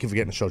aside, thank you for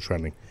getting the show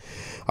trending.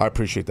 I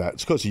appreciate that.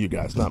 It's because of you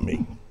guys, not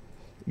me.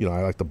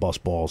 I like to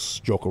bust balls,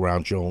 joke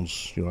around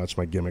Jones. That's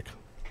my gimmick.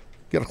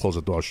 You got to close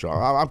the door, show.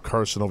 I'm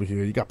cursing over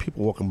here. You got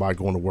people walking by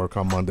going to work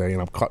on Monday,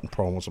 and I'm cutting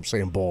promos. I'm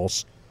saying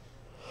balls.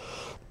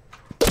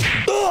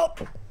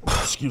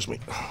 Excuse me.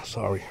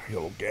 Sorry, a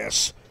little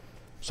gas.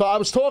 So I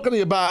was talking to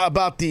you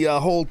about the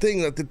whole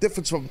thing, that the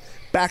difference from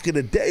back in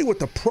the day with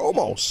the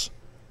promos,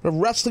 the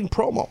wrestling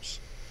promos.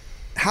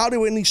 How they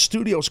were in these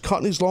studios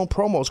cutting these long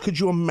promos. Could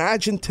you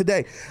imagine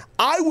today?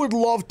 I would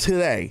love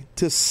today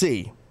to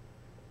see,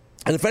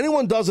 and if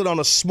anyone does it on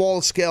a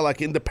smaller scale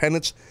like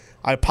independents,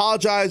 I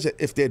apologize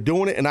if they're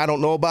doing it and I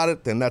don't know about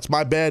it, then that's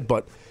my bad,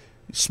 but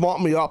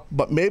smarten me up.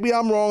 But maybe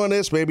I'm wrong on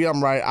this, maybe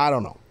I'm right, I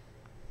don't know.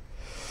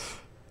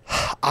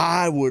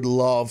 I would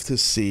love to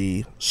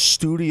see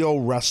studio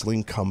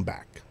wrestling come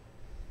back.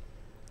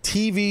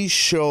 TV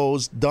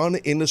shows done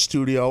in the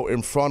studio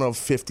in front of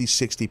 50,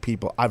 60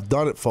 people. I've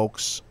done it,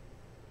 folks.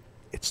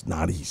 It's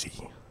not easy.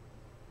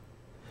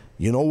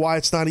 You know why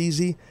it's not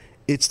easy?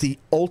 It's the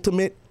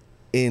ultimate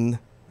in,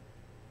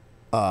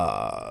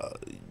 that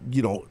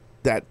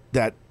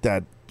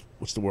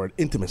what's the word?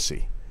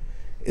 Intimacy.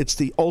 It's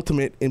the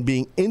ultimate in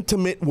being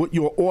intimate with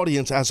your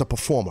audience as a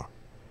performer.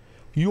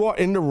 You are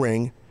in the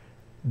ring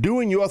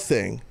doing your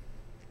thing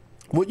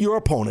with your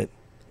opponent,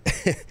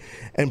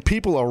 and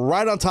people are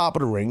right on top of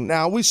the ring.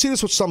 Now, we see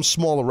this with some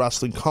smaller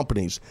wrestling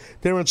companies.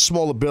 They're in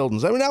smaller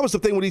buildings. I mean, that was the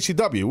thing with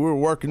ECW. We were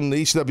working in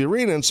the ECW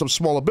arena in some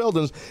smaller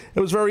buildings. It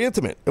was very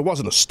intimate. It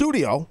wasn't a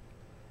studio,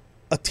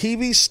 a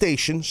TV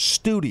station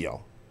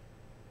studio.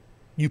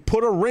 You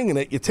put a ring in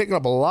it, you're taking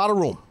up a lot of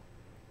room.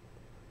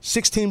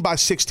 16 by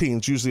 16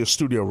 is usually a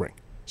studio ring.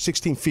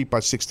 16 feet by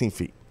 16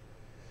 feet.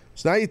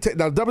 So now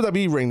the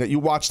WWE ring that you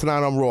watch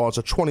tonight on Raw is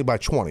a 20 by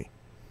 20.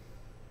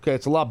 Okay,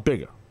 it's a lot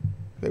bigger.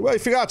 Okay, well, you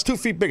figure out it's 2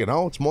 feet bigger.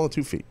 No, it's more than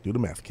 2 feet. Do the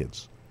math,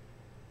 kids.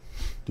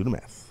 Do the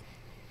math.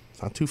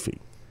 It's not 2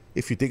 feet.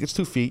 If you think it's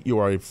 2 feet, you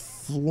are a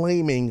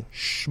flaming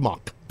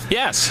schmuck.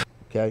 Yes.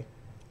 Okay?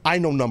 I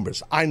know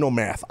numbers. I know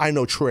math. I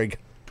know trig.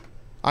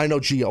 I know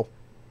geo.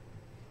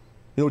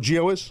 You know what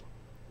geo is?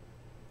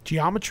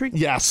 Geometry?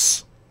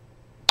 Yes.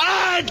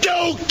 I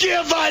don't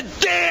give a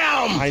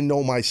damn! I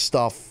know my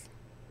stuff.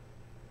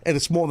 And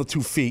it's more than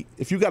 2 feet.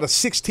 If you got a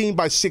 16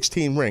 by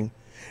 16 ring,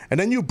 and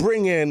then you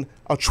bring in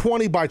a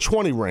 20 by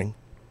 20 ring,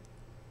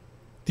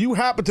 do you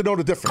happen to know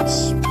the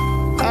difference?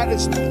 That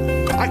is,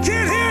 I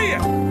can't hear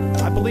you!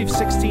 I believe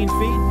 16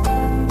 feet.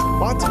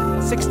 What?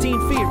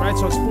 16 feet, right?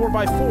 So it's 4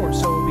 by 4,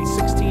 so it would be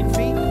 16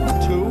 feet.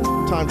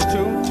 2 times 2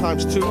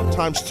 times 2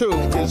 times 2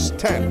 is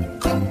 10.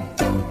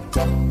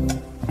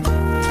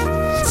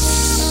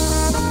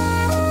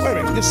 Wait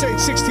a minute, you're saying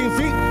 16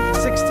 feet?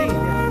 16,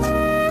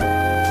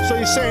 yeah. So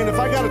you're saying if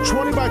I got a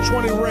 20 by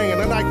 20 ring and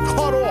then I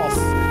cut off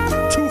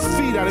 2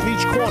 feet out of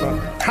each corner,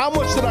 how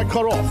much did I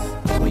cut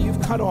off? Well,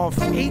 you've cut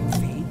off 8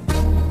 feet,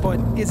 but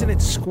isn't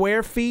it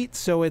square feet?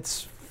 So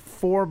it's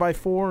 4 by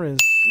 4 is...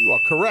 You are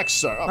correct,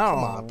 sir. Oh,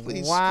 come on,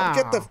 please. Wow.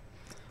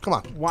 Come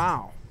on.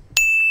 Wow.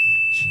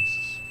 Jesus.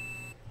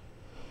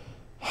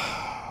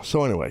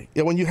 So anyway,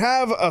 when you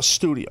have a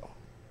studio,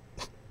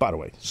 by the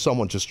way,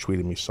 someone just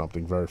tweeted me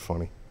something very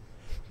funny.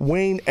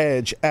 Wayne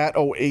Edge at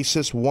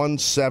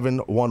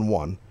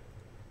Oasis1711.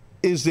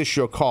 Is this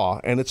your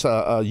car? And it's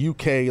a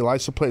UK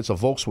license plate. It's a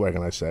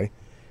Volkswagen, I say.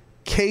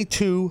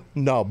 K2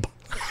 Nub.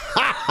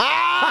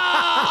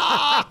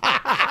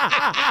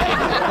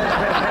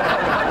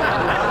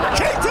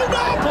 K2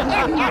 Nub!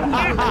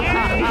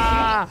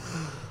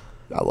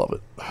 I love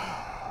it.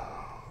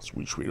 It's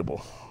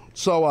retweetable.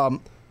 So,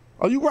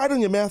 are you right on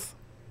your math?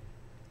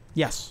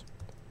 Yes.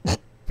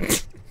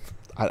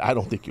 I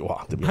don't think you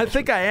are, to be I honest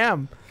think I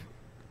am.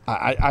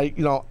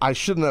 I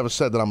should have never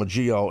said that I'm a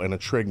Geo and a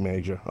Trig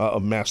major, a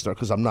master,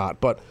 because I'm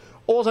not. But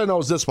all I know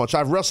is this much.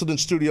 I've wrestled in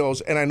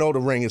studios, and I know the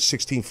ring is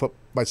 16 foot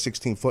by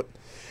 16 foot.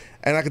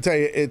 And I can tell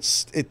you,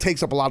 it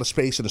takes up a lot of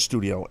space in the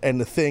studio.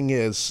 And the thing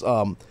is,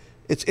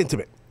 it's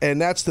intimate. And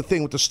that's the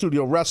thing with the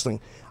studio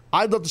wrestling.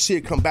 I'd love to see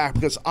it come back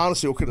because,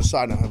 honestly, we're going to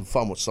decide to have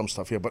fun with some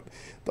stuff here. But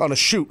on a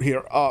shoot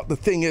here, the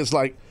thing is,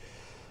 like,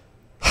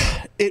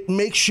 it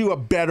makes you a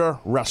better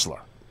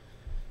wrestler.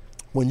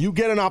 When you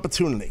get an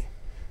opportunity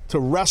to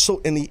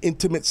wrestle in the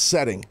intimate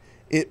setting,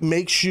 it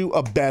makes you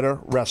a better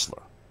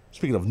wrestler.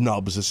 Speaking of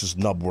nubs, this is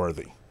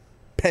nub-worthy.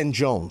 Penn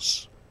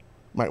Jones.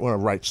 Might want to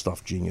write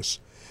stuff, genius.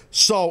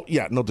 So,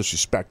 yeah, no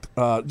disrespect.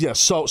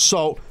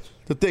 So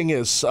the thing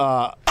is...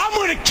 I'm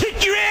going to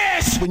kick your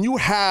ass!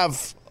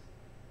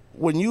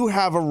 When you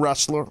have a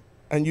wrestler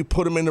and you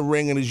put him in the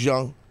ring and he's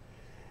young,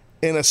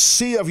 in a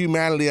sea of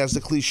humanity, as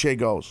the cliche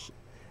goes,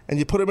 and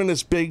you put him in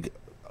this big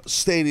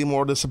stadium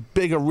or this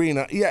big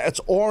arena, yeah, it's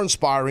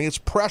awe-inspiring. It's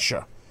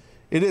pressure.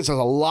 It is. There's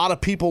a lot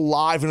of people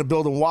live in the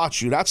building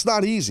watch you. That's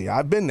not easy.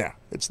 I've been there.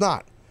 It's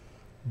not.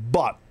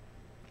 But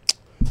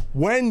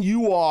when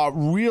you are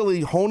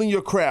really honing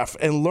your craft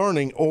and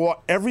learning, or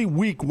every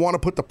week want to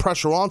put the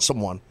pressure on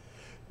someone,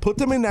 put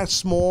them in that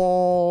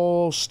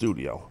small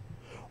studio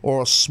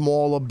or a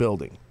smaller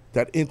building,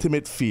 that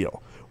intimate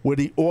feel, where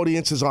the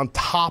audience is on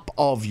top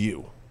of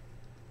you.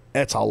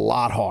 It's a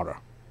lot harder.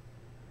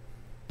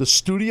 The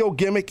studio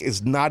gimmick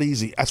is not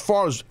easy. As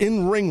far as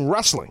in-ring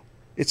wrestling,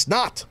 it's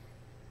not.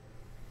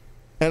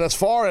 And as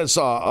far as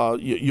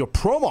your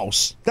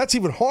promos, that's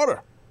even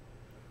harder.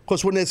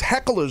 Because when there's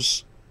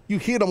hecklers, you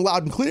hear them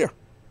loud and clear.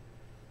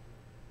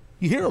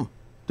 You hear them.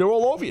 They're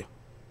all over you.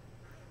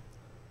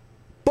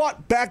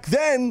 But back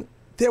then,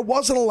 there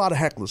wasn't a lot of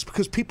hecklers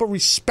because people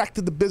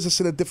respected the business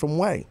in a different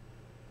way.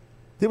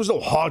 There was no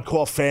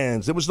hardcore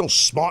fans. There was no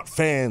smart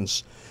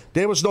fans.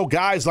 There was no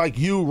guys like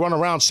you run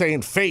around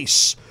saying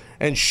face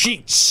and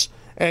sheets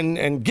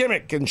and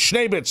gimmick and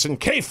schnabitz and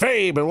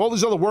kayfabe and all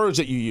these other words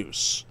that you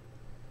use.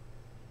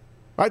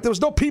 Right? There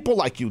was no people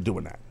like you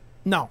doing that.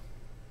 No.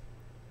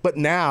 But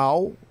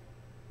now,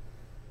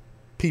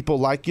 people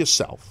like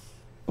yourself.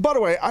 By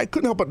the way, I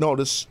couldn't help but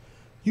notice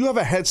you have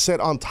a headset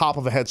on top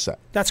of a headset.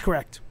 That's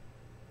correct.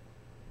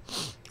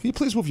 Can you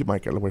please move your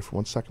mic out of the way for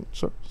 1 second,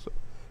 sir?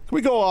 Can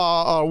we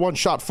go one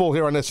shot full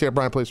here on this here,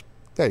 Brian, please?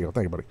 There you go.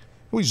 Thank you, buddy.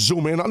 Can we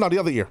zoom in? No, the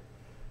other ear.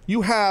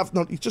 You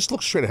just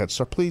look straight ahead,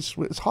 sir, please.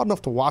 It's hard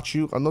enough to watch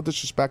you. No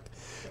disrespect.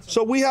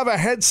 So we have a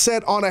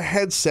headset on a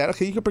headset.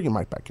 Okay, you can bring your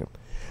mic back in.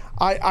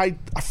 I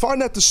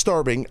find that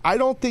disturbing. I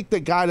don't think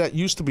the guy that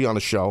used to be on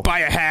the show...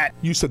 Buy a hat.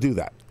 ...used to do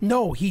that.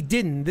 No, he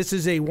didn't. This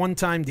is a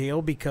one-time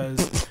deal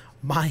because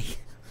my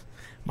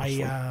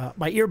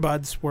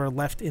earbuds were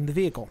left in the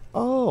vehicle.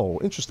 Oh,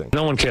 interesting.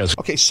 No one cares.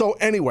 Okay, so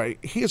anyway,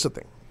 here's the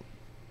thing.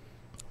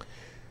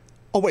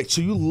 Oh, wait,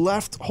 so you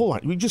left... Hold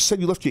on. You just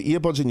said you left your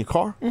earbuds in your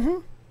car?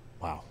 Mm-hmm.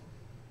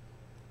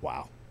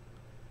 Wow.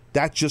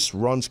 That just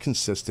runs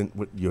consistent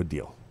with your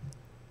deal.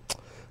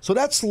 So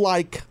that's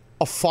like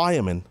a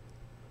fireman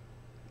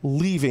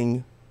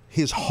leaving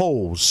his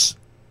hose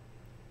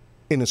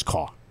in his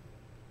car.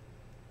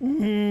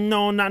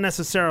 No, not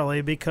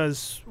necessarily,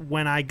 because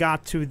when I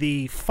got to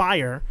the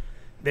fire,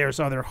 there's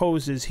other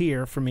hoses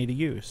here for me to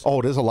use.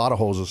 Oh, there's a lot of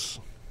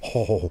hoses.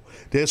 Oh,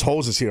 there's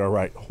hoses here, all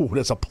right. Oh,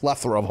 there's a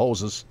plethora of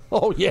hoses.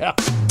 Oh, yeah.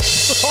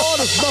 Oh,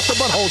 there's nothing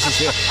but hoses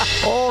here.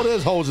 Oh,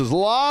 there's hoses. A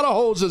lot of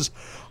hoses.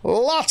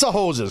 Lots of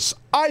hoses.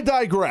 I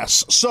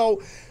digress.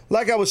 So,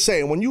 like I was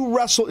saying, when you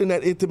wrestle in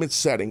that intimate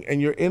setting and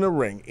you're in a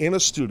ring, in a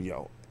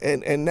studio,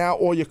 and now,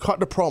 or you're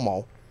cutting a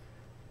promo,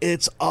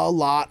 it's a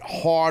lot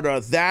harder.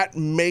 That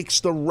makes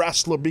the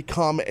wrestler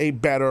become a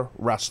better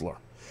wrestler,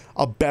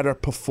 a better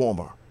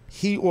performer.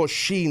 He or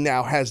she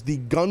now has the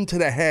gun to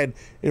the head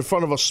in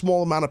front of a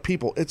small amount of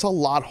people. It's a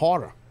lot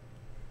harder.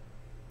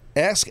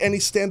 Ask any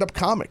stand-up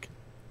comic.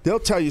 They'll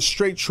tell you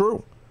straight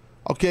true.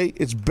 Okay,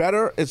 it's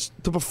better. It's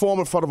to perform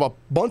in front of a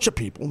bunch of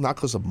people, not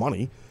because of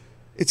money.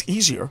 It's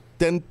easier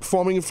than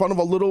performing in front of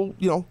a little,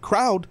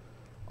 crowd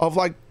of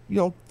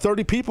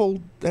 30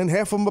 people, and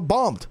half of them are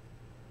bombed,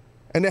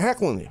 and they're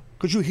heckling you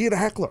because you hear the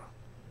heckler,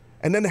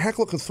 and then the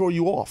heckler can throw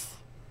you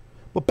off.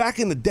 But back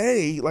in the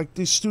day, like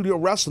these studio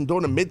wrestling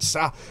during the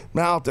Mid-South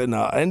and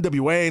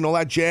NWA and all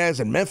that jazz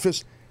and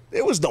Memphis,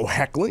 there was no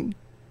heckling.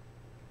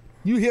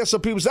 You hear some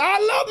people say, "I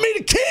love me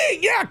the King,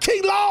 yeah,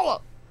 King Lawler,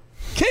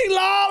 King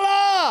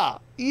Lawler,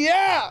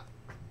 yeah."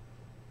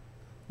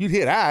 You'd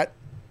hear that,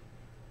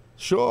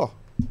 sure.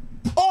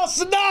 Oh,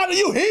 Sonata,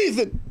 you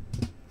heathen,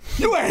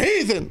 you a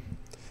heathen,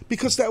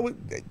 because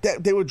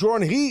they were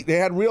drawing heat. They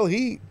had real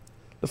heat.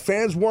 The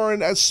fans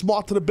weren't as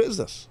smart to the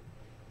business.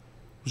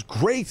 It was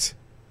great.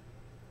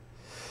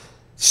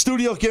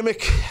 Studio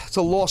gimmick, it's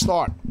a lost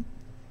art.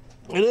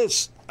 It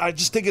is. I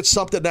just think it's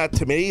something that,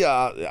 to me,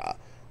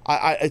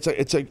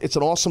 it's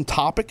an awesome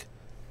topic.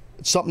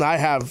 It's something I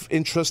have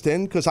interest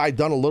in because I've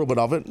done a little bit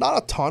of it.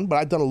 Not a ton, but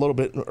I've done a little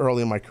bit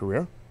early in my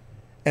career.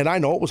 And I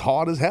know it was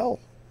hard as hell.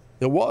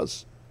 It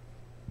was.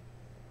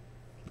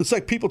 It's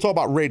like people talk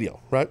about radio,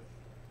 right?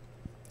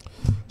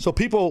 So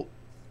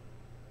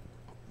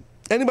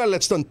anybody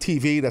that's done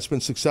TV that's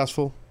been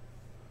successful,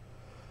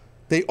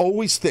 they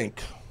always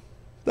think,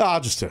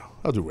 I'll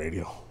do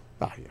radio.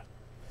 Yeah.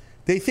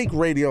 They think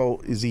radio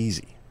is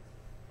easy.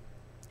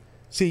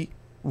 See,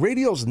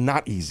 radio's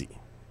not easy.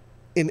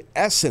 In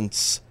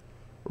essence,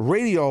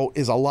 radio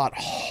is a lot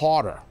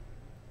harder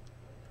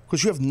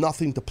because you have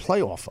nothing to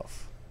play off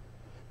of.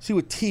 See,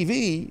 with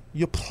TV,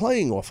 you're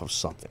playing off of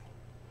something.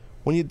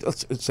 When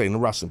let's say in the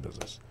wrestling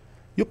business,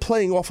 you're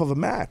playing off of a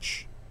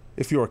match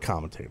if you're a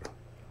commentator.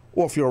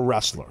 Or if you're a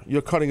wrestler,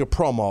 you're cutting a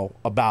promo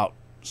about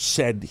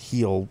said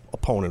heel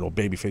opponent or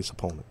babyface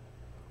opponent.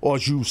 Or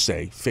as you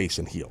say, face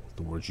and heel,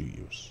 the words you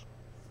use.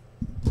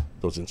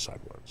 Those inside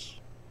words.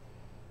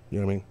 You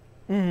know what I mean?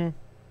 Mm-hmm.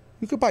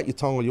 You can bite your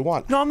tongue all you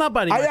want. No, I'm not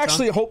biting my tongue. I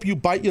actually hope you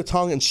bite your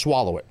tongue and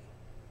swallow it.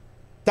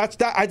 I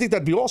think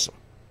that'd be awesome.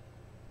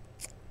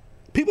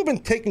 People have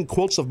been taking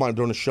quotes of mine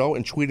during the show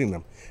and tweeting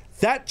them.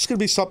 That's going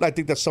to be something I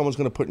think that someone's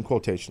going to put in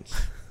quotations.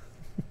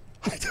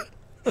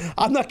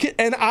 I'm not kidding.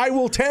 And I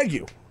will tag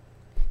you.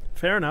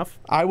 Fair enough.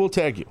 I will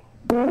tag you.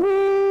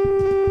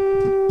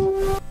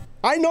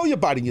 I know you're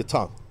biting your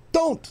tongue.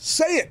 Don't.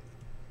 Say it.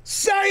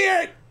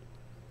 Say it!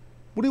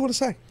 What do you want to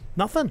say?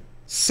 Nothing.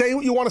 Say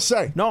what you want to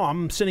say. No,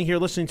 I'm sitting here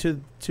listening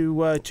to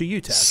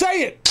you, Taz.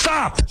 Say it!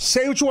 Stop!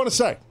 Say what you want to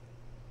say.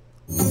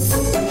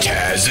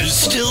 Taz is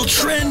still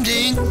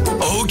trending.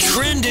 Oh,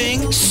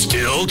 trending.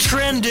 Still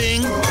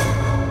trending.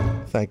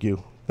 Thank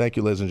you. Thank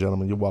you, ladies and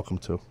gentlemen. You're welcome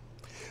to.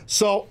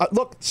 So,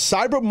 look,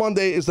 Cyber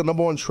Monday is the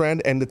 #1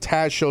 trend, and the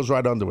Taz show's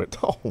right under it.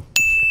 Oh.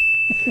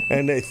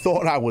 And they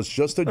thought I was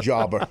just a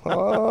jobber.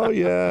 Oh,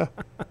 yeah.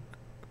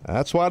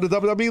 That's why the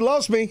WWE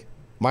loves me.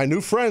 My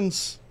new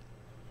friends.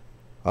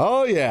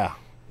 Oh, yeah.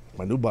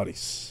 My new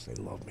buddies.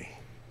 They love me.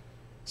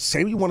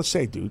 Say what you want to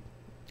say, dude.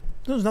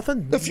 There's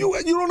nothing. If you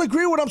don't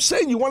agree with what I'm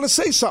saying, you want to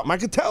say something. I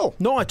can tell.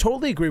 No, I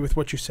totally agree with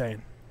what you're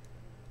saying.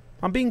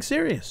 I'm being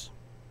serious.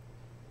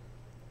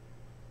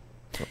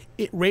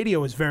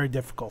 Radio is very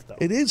difficult, though.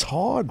 It is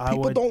hard.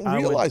 People don't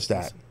realize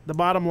that. The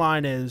bottom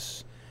line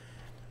is,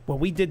 when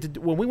we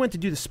went to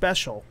do the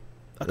special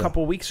a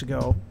couple of weeks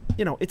ago,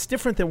 it's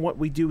different than what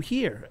we do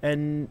here,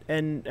 and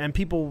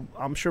people,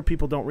 I'm sure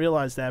people don't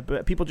realize that,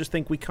 but people just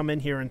think we come in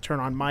here and turn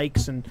on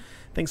mics and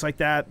things like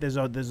that. There's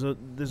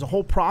a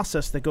whole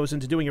process that goes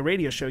into doing a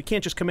radio show. You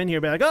can't just come in here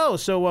and be like, oh,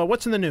 so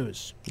what's in the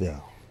news?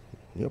 Yeah,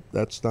 yep,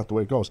 that's not the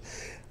way it goes.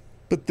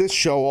 But this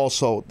show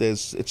also,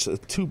 it's a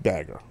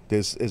two-bagger.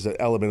 There's an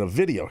element of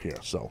video here,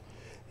 so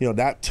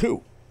that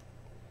too,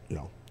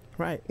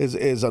 right,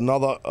 is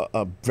another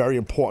a very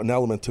important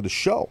element to the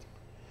show.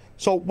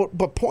 So,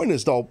 but point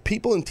is though,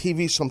 people in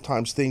TV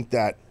sometimes think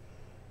that,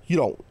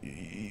 Well,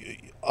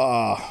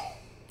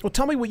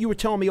 tell me what you were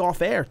telling me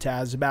off air,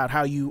 Taz, about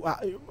how you.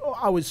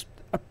 I was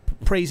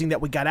praising that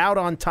we got out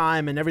on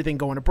time and everything,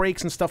 going to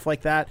breaks and stuff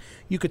like that.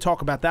 You could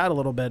talk about that a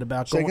little bit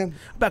about going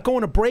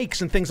to breaks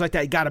and things like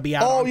that. You got to be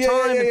out on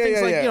time and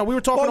things like. We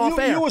were talking off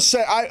air. You were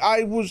saying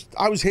I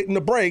was hitting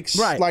the brakes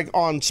like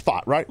on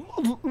spot, right?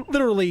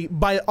 Literally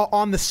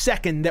on the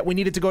second that we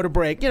needed to go to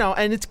break,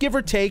 and it's give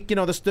or take.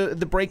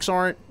 The brakes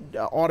aren't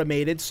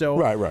automated, so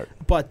right.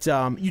 But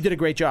you did a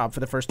great job for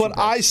the first. But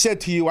I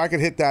said to you, I could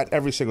hit that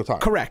every single time.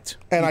 Correct,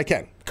 and I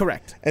can.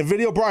 Correct. And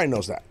Video Brian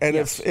knows that. And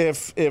yes.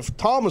 if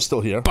Tom is still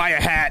here, buy a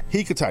hat.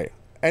 He could tell you.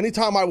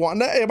 Anytime I want.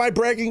 Am I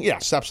bragging?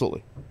 Yes,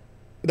 absolutely.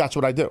 That's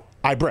what I do.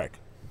 I brag.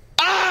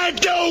 I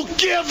don't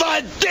give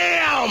a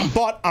damn.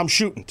 But I'm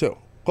shooting too,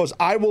 because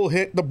I will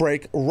hit the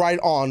brake right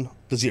on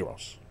the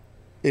zeros.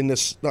 In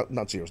this,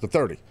 not zeros, the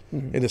 30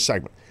 in this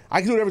segment.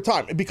 I can do it every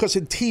time because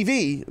in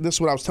TV, this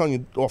is what I was telling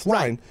you offline.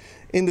 Right.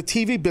 In the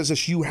TV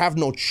business, you have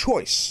no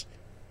choice.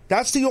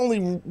 That's the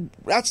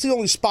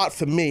only spot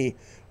for me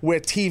where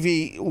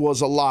TV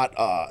was a lot,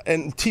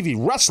 and TV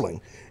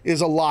wrestling is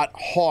a lot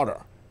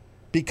harder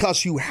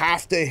because you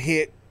have to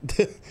hit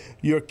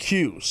your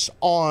cues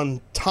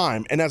on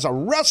time. And as a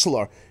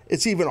wrestler,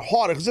 it's even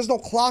harder because there's no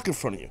clock in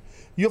front of you.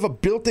 You have a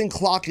built-in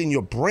clock in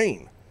your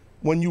brain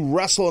when you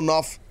wrestle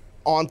enough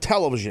on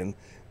television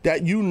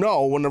that you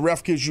know when the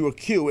ref gives you a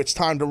cue, it's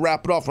time to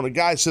wrap it off. When a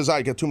guy says,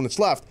 I got 2 minutes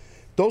left,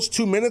 those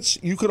 2 minutes,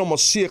 you can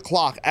almost see a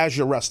clock as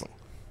you're wrestling.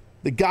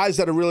 The guys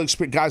that are really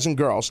experienced, guys and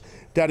girls,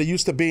 that are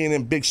used to being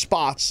in big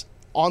spots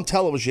on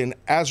television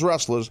as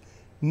wrestlers,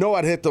 know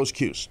how to hit those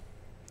cues.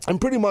 And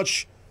pretty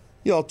much,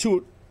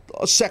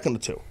 a second or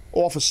two,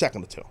 off a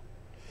second or two.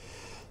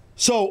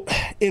 So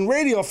in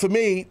radio, for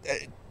me,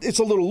 it's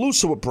a little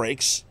looser with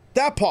breaks.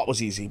 That part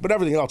was easy, but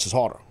everything else is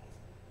harder.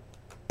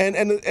 And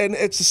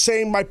it's the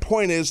same. My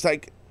point is,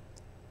 like,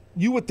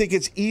 you would think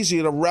it's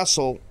easier to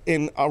wrestle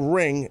in a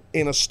ring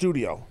in a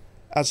studio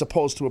as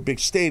opposed to a big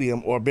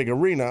stadium or a big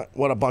arena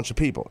with a bunch of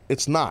people.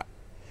 It's not.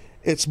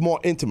 It's more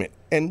intimate.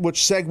 And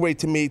which segued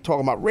to me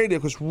talking about radio,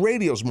 because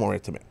radio's more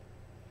intimate.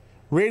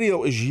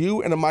 Radio is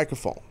you and a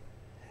microphone.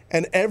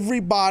 And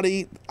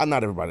everybody,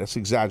 not everybody, that's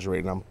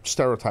exaggerating. I'm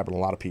stereotyping a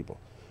lot of people.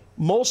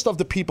 Most of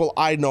the people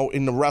I know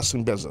in the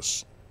wrestling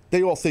business,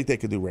 they all think they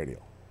could do radio.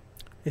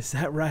 Is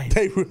that right?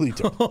 They really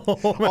do.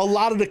 A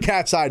lot of the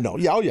cats I know.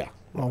 Yeah, oh yeah.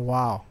 Oh,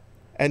 wow.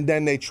 And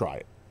then they try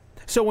it.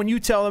 So when you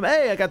tell them,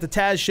 hey, I got the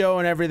Taz show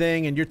and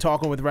everything, and you're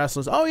talking with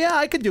wrestlers, oh, yeah,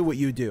 I could do what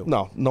you do.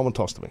 No one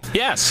talks to me.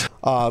 Yes.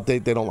 They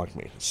don't like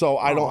me. So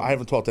I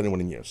haven't talked to anyone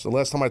in years. The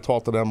last time I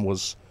talked to them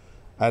was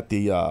at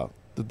the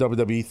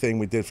WWE thing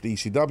we did for the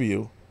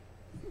ECW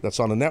that's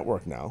on the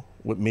network now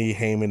with me,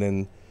 Heyman,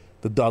 and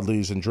the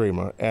Dudleys and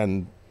Dreamer,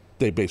 and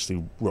they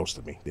basically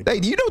roasted me. Hey,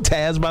 do you know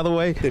Taz, by the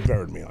way? They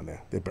buried me on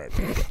there. They buried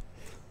me.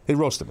 They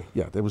roasted me.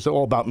 Yeah, it was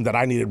all about that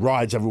I needed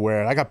rides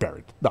everywhere, and I got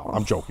buried. No,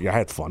 I'm joking. I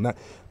had fun.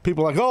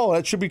 People are like, oh,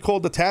 that should be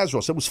called the Taz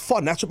roast. It was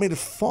fun. That's what made it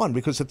fun,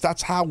 because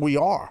that's how we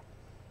are.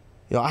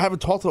 I haven't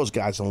talked to those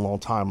guys in a long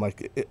time,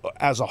 like,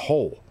 as a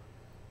whole.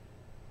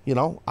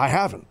 I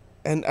haven't.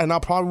 And I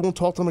probably won't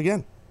talk to them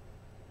again.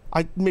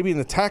 Maybe in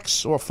a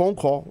text or a phone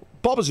call.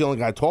 Bubba's the only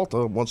guy I talk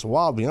to once in a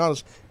while, to be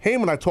honest.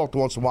 Heyman I talk to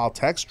once in a while,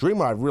 text.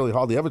 Dreamer I really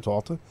hardly ever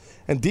talk to.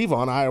 And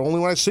Devon, only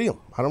when I see him.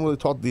 I don't really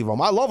talk to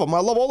Devon. I love him. I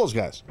love all those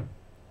guys.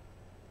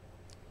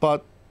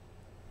 But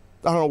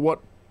I don't know what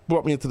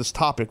brought me into this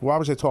topic. Why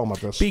was I talking about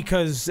this?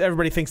 Because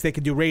everybody thinks they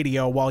could do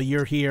radio while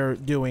you're here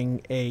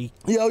doing a...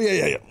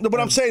 Yeah. No,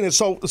 what I'm saying is,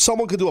 so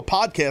someone could do a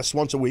podcast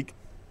once a week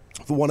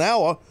for 1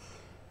 hour,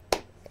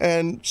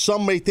 and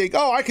some may think,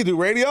 oh, I could do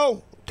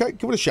radio. Okay,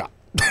 give it a shot.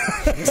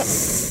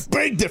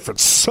 Big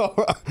difference. So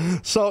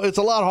it's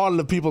a lot harder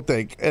than people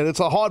think, and it's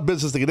a hard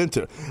business to get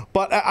into.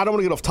 But I don't want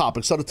to get off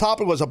topic. So the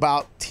topic was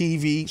about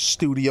TV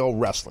studio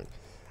wrestling.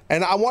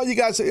 And I want you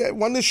guys,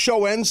 when this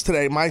show ends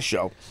today, my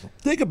show,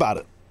 think about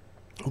it.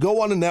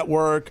 Go on the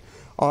network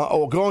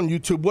or go on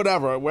YouTube,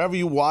 whatever, wherever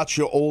you watch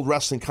your old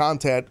wrestling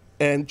content,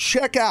 and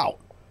check out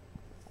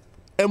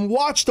and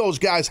watch those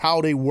guys,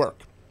 how they work.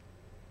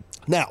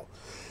 Now,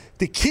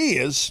 the key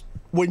is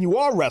when you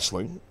are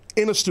wrestling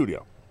in a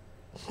studio,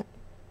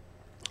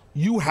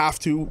 you have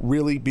to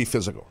really be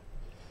physical.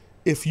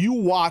 If you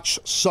watch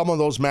some of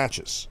those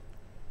matches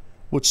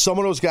with some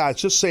of those guys,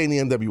 just say in the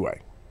NWA,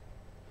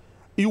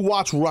 you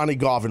watch Ronnie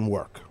Garvin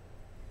work,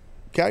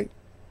 okay?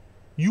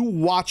 You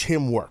watch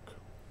him work.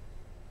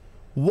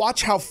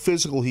 Watch how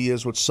physical he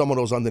is with some of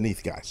those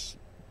underneath guys,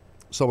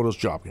 some of those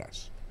job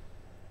guys.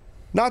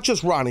 Not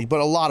just Ronnie, but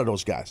a lot of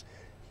those guys.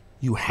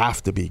 You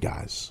have to be,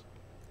 guys.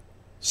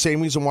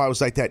 Same reason why I was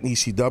like that in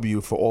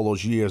ECW for all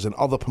those years and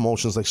other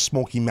promotions like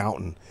Smoky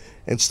Mountain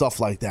and stuff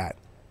like that.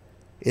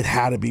 It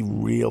had to be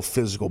real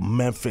physical.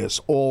 Memphis,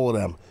 all of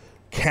them.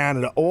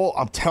 Canada,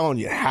 I'm telling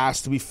you, it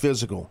has to be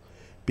physical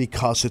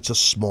because it's a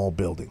small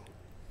building.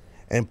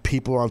 And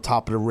people are on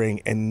top of the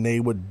ring, and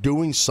they were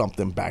doing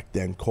something back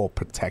then called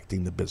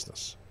protecting the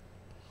business.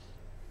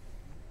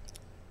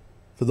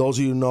 For those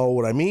of you who know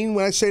what I mean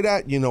when I say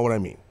that, you know what I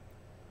mean.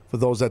 For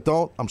those that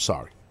don't, I'm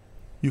sorry.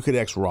 You could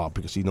ask Rob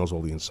because he knows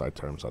all the inside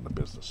terms on the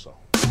business.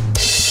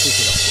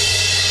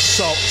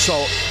 So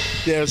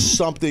there's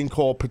something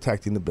called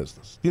protecting the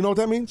business. Do you know what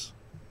that means?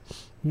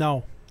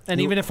 No. And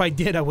even if I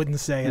did, I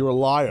wouldn't say it. You're a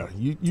liar.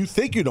 You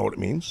think you know what it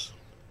means.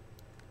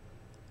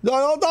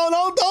 No,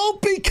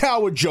 don't be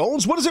Coward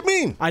Jones. What does it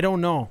mean? I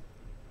don't know.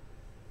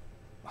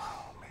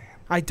 Oh, man.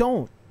 I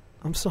don't.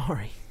 I'm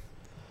sorry.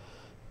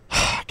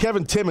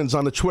 Kevin Timmons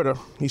on the Twitter,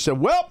 he said,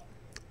 well,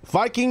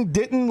 Viking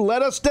didn't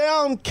let us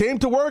down. Came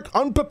to work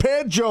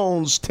unprepared,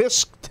 Jones.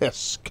 Tisk,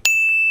 tisk.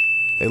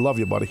 They love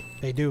you, buddy.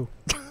 They do.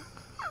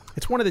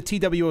 It's one of the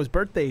TWO's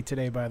birthday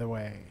today, by the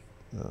way.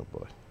 Oh,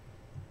 boy.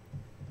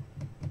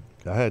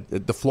 Go ahead.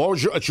 The floor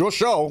is it's your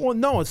show. Well,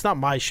 no, it's not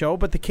my show,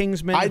 but the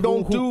Kingsman. I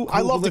love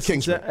the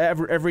Kingsman.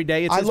 Every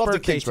day. It's his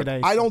birthday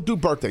today. I don't do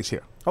birthdays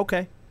here.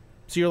 Okay.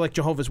 So you're like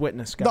Jehovah's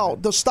Witness guy. No,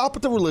 stop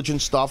with the religion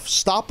stuff.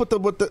 Stop with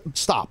the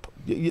stop.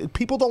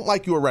 People don't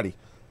like you already.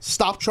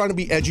 Stop trying to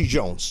be Edgy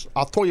Jones.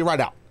 I'll throw you right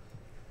out.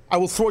 I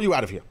will throw you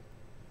out of here.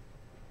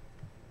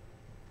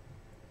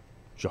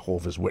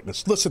 Jehovah's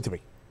Witness. Listen to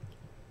me.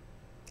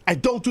 I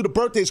don't do the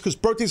birthdays because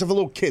birthdays have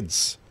little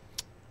kids.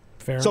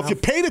 Fair enough. If you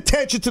paid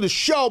attention to the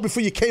show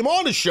before you came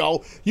on the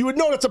show, you would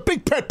know that's a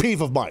big pet peeve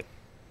of mine.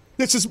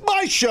 This is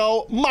my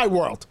show, my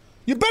world.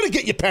 You better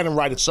get your pen and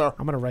write it, sir.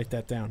 I'm going to write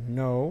that down.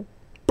 No.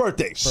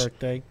 Birthdays.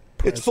 Birthday.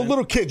 It's for present,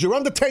 little kids. You're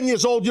under 10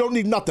 years old. You don't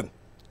need nothing.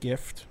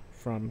 Gift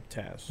from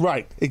Taz.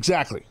 Right.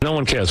 Exactly. No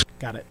one cares.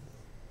 Got it.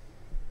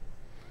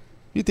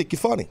 You think you're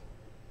funny.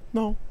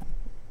 No.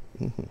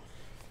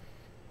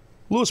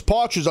 Lewis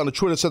Partridge on the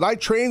Twitter said, I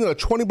trained in a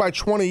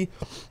 20x20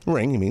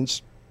 ring, he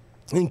means,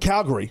 in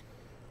Calgary.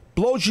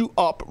 Blows you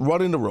up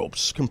running the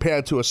ropes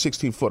compared to a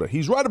 16-footer.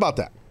 He's right about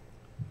that.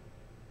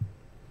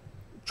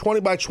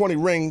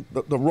 20x20 ring,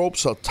 the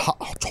ropes are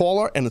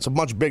taller, and it's a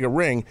much bigger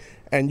ring,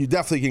 and you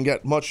definitely can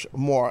get much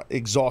more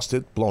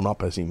exhausted, blown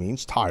up as he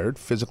means, tired,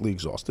 physically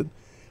exhausted,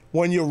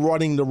 when you're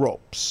running the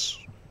ropes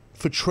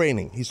for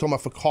training. He's talking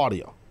about for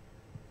cardio.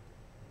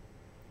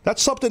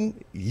 That's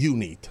something you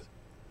need.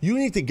 You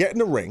need to get in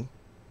the ring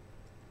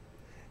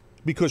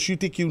because you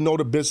think you know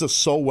the business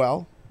so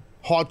well.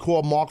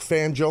 Hardcore Mark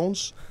Fan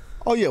Jones.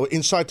 Oh, yeah,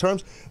 inside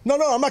terms. No,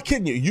 I'm not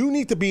kidding you. You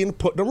need to be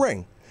put in the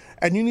ring,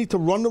 and you need to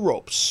run the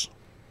ropes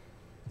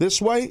this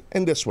way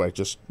and this way.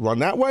 Just run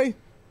that way,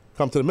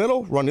 come to the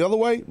middle, run the other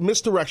way,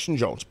 misdirection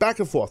Jones, back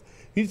and forth.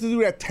 You need to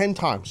do that 10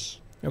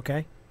 times.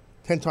 Okay.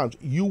 10 times.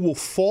 You will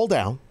fall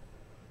down.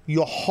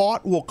 Your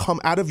heart will come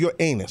out of your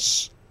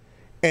anus,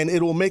 and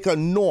it will make a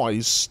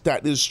noise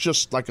that is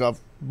just like a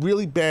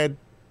really bad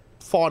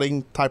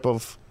farting type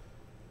of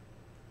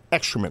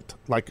excrement,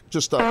 like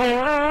just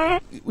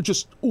it would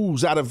just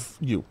ooze out of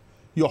your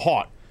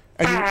heart,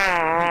 and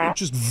you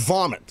just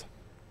vomit.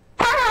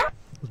 It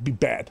would be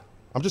bad.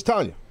 I'm just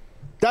telling you,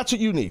 that's what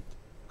you need,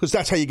 because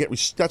that's how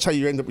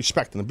you end up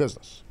respecting the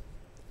business.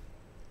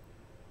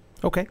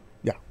 Okay.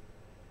 Yeah.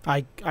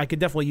 I could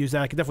definitely use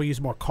that. I could definitely use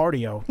more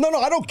cardio. No,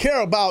 I don't care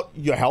about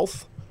your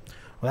health.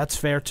 Well, that's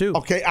fair too.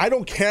 Okay, I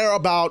don't care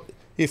about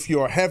if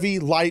you're heavy,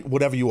 light,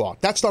 whatever you are.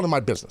 That's none of my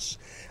business.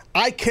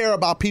 I care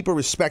about people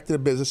respecting the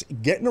business,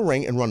 get in the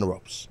ring and run the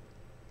ropes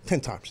 10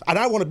 times. And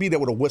I want to be there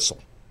with a whistle,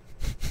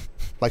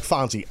 like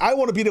Fonzie. I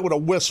want to be there with a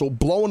whistle,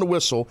 blowing the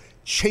whistle,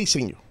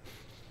 chasing you.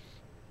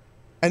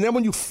 And then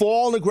when you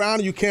fall on the ground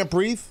and you can't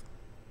breathe,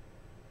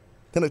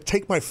 then I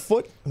take my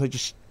foot and I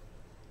just...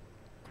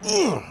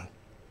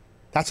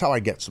 That's how I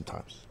get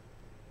sometimes.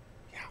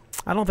 Yeah.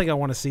 I don't think I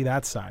want to see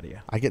that side of you.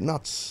 I get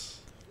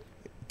nuts.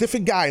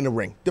 Different guy in the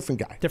ring. Different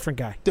guy.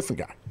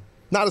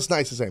 Not as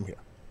nice as I am here.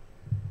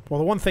 Well,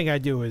 the one thing I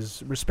do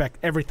is respect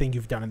everything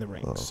you've done in the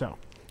ring. Oh. So,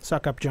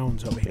 suck up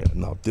Jones over here.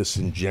 No,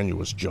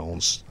 disingenuous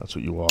Jones. That's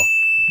what you are.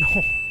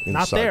 No,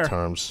 not there. Inside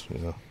terms, you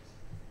know.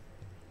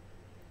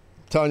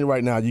 I'm telling you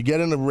right now, you get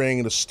in the ring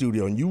in the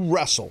studio and you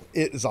wrestle,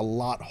 it is a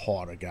lot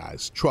harder,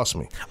 guys. Trust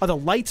me. Are the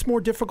lights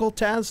more difficult,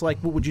 Taz? Like,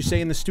 what would you say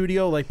in the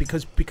studio? Like,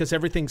 because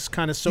everything's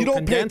kind of so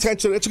condensed? You don't pay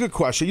attention. It's a good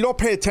question. You don't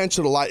pay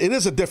attention to the light. It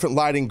is a different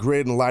lighting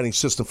grid and lighting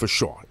system for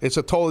sure. It's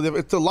a totally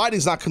different. The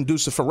lighting's not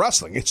conducive for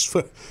wrestling. It's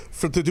for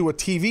to do a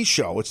TV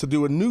show. It's to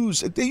do a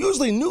news. They're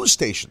usually news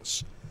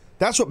stations.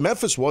 That's what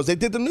Memphis was. They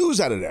did the news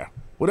out of there.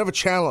 Whatever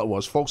channel it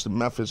was, folks in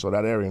Memphis or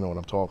that area know what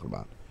I'm talking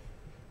about.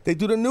 They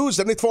do the news,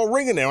 then they throw a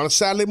ring in there on a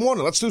Saturday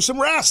morning. Let's do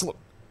some wrestling.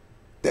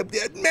 They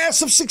had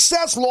massive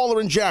success, Lawler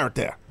and Jarrett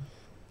there.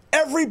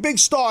 Every big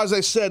star, as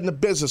I said, in the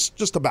business,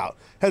 just about,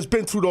 has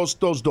been through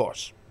those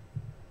doors.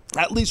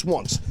 At least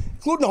once,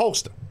 including the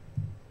Hulkster.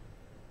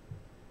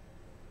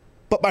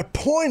 But my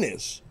point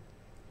is,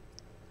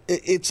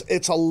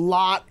 it's a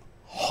lot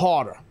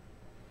harder.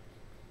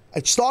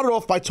 I started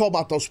off by talking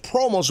about those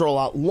promos are a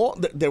lot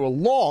long. They were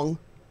long,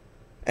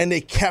 and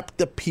they kept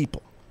the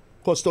people.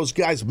 Of course, those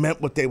guys meant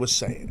what they were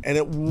saying, and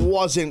it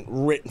wasn't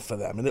written for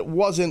them, and they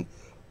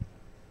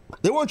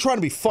weren't trying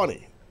to be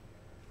funny.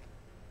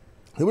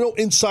 There were no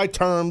inside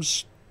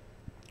terms.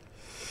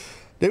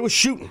 They were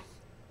shooting.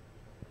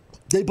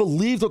 They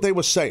believed what they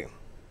were saying.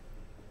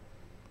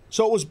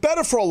 So it was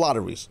better for a lot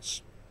of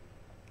reasons.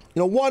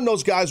 You know, one,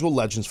 those guys were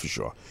legends for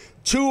sure.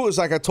 Two is,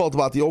 like I talked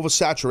about, the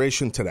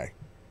oversaturation today.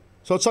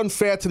 So it's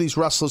unfair to these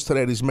wrestlers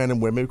today, these men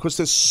and women, because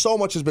there's so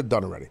much has been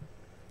done already.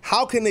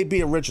 How can they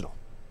be original?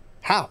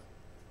 How?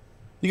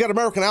 You got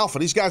American Alpha.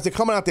 These guys, they're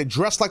coming out there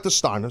dressed like the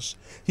Steiners.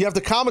 You have the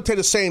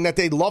commentators saying that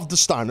they love the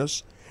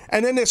Steiners.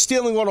 And then they're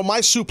stealing one of my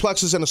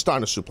suplexes and the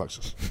Steiner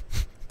suplexes.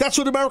 That's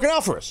what American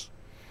Alpha is.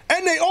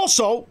 And they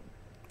also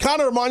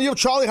kind of remind you of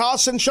Charlie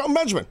Haas and Shelton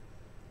Benjamin.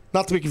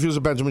 Not to be confused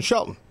with Benjamin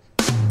Shelton.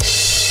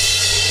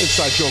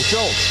 Inside Joe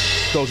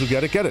Jones. Those who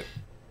get it, get it.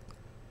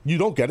 You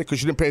don't get it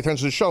because you didn't pay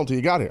attention to the show until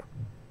you got here.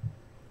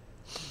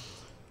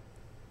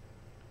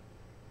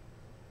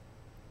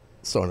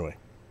 So anyway.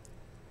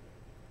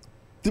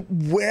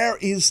 Where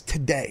is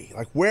today?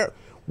 Like, where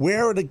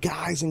are the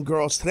guys and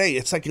girls today?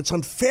 It's like it's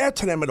unfair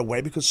to them in a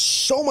way because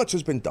so much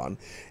has been done.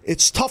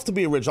 It's tough to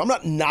be original. I'm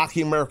not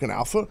knocking American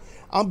Alpha.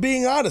 I'm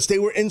being honest. They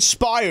were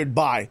inspired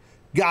by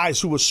guys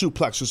who were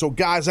suplexes or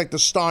guys like the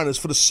Steiners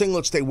for the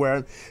singlets they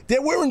wear.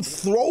 They're wearing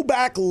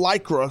throwback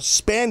Lycra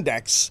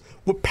spandex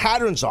with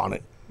patterns on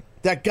it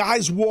that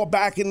guys wore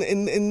back in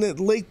the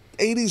late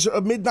 80s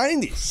or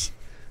mid-90s.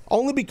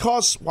 Only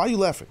because... Why are you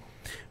laughing?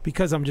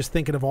 Because I'm just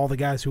thinking of all the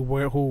guys who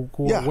are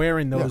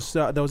wearing those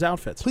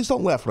outfits. Please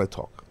don't laugh when I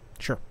talk.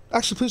 Sure.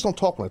 Actually, please don't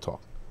talk when I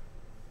talk.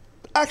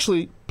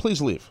 Actually,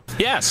 please leave.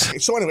 Yes.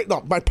 So anyway,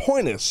 no, my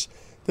point is,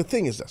 the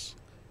thing is this.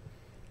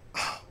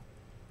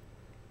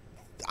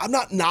 I'm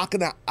not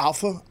knocking out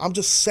Alpha. I'm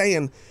just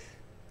saying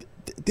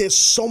there's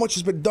so much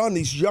has been done.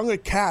 These younger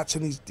cats,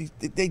 and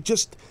they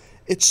just,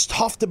 it's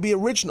tough to be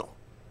original.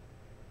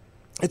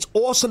 It's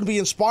awesome to be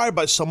inspired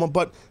by someone,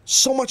 but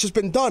so much has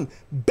been done.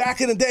 Back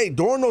in the day,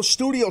 during those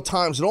studio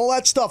times and all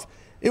that stuff,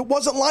 it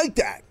wasn't like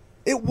that.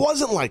 It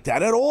wasn't like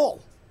that at all.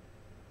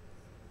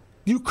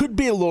 You could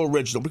be a little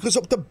original because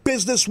the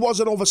business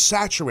wasn't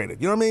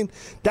oversaturated. You know what I mean?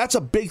 That's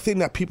a big thing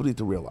that people need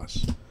to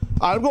realize.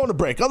 All right, I'm going to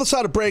break. Other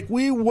side of break,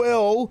 we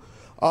will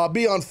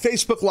be on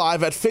Facebook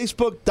Live at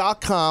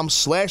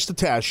facebook.com/The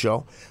Taz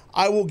Show.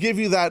 I will give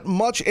you that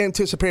much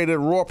anticipated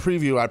Raw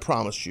preview I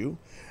promised you.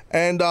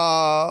 And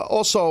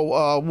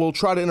also, we'll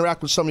try to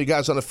interact with some of you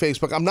guys on the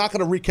Facebook. I'm not going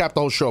to recap the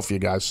whole show for you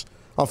guys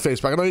on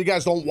Facebook. I know you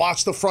guys don't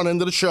watch the front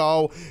end of the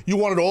show. You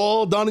want it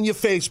all done in your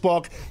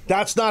Facebook.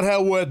 That's not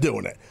how we're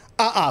doing it.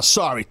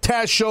 Sorry.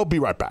 Taz Show, be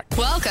right back.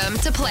 Welcome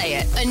to Play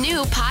It, a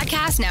new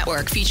podcast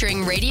network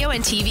featuring radio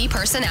and TV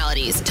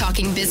personalities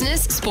talking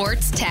business,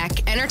 sports,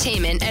 tech,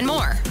 entertainment, and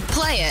more.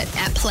 Play it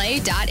at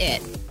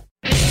play.it.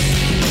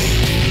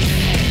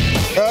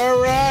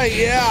 All right,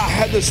 yeah, I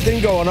had this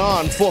thing going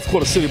on. Fourth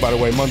Quarter City, by the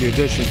way, Monday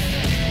edition.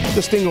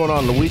 This thing going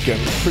on the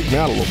weekend freaked me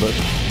out a little bit.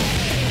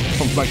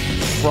 From like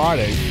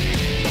Friday,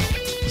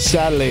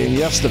 Saturday, and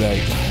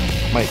yesterday,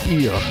 my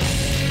ear,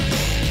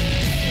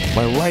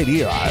 my right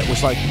ear, it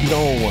was like,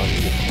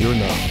 you're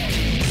not.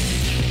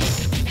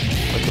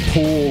 Like the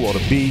pool or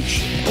the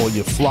beach, or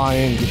you're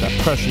flying, you get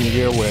that pressure in your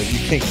ear where you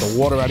can't get the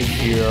water out of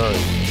your ear, and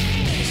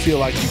you feel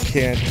like you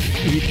can't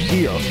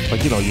hear.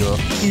 Like, your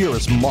ear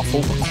is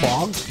muffled or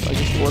clogged, I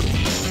guess the word.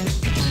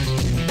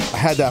 I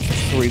had that for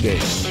 3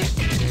 days.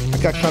 I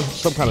got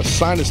some kind of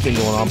sinus thing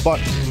going on,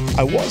 but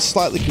I was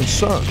slightly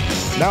concerned.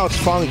 Now it's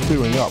finally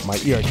clearing up. My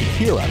ear, I can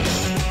hear out of it.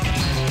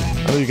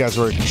 I know you guys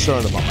are very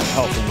concerned about my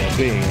health and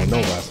well-being. I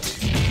know that.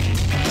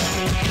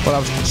 But I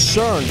was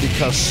concerned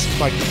because,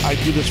 I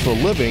do this for a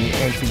living,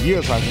 and for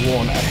years I've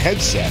worn a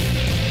headset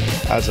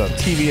as a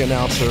TV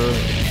announcer,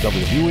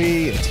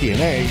 WWE and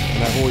TNA,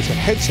 and I've always had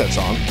headsets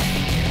on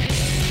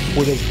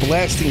where there's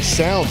blasting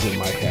sounds in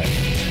my head.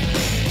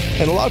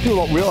 And a lot of people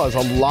don't realize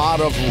a lot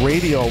of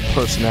radio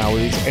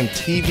personalities and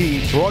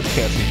TV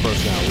broadcasting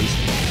personalities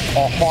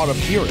are hard of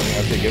hearing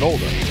as they get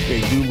older.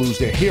 They do lose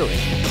their hearing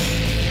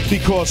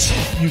because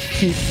you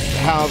keep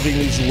having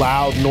these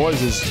loud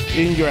noises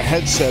in your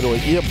headset or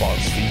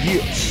earbuds for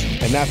years.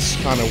 And that's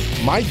kind of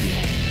my deal.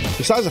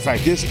 Besides the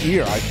fact, this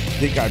ear, I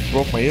think I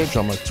broke my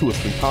eardrum like 2 or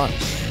 3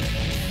 times.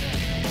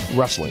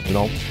 Wrestling,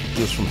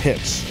 just from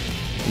hits.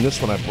 And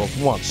this one I broke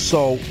once.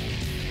 So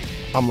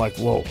I'm like,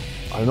 whoa,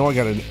 I know I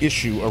got an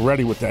issue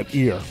already with that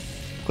ear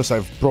because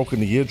I've broken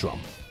the eardrum.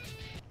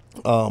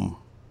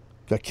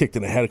 Got kicked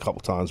in the head a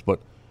couple times, but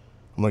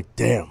I'm like,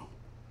 damn.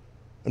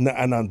 And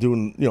I'm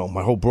doing,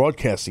 my whole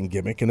broadcasting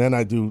gimmick, and then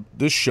I do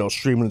this show,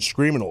 streaming and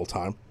screaming all the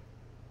time.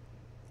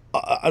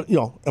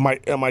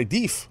 Am I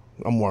deaf?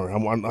 I'm worried.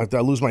 I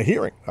lose my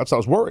hearing. That's how I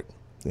was worried,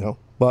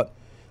 But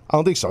I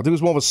don't think so. I think it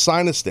was more of a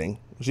sinus thing.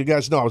 As you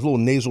guys know, I was a little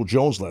nasal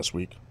Jones last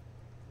week.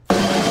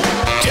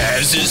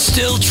 Taz is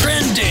still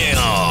trending.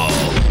 Oh,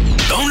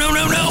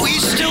 no.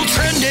 He's still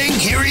trending.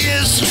 Here he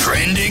is.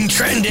 Trending.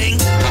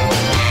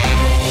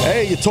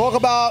 Hey, you talk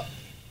about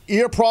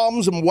ear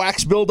problems and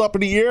wax buildup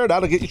in the ear,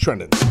 that'll get you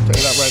trending. I'll tell you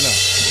that right now.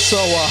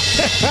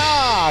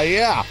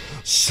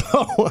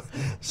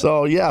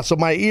 So, yeah. So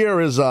my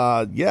ear is,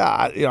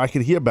 I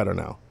can hear better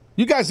now.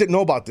 You guys didn't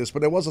know about this,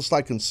 but there was a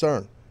slight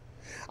concern.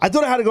 I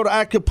thought I had to go to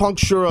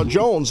Acupuncture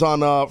Jones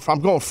on.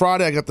 I'm going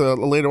Friday. I got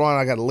later on.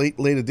 I got a late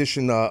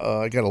edition.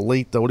 I got a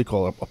late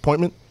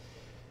appointment,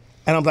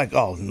 and I'm like,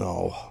 oh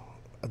no,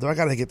 do I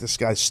got to get this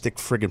guy stick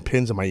friggin'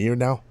 pins in my ear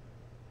now?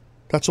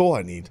 That's all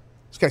I need.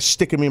 This guy's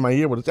sticking me in my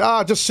ear with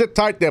it. Just sit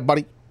tight there,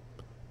 buddy.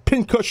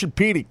 Pincushion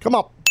Petey, come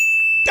up.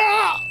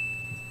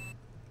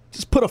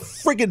 Just put a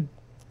friggin'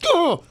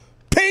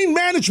 pain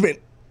management.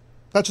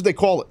 That's what they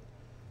call it.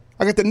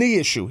 I got the knee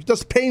issue. He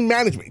does pain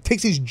management. He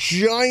takes these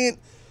giant,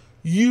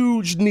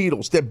 huge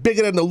needles. They're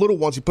bigger than the little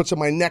ones he puts in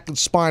my neck and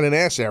spine and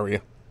ass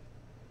area.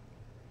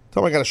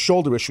 Tell him I got a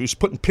shoulder issue. He's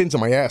putting pins in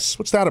my ass.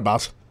 What's that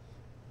about?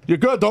 You're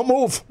good. Don't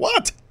move.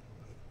 What?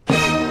 What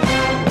do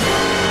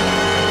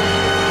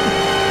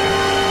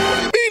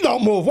you mean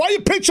don't move? Why are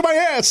you pinching my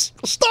ass?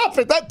 Stop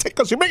it. That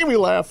tickles. You're making me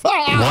laugh.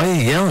 Why are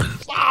you yelling?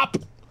 Stop.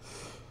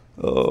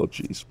 Oh,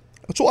 jeez.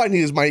 That's all I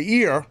need is my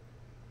ear.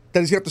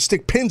 That he's got to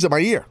stick pins in my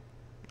ear.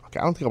 Okay,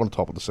 I don't think I want to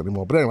talk about this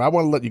anymore. But anyway, I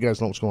want to let you guys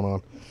know what's going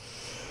on.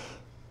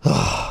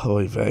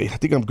 Oy vey. I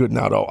think I'm good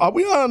now, though. Are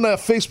we on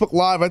Facebook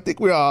Live? I think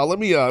we are. Let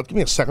me, give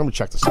me a second. Let me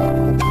check this out.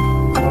 Oh,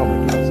 my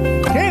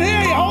God. Can't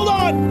hear you. Hold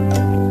on.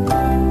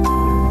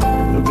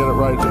 You'll get it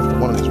right after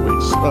one of these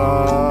weeks.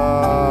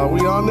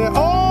 We on there?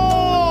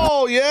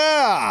 Oh,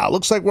 yeah.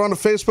 Looks like we're on the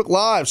Facebook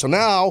Live. So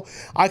now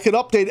I can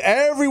update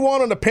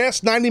everyone on the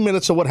past 90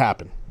 minutes of what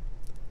happened.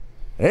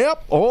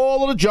 Yep,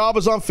 all of the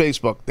jobbers on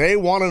Facebook. They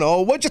want to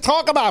know, what'd you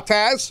talk about,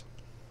 Taz?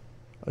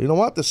 You know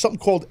what? There's something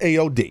called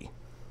AOD.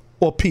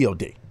 Or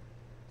POD.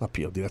 Not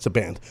POD, that's a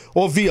band.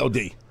 Or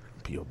VOD.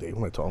 POD, what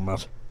am I talking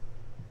about?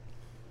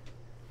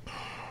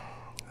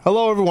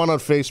 Hello, everyone on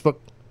Facebook.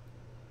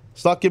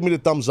 Start giving me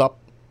the thumbs up.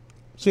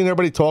 Seeing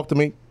everybody talk to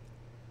me.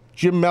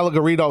 Jim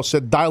Malagarito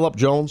said, dial up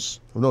Jones.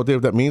 I have no idea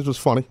what that means. It was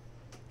funny.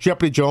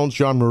 Jeopardy Jones,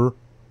 John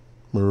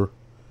Murr.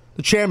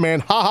 The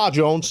chairman, ha-ha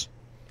Jones.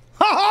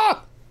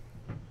 Ha-ha!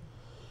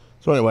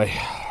 So anyway,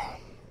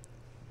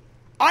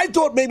 I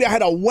thought maybe I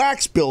had a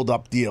wax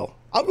build-up deal.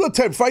 I'm going to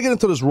tell you, before I get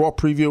into this Raw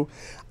preview,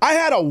 I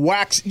had a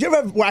wax. You ever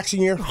have wax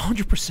in your ear?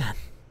 100%.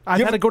 I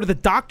had to go to the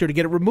doctor to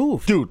get it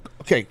removed. Dude,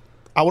 okay.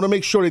 I want to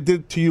make sure they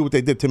did to you what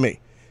they did to me.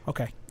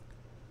 Okay.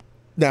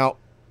 Now,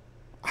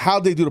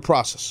 how'd they do the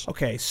process?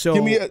 Okay, so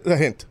give me a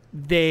hint.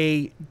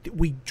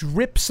 We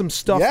drip some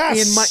stuff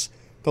in my.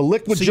 The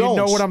liquid so Jones. You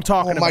know what I'm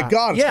talking about. Oh my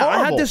God, it's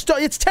horrible. I had this.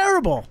 It's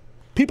terrible.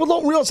 People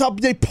don't realize how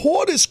they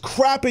pour this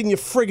crap in your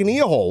friggin'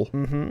 ear hole,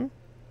 and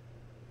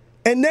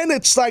then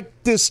it's like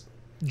this.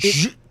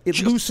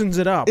 It loosens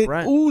it up,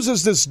 right? It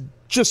oozes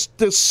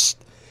this.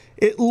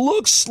 It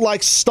looks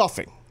like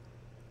stuffing,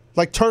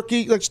 like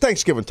turkey, like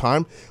Thanksgiving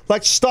time,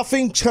 like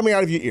stuffing coming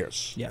out of your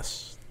ears.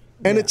 Yes.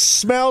 And it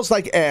smells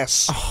like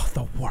ass. Oh,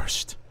 the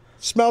worst.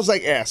 Smells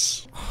like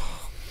ass.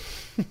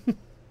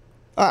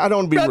 I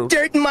don't want to be rude.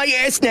 Dirt in my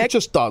ass neck. It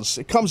just does.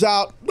 It comes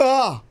out.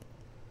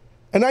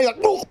 And now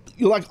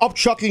you're like up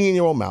chucking in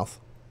your own mouth.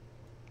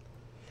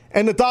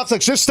 And the doc's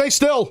like, just stay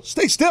still.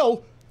 Stay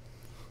still.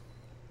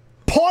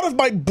 Part of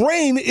my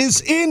brain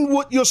is in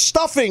what you're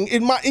stuffing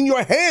in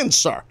your hand,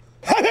 sir.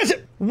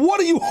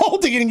 What are you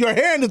holding in your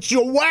hand? It's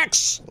your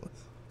wax.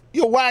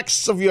 Your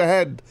wax of your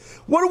head.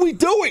 What are we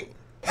doing?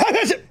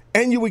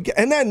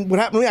 And then what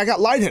happened to me? I got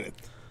lightheaded.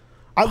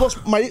 I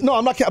lost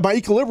my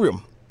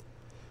equilibrium.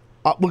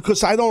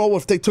 Because I don't know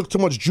if they took too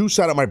much juice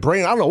out of my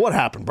brain. I don't know what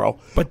happened, bro.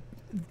 But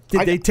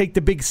did they take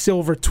the big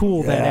silver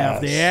tool then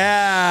after?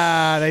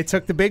 Yeah, they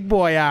took the big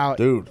boy out.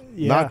 Dude,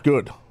 not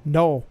good.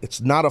 No.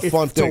 It's not a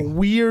fun thing. It's a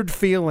weird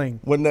feeling.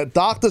 When the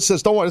doctor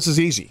says, don't worry, this is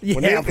easy.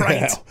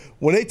 Right.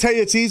 When they tell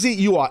you it's easy,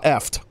 you are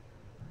effed.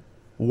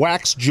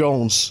 Wax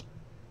Jones.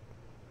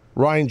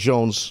 Ryan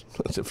Jones,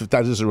 if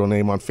that is a real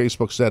name on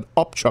Facebook, said,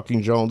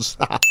 up-chucking Jones.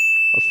 That's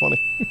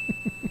funny.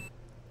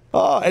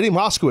 Eddie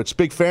Moskowitz,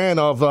 big fan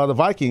of the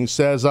Vikings,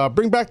 says,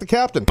 bring back the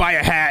captain. Buy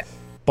a hat.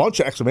 Bunch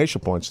of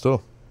exclamation points,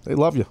 too. They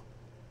love you.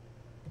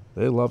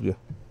 They love you.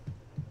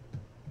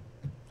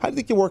 How do you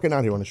think you're working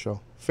out here on the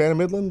show? Fan of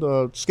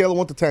Midland? Scale of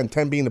 1 to 10,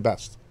 10 being the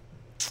best.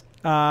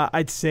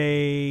 I'd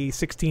say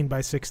 16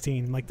 by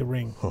 16, like the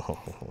ring.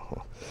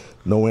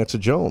 No answer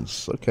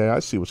Jones. Okay, I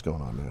see what's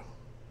going on there.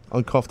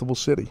 Uncomfortable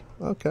city.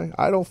 Okay,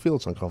 I don't feel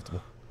it's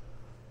uncomfortable.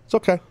 It's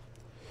okay.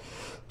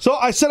 So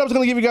I said I was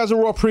going to give you guys a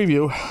Raw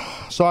preview,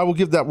 so I will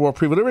give that Raw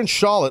preview. They're in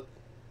Charlotte,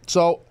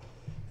 so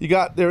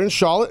they're in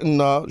Charlotte,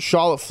 and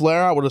Charlotte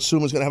Flair, I would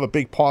assume, is going to have a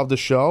big part of the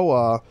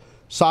show.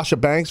 Sasha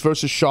Banks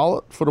versus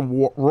Charlotte for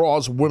the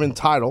Raw's women's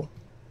title.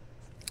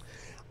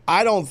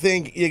 I don't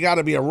think you got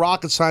to be a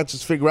rocket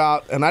scientist to figure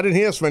out, and I didn't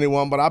hear this from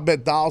anyone, but I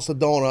bet dollars to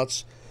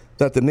donuts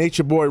that the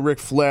Nature Boy Ric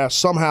Flair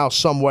somehow,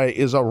 some way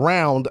is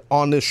around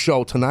on this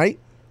show tonight,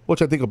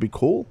 which I think will be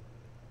cool.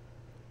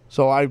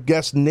 So I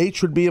guess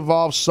Nate would be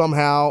involved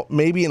somehow,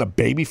 maybe in a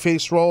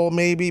babyface role,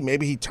 maybe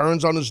he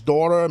turns on his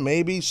daughter,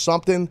 maybe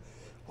something,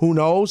 who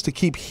knows, to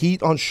keep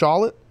heat on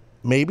Charlotte,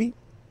 maybe.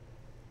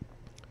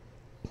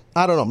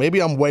 I don't know,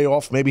 maybe I'm way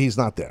off, maybe he's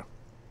not there.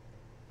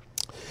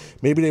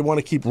 Maybe they want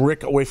to keep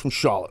Rick away from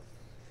Charlotte,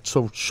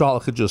 so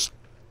Charlotte could just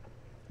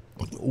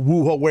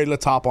woo her way to the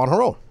top on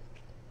her own.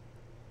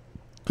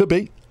 Could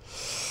be.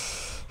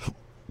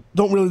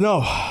 Don't really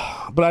know.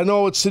 But I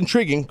know it's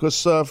intriguing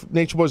because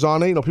Nature Boy's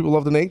on it. People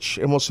love the Nate,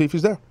 and we'll see if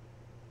he's there.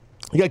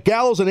 You got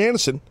Gallows and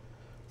Anderson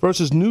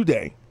versus New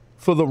Day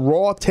for the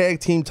Raw Tag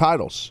Team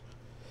titles.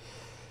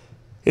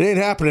 It ain't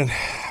happening.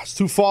 It's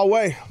too far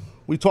away.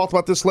 We talked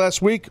about this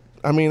last week.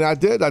 I mean, I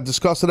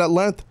discussed it at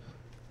length.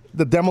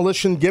 The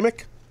Demolition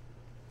gimmick.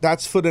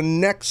 That's for the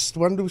next,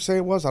 when did we say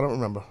it was? I don't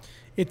remember.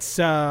 It's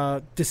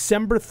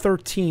December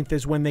 13th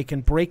is when they can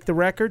break the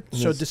record.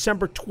 Yes. So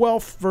December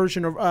 12th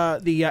version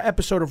of the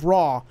episode of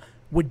Raw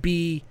would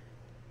be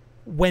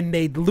when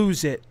they'd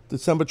lose it.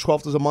 December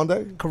 12th is a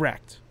Monday?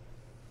 Correct.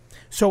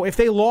 So if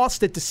they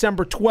lost it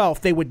December 12th,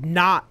 they would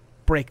not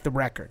break the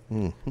record.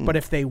 Mm-hmm. But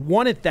if they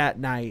won it that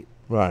night,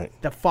 right,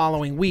 the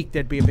following week,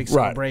 there'd be a big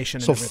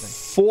celebration and everything.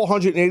 So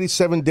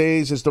 487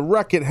 days is the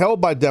record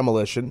held by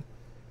Demolition.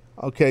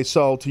 Okay,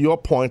 so to your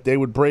point, they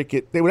would break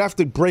it. They would have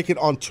to break it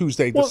on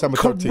Tuesday, December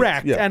 13th.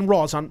 Correct, yeah. And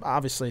Raw's on,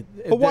 obviously.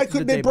 But why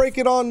couldn't they break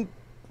it on,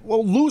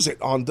 lose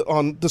it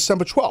on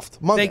December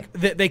 12th, Monday?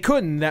 They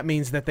couldn't. That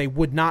means that they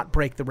would not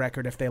break the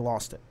record if they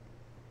lost it.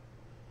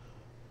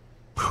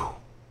 Wow.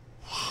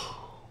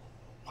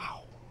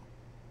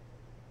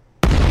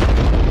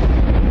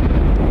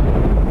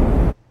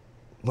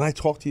 When I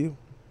talk to you,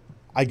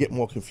 I get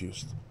more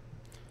confused.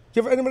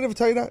 Anybody ever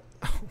tell you that?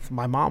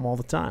 My mom all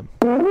the time.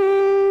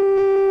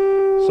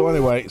 So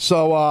anyway,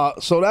 so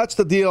that's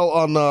the deal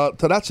on.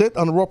 So that's it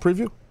on the Raw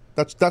preview.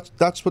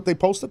 That's what they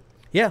posted.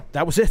 Yeah,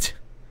 that was it.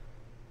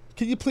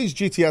 Can you please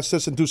GTS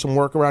this and do some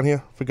work around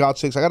here, for God's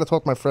sakes? I got to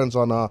talk to my friends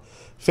on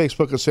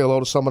Facebook and say hello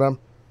to some of them.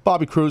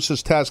 Bobby Cruz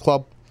says Taz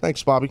Club.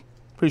 Thanks, Bobby.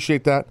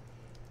 Appreciate that.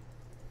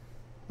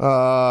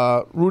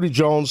 Rudy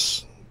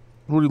Jones,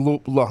 Rudy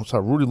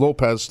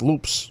Lopez,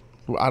 Loops.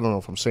 I don't know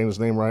if I'm saying his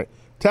name right.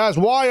 Taz,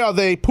 why are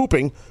they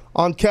pooping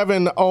on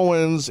Kevin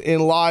Owens in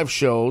live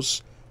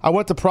shows? I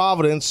went to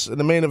Providence, and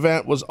the main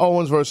event was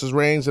Owens versus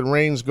Reigns, and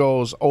Reigns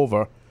goes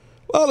over.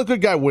 Well, the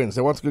good guy wins.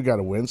 They want the good guy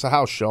to win. It's a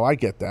house show. I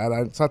get that.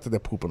 It's not that they're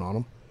pooping on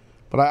him.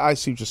 But I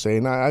see what you're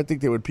saying. I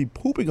think they would be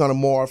pooping on him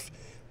more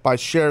by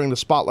sharing the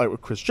spotlight with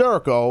Chris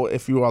Jericho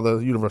if you are the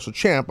Universal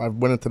Champ. I've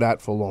went into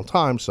that for a long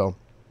time. So,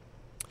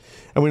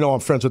 and we know I'm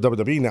friends with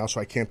WWE now, so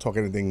I can't talk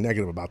anything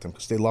negative about them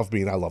because they love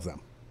me and I love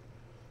them.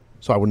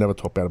 So I would never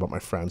talk bad about my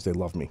friends. They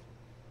love me.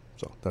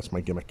 So that's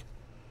my gimmick.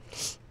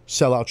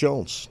 Sellout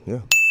Jones. Yeah,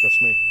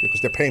 that's me.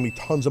 Because they're paying me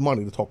tons of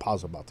money to talk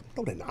positive about them.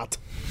 No, they're not.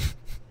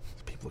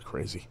 These people are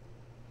crazy.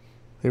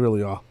 They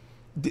really are.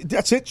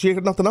 That's it? You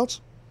got nothing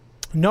else?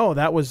 No,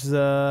 that was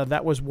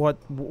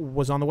what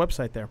was on the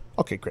website there.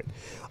 Okay, great.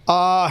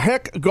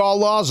 Heck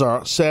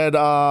Garlazar said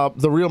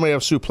the real mayor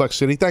of Suplex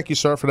City. Thank you,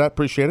 sir, for that.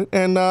 Appreciate it.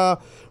 And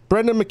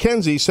Brendan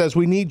McKenzie says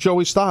we need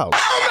Joey Styles.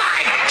 Oh,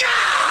 my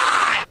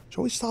God!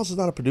 Joey Styles is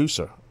not a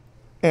producer.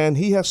 And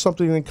he has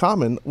something in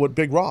common with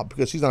Big Rob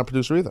because he's not a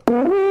producer either.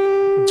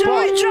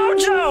 Joey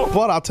Jojo!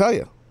 But I'll tell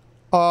you.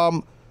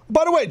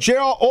 By the way,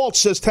 J.R. Alt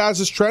says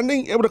Taz is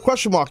trending with a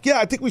question mark. Yeah,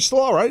 I think we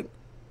still are, right?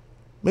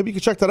 Maybe you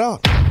can check that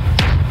out.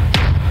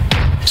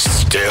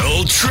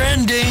 Still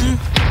trending.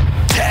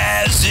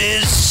 Taz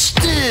is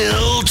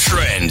still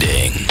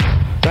trending.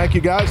 Thank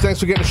you, guys. Thanks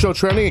for getting the show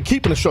trending and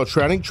keeping the show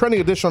trending. Trending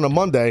edition on a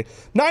Monday.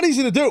 Not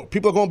easy to do.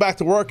 People are going back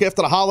to work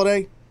after the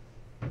holiday.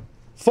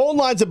 Phone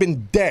lines have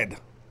been dead,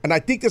 and I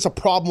think there's a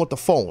problem with the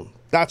phone.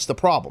 That's the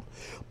problem.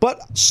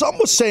 But some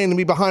was saying to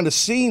me behind the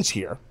scenes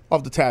here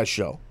of the Taz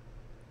show,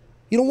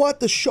 you know what?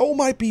 The show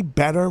might be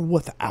better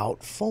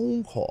without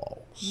phone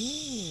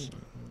calls.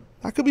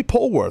 That could be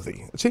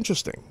poll-worthy. It's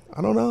interesting.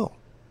 I don't know.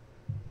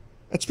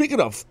 And speaking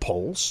of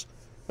polls,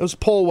 there was a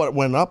poll that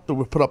went up that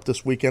we put up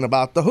this weekend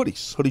about the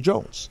hoodies, Hoodie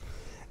Jones,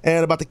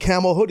 and about the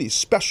camo hoodies,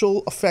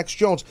 Special Effects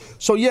Jones.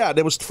 So, yeah,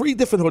 there was 3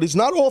 different hoodies.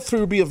 Not all 3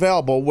 will be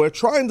available. We're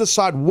trying to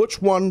decide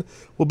which one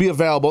will be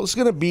available. It's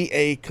going to be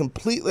a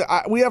completely...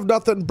 we have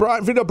nothing.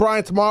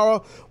 Brian,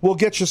 tomorrow we'll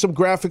get you some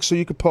graphics so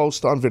you can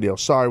post on video.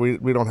 Sorry,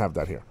 we don't have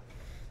that here.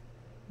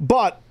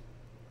 But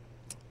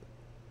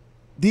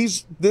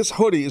this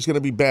hoodie is going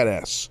to be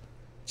badass.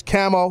 It's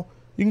camo.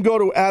 You can go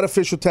to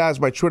 @OfficialTaz,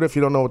 my Twitter, if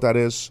you don't know what that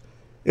is.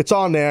 It's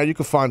on there. You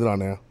can find it on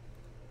there.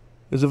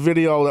 There's a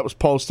video that was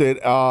posted.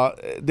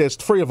 There's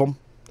 3 of them,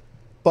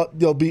 but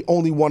there'll be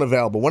only 1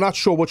 available. We're not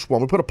sure which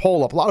one. We put a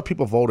poll up. A lot of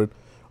people voted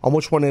on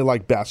which one they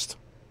like best.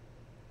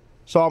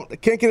 So I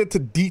can't get into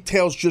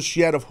details just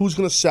yet of who's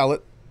going to sell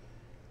it,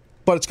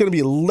 but it's going to be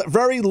a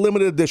very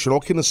limited edition. All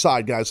kidding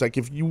aside, guys. Like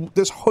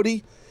this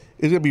hoodie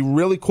is going to be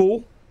really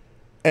cool,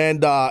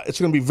 and it's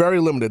going to be very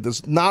limited.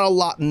 There's not a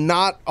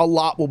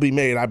lot will be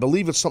made. I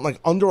believe it's something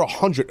like under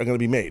 100 are going to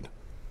be made.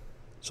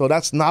 So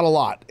that's not a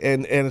lot,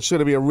 and it's going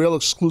to be a real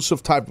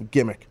exclusive type of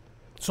gimmick.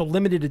 So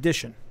limited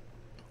edition.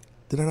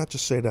 Did I not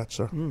just say that,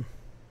 sir?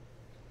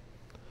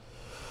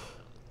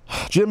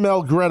 Jim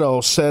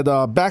Melgretto said,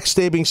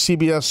 backstabbing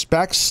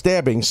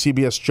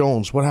CBS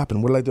Jones. What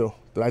happened? What did I do?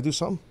 Did I do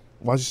something?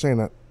 Why is he saying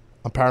that?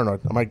 I'm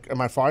paranoid.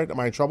 Am I fired? Am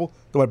I in trouble?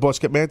 Did my boss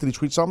get mad? Did he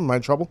tweet something? Am I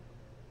in trouble?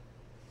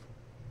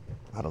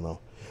 I don't know.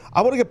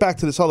 I want to get back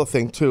to this other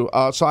thing, too.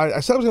 So I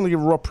said I was going to give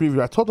a Raw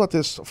preview. I talked about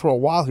this for a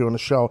while here on the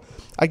show.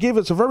 I gave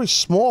it a very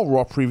small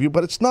Raw preview,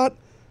 but it's not...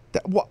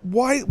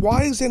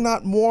 Why is there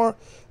not more?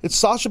 It's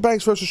Sasha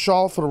Banks versus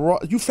Charlotte for the Raw.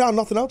 You found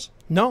nothing else?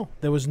 No,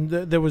 there was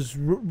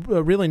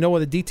really no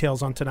other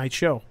details on tonight's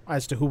show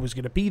as to who was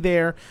going to be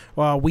there.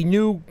 We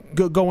knew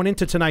going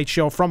into tonight's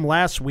show from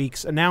last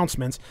week's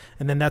announcements,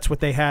 and then that's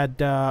what they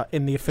had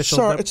in the official...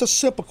 Sir, it's a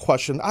simple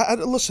question.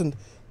 Listen,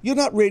 you're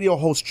not radio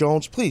host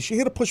Jones. Please, you're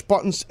here to push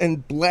buttons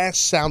and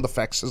blast sound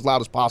effects as loud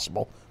as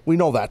possible. We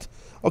know that.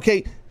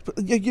 Okay,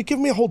 you're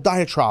giving me a whole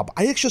diatribe.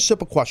 I asked you a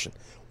simple question.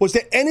 Was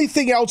there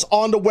anything else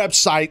on the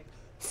website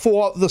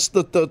for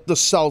the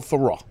sell for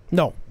Raw?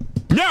 No.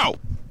 No!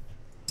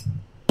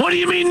 What do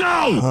you mean no?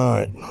 All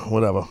right,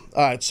 whatever. All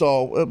right,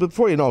 so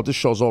before you know it, this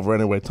show's over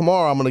anyway.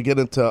 Tomorrow I'm going to get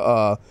into,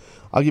 I'll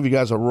give you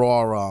guys a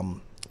Raw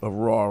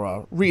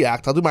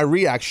React. I'll do my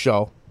React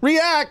show.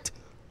 React!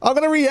 I'm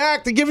going to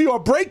react and give you a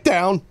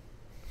breakdown.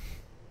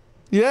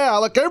 Yeah,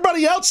 like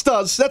everybody else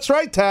does. That's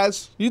right,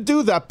 Taz. You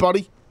do that,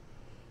 buddy.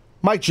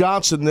 Mike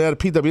Johnson there, the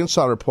PW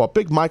Insider Report.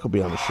 Big Mike will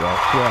be on the show.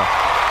 Yeah.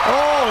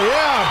 Oh,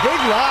 yeah, big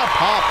loud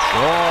pop.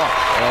 Sure.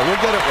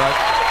 We'll get it right.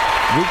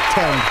 Week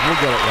 10,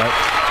 we'll get it right.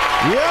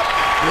 Yep.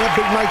 Yeah,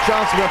 big Mike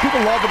Johnson. Yeah, people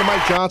love when the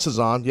Mike Johnson's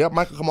on. Yep,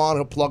 Mike will come on.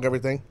 He'll plug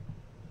everything.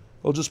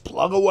 He'll just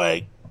plug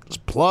away.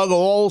 Just plug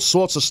all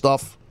sorts of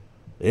stuff.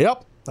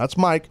 Yep, that's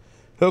Mike.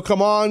 He'll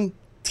come on,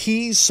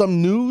 tease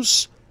some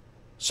news,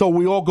 so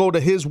we all go to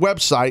his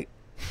website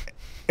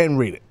and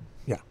read it.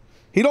 Yeah.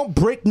 He don't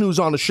break news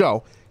on the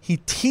show. he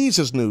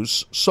teases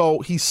news, so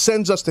he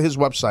sends us to his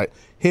website,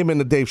 him and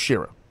the Dave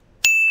Shearer.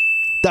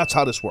 That's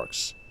how this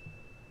works.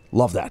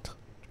 Love that.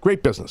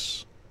 Great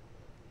business.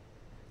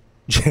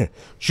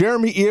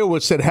 Jeremy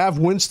Earwood said, have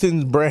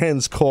Winston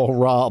Brands call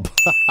Rob.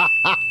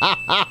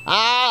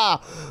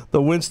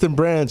 The Winston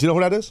Brands. You know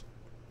who that is?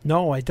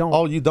 No, I don't.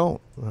 Oh, you don't?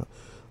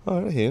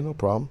 All right, here, no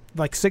problem.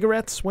 Like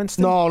cigarettes,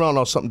 Winston?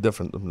 No, something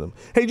different.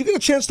 Hey, did you get a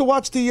chance to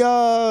watch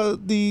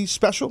the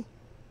special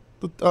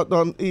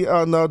on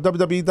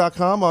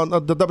WWE.com, on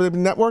the WWE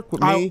Network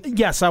with me?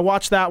 Yes, I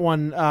watched that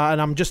one,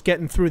 and I'm just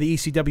getting through the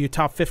ECW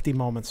Top 50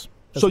 moments.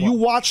 So you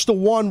watched the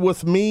one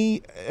with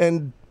me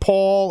and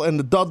Paul and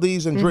the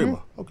Dudleys and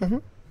Dreamer. Okay. Mm-hmm.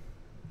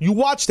 You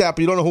watched that,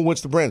 but you don't know who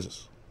Winston Brands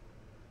is.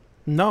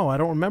 No, I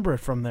don't remember it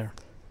from there.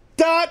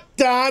 Da,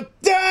 da,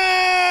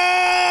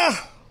 da!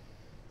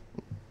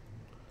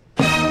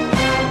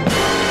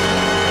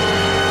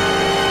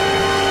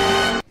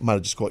 Might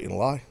have just caught you in a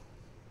lie.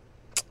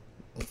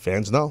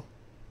 Fans know.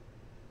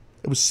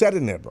 It was said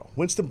in there, bro.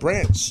 Winston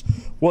Brands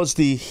was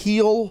the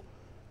heel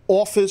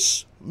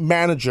office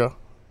manager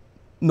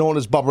known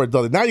as Bubba Ray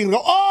Dudley. Now you can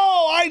go,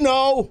 oh, I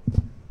know.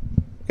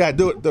 Yeah,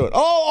 do it.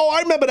 Oh,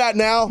 I remember that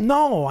now.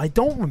 No, I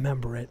don't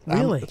remember it.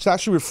 Really? It's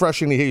actually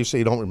refreshing to hear you say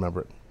you don't remember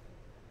it.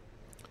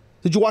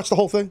 Did you watch the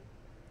whole thing?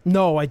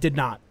 No, I did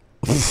not.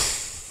 I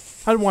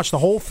didn't watch the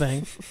whole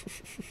thing.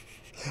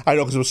 I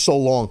know, because it was so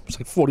long. It was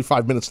like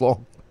 45 minutes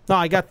long. No,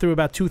 I got through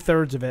about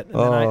 2/3 of it, and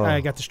then I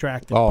got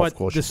distracted. Oh, but of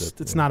course you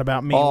did. It's not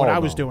about me, what I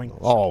was doing.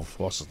 Oh, of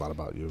course it's not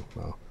about you.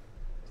 No,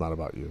 it's not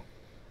about you.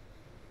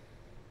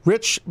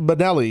 Rich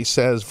Benelli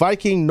says,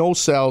 Viking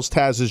no-sells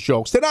Taz's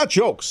jokes. They're not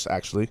jokes,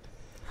 actually.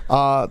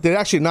 They're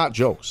actually not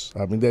jokes.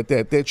 I mean,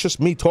 they're just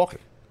me talking.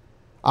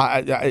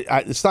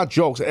 It's not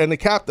jokes. And the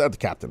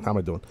captain, how am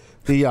I doing?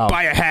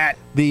 Buy a hat.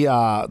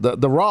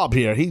 The Rob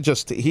here, he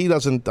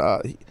doesn't,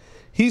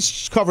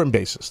 he's covering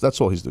bases. That's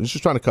all he's doing. He's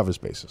just trying to cover his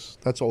bases.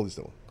 That's all he's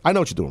doing. I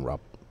know what you're doing, Rob.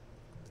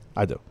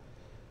 I do.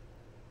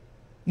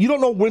 You don't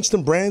know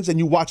Winston Brands and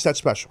you watch that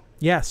special?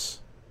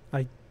 Yes.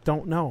 I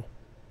don't know.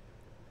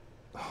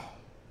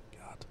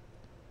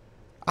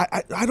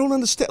 I don't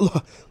understand.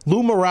 Look,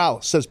 Lou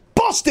Morales says,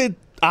 busted!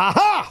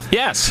 Aha!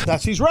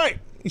 Yes. He's right.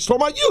 He's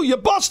talking about you. You're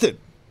busted.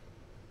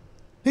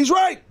 He's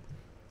right.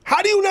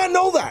 How do you not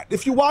know that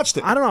if you watched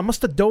it? I don't know. I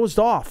must have dozed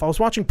off. I was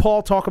watching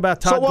Paul talk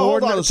about Todd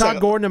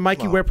Gordon and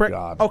Mikey Whipwreck.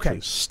 God, okay.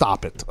 Please,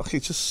 stop it. Okay,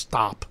 just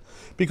stop.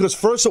 Because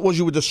first it was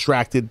you were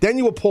distracted, then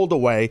you were pulled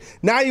away,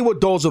 now you were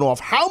dozing off.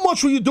 How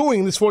much were you doing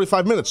in these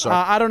 45 minutes, sir?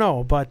 I don't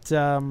know, but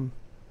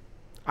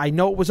I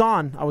know it was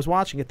on. I was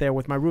watching it there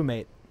with my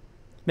roommate.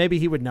 Maybe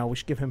he would know. We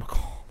should give him a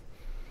call.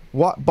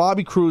 What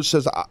Bobby Cruz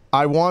says,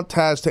 I want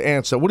Taz to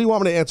answer. What do you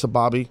want me to answer,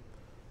 Bobby?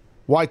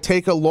 Why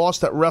Taker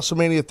lost at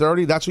WrestleMania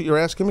 30? That's what you're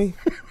asking me?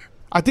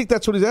 I think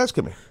that's what he's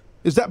asking me.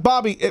 Is that,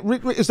 Bobby,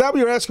 is that what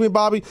you're asking me,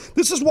 Bobby?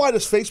 This is why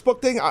this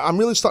Facebook thing, I'm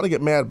really starting to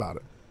get mad about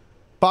it.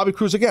 Bobby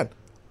Cruz again.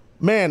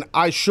 Man,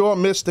 I sure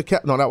missed the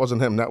cap. No, that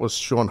wasn't him. That was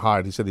Sean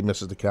Hyde. He said he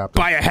misses the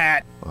captain. Buy a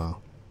hat. Wow.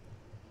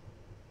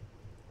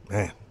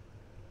 Man.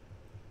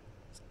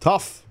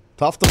 Tough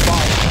to follow.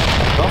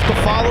 Tough to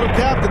follow the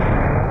captain.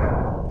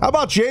 How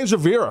about James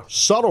Rivera?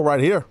 Subtle right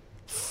here.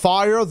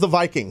 Fire the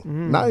Viking.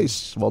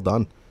 Nice. Well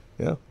done.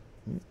 Yeah.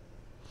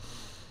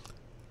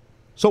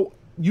 So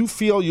you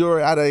feel you're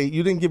at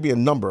you didn't give me a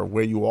number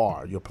where you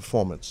are, your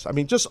performance. I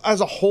mean, just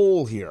as a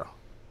whole here.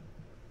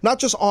 Not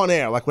just on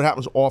air, like what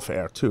happens off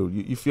air too.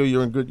 You feel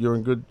you're a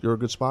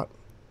good spot?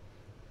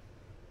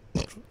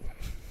 I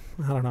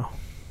don't know.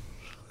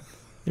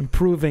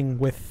 Improving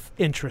with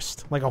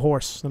interest, like a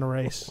horse in a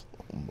race.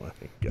 Oh my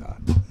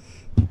God.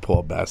 You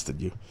poor bastard,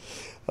 you.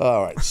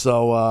 All right,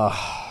 so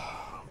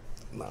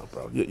no,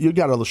 bro. You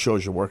got other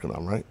shows you're working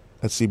on, right?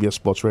 At CBS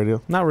Sports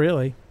Radio? Not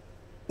really.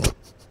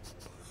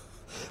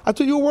 I thought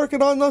you were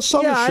working on the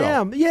summer show. Yeah, I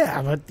am.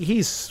 Yeah, but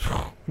he's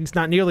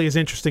not nearly as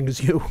interesting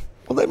as you.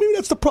 Well, maybe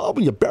that's the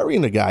problem. You're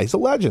burying the guy. He's a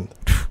legend.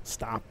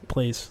 Stop,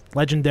 please.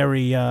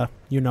 Legendary,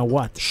 you know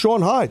what?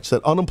 Sean Hyde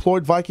said,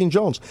 unemployed Viking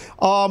Jones.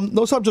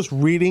 Notice I'm just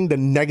reading the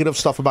negative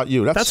stuff about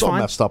you. That's so fine.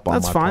 Messed up on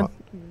That's my fine. part.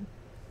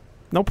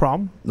 No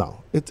problem.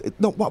 No.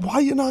 No. Why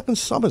are you knocking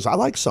Summers? I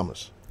like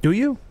Summers. Do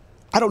you?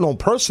 I don't know him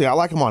personally. I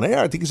like him on air.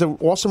 I think he's an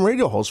awesome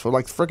radio host for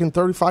like freaking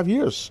 35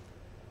 years.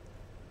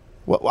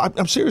 Well,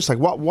 I'm serious. Like,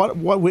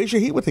 where's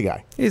your heat with the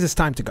guy? It's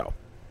time to go.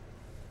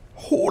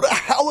 Who the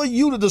hell are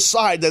you to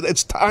decide that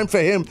it's time for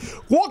him?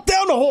 Walk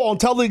down the hall and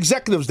tell the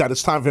executives that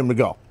it's time for him to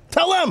go.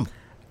 Tell them.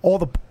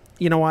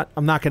 You know what?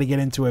 I'm not going to get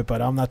into it, but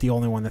I'm not the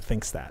only one that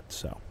thinks that.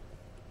 So,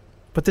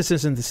 but this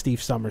isn't the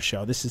Steve Summers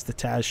show. This is the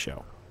Taz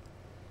show.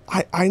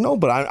 I know,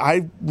 but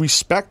I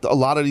respect a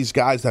lot of these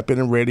guys that have been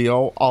in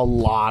radio a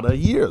lot of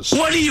years.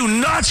 What are you,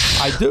 nuts?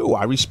 I do.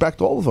 I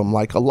respect all of them,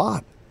 like, a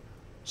lot.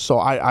 So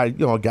I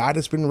a guy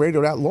that's been in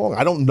radio that long,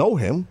 I don't know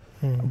him.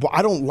 But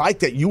I don't like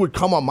that you would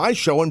come on my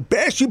show and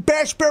bash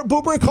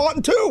Boomer and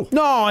Carton too.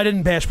 No, I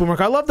didn't bash Boomer.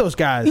 I love those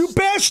guys. You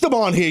bashed them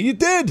on here. You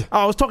did. Oh,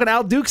 I was talking to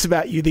Al Dukes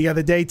about you the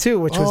other day too,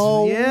 which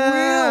was really?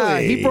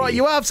 Really? He brought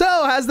you up. So,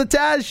 how's the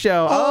Taz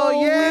show?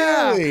 Oh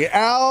yeah. Really?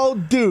 Al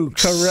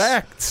Dukes.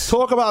 Correct.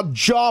 Talk about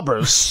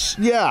jobbers.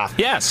 Yeah.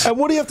 Yes. And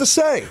what do you have to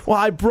say? Well,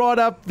 I brought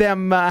up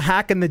them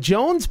hacking the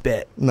Jones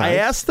bit. Nice. I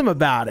asked him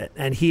about it,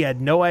 and he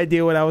had no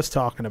idea what I was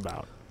talking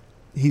about.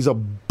 He's a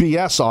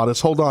BS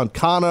artist. Hold on.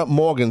 Connor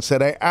Morgan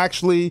said, I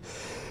actually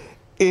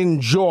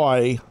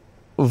enjoy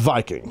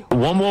Viking.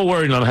 One more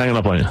word and I'm hanging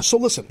up on you. So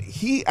listen,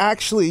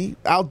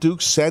 Al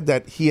Dukes said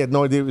that he had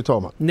no idea what you're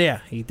talking about. Yeah,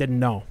 he didn't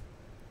know.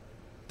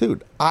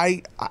 Dude,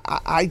 I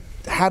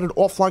had an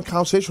offline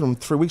conversation with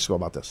him 3 weeks ago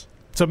about this.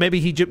 So maybe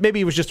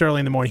he was just early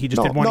in the morning. He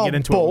just didn't want to get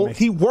into it with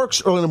me. He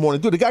works early in the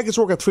morning. Dude, the guy gets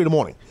to work at 3 in the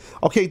morning.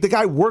 Okay, the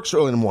guy works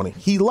early in the morning.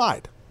 He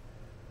lied.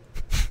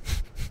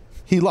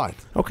 He lied.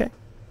 Okay.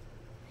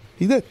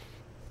 He did.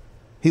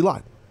 He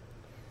lied.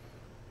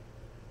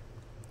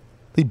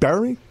 Did he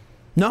bury me?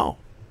 No.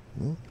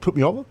 Put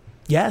me over?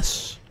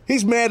 Yes.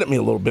 He's mad at me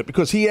a little bit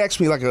because he asked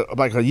me like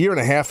a year and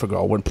a half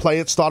ago when Play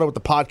It started with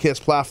the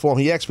podcast platform.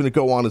 He asked me to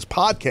go on his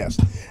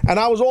podcast. And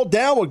I was all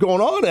down with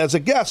going on as a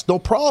guest. No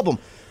problem.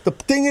 The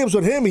thing is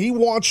with him, he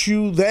wants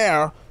you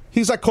there.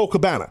 He's like Colt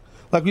Cabana.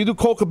 Like we do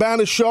Colt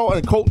Cabana's show,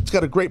 and Colt's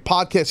got a great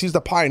podcast. He's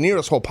the pioneer of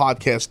this whole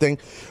podcast thing.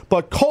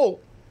 But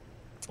Colt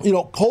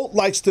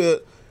likes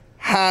to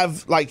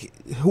have like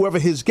whoever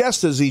his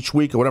guest is each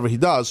week or whatever he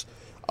does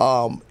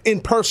in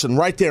person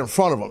right there in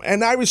front of him.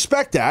 And I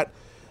respect that.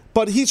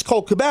 But he's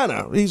Colt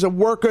Cabana. He's a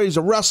worker. He's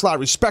a wrestler. I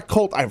respect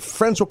Colt. I'm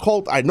friends with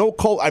Colt. I know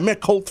Colt. I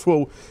met Colt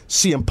through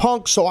CM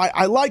Punk, so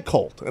I like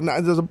Colt. And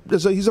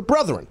he's a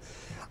brethren.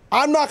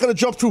 I'm not going to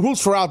jump through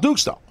hoops for Al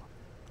Dukes, though.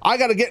 I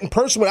got to get in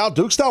person with Al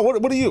Dukes now.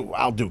 What are you,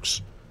 Al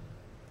Dukes?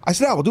 I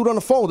said, we'll do it on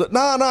the phone. No,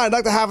 I'd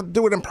like to have it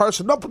do it in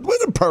person. No, but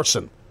in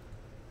person.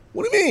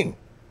 What do you mean?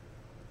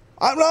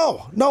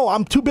 No,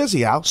 I'm too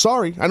busy, Al.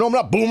 Sorry. I know I'm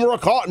not Boomer or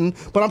Cotton,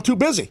 but I'm too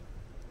busy.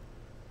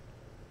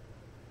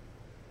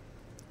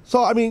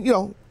 So, I mean,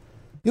 you're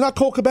not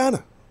Colt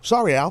Cabana.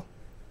 Sorry, Al.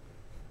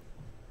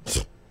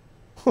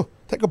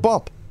 Take a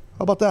bump.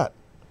 How about that?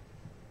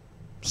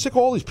 Sick of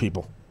all these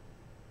people.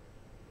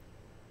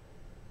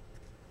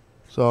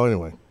 So,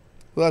 anyway,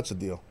 well, that's the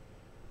deal.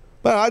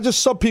 But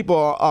some people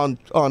on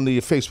the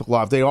Facebook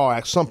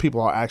Live, some people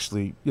are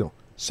actually,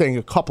 saying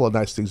a couple of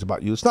nice things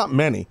about you. It's not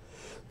many.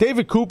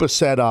 David Cooper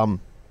said,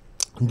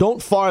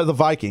 don't fire the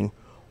Viking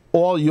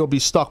or you'll be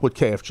stuck with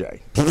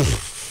KFJ.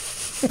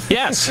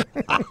 Yes.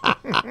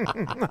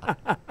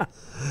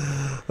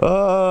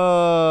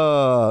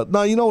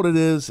 No, you know what it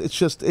is? It's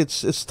just,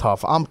 it's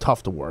tough. I'm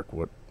tough to work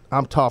with.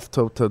 I'm tough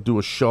to do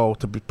a show,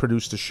 to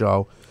produce the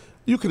show.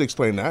 You can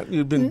explain that.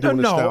 You've been doing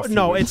this now.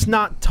 No, it's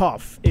not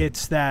tough.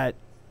 It's that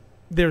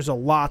there's a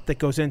lot that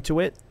goes into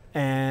it,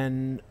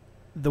 and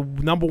the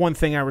number one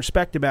thing I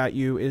respect about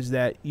you is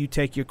that you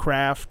take your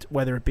craft,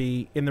 whether it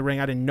be in the ring.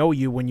 I didn't know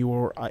you when you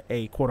were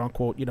a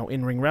quote-unquote,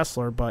 in-ring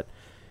wrestler, but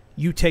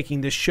you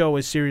taking this show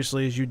as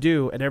seriously as you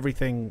do and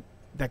everything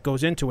that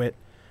goes into it,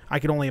 I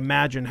can only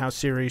imagine how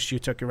serious you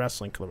took your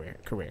wrestling career.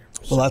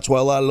 So. Well, that's why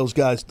a lot of those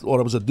guys thought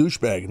I was a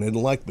douchebag and they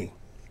didn't like me.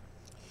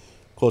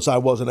 Of course, I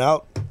wasn't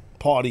out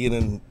partying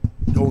and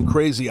going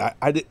crazy.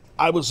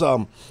 I was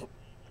one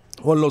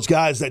of those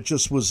guys that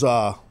just was,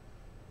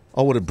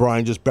 what did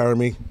Brian just bury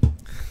me?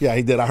 Yeah,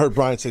 he did. I heard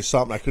Brian say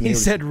something. I couldn't hear. He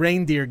said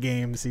reindeer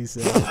games, he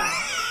said.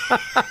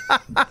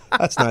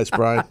 That's nice,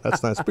 Brian.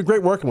 That's nice. It's been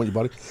great working with you,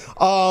 buddy.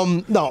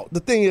 No,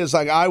 the thing is,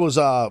 like, I was,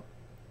 back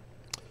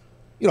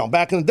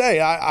in the day,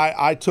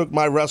 I took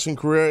my wrestling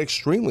career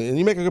extremely, and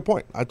you make a good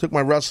point. I took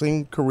my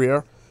wrestling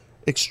career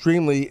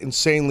extremely,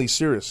 insanely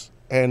serious.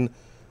 And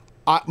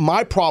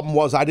my problem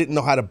was I didn't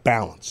know how to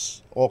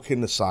balance, all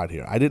kidding aside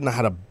here. I didn't know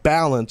how to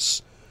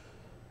balance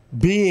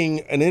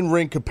being an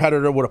in-ring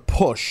competitor with a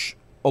push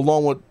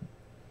along with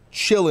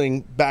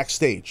chilling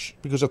backstage,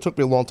 because it took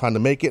me a long time to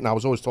make it, and I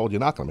was always told, you're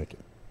not going to make it.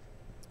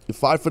 You're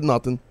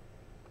 5'0",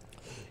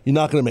 you're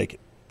not going to make it.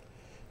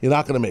 You're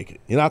not going to make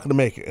it. You're not going to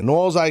make it. And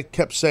all I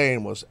kept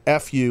saying was,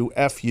 F you,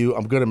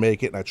 I'm going to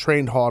make it. And I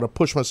trained harder,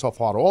 pushed myself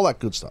harder, all that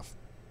good stuff.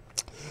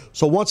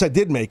 So once I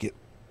did make it,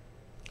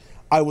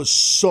 I was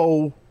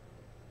so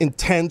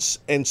intense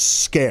and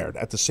scared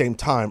at the same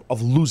time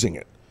of losing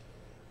it.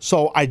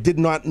 So I did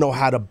not know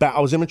how to I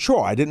was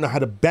immature. I didn't know how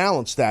to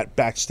balance that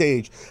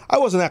backstage. I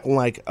wasn't acting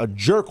like a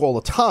jerk all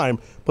the time,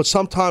 but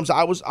sometimes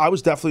I was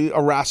definitely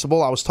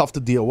irascible. I was tough to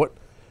deal with.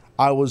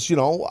 I was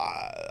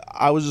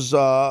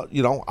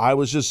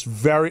just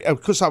very,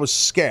 because I was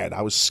scared.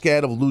 I was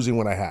scared of losing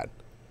what I had.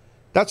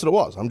 That's what it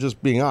was. I'm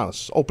just being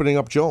honest. Opening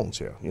up Jones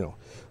here,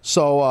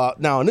 So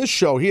now in this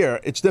show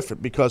here, it's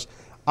different because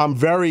I'm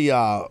very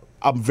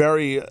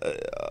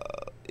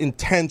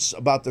intense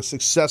about the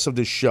success of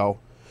this show,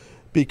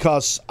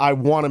 because I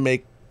want to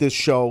make this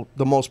show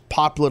the most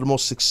popular, the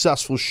most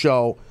successful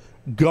show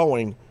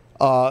going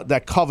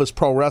that covers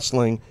pro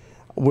wrestling.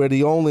 We're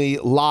the only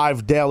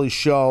live daily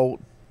show,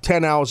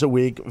 10 hours a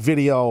week,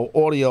 video,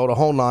 audio, the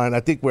whole nine.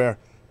 I think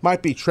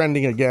might be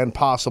trending again,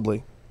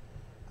 possibly.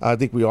 I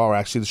think we are,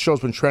 actually. The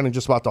show's been trending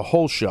just about the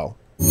whole show.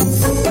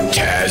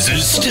 Taz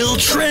is still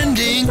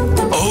trending.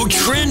 Oh,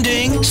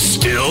 trending.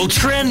 Still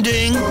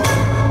trending.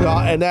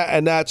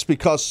 And that's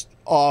because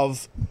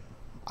of...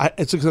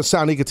 it's going to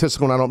sound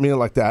egotistical, and I don't mean it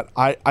like that.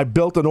 I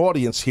built an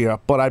audience here,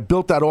 but I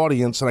built that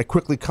audience, and I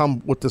quickly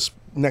come with this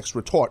next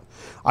retort.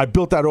 I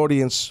built that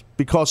audience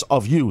because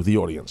of you, the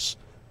audience.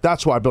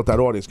 That's why I built that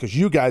audience, because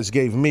you guys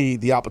gave me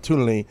the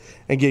opportunity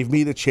and gave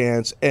me the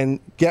chance and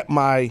get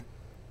my,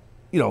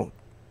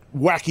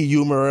 wacky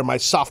humor and my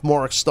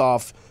sophomoric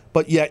stuff,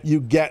 but yet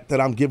you get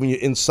that I'm giving you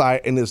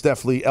insight, and there's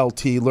definitely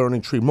LT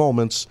learning tree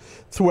moments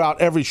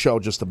throughout every show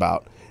just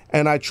about.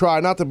 And I try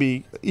not to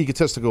be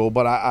egotistical,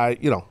 but I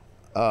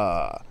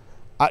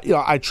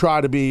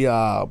try to be,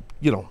 I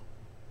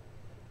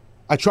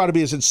try to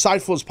be as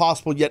insightful as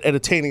possible, yet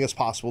entertaining as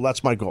possible.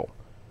 That's my goal.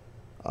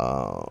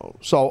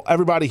 So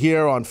everybody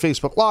here on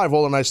Facebook Live,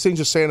 all the nice things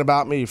you're saying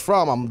about me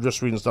I'm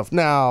just reading stuff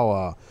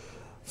now,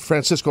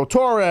 Francisco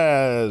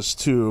Torres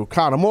to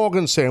Connor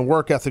Morgan saying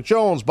Work Ethic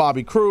Jones,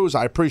 Bobby Cruz.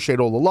 I appreciate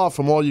all the love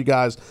from all you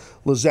guys.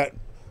 Lizette,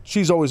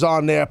 she's always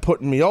on there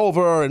putting me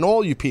over, and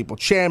all you people.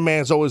 Chan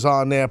Man's always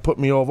on there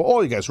putting me over.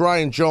 All you guys.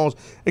 Ryan Jones.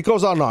 It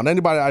goes on and on.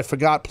 Anybody I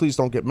forgot, please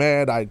don't get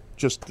mad.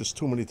 There's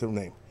too many to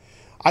name.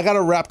 I got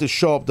to wrap this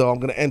show up, though. I'm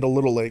going to end a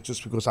little late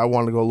just because I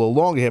wanted to go a little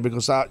longer here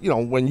because,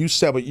 when you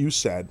said what you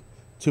said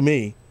to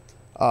me,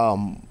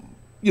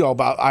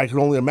 about I can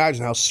only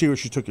imagine how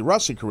serious you took your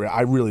wrestling career.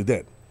 I really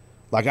did.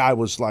 I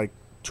was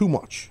too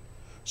much.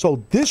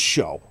 So this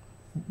show,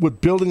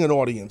 with building an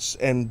audience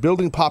and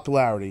building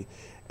popularity,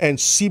 and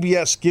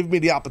CBS give me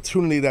the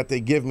opportunity that they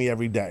give me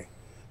every day,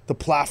 the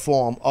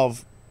platform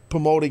of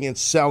promoting and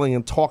selling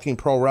and talking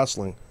pro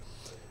wrestling,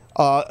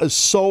 is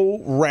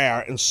so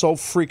rare and so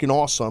freaking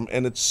awesome,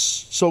 and it's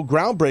so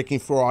groundbreaking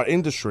for our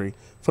industry,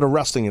 for the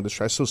wrestling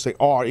industry. I still say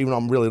 "are," even though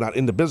I'm really not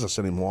in the business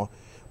anymore.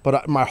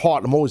 But in my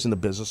heart, I'm always in the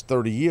business.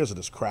 30 years of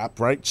this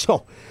crap, right?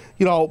 So,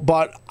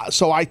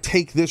 so I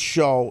take this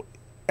show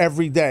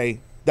every day.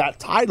 That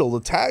title, the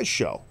Taz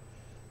Show,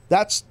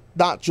 that's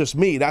not just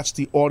me. That's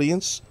the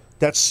audience.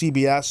 That's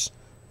CBS.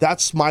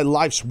 That's my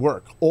life's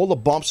work. All the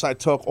bumps I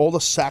took, all the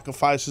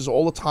sacrifices,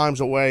 all the times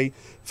away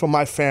from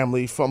my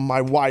family, from my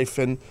wife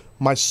and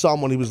my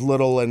son when he was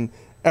little, and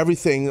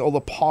everything, all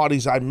the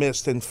parties I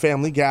missed and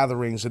family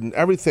gatherings and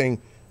everything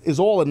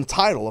is all in the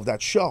title of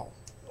that show.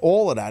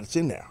 All of that is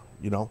in there,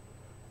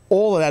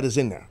 All of that is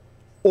in there.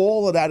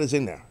 All of that is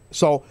in there.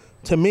 So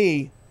to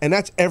me, and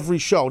that's every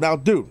show. Now,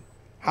 dude,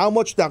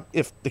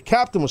 if the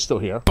captain was still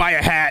here, buy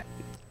a hat.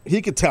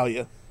 He could tell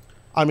you.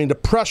 I mean, the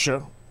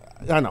pressure,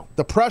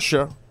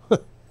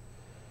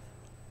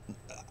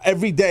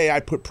 every day I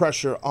put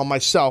pressure on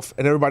myself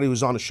and everybody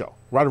who's on the show,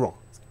 right or wrong.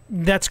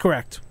 That's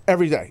correct.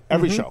 Every day,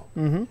 every show.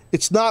 Mm-hmm.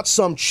 It's not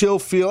some chill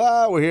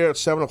feel, we're here at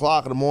 7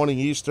 o'clock in the morning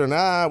Eastern,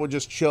 we're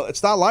just chill.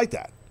 It's not like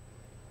that.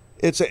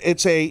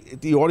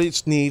 The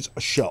audience needs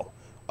a show,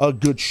 a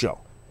good show.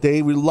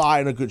 They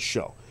rely on a good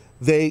show.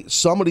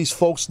 Some of these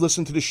folks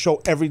listen to the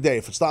show every day.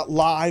 If it's not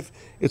live,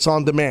 it's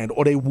on demand,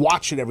 or they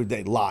watch it every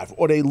day live,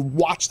 or they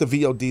watch the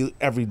VOD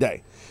every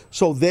day.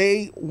 So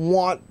they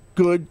want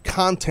good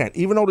content.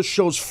 Even though the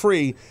show's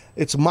free,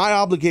 it's my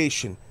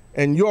obligation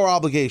and your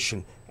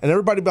obligation and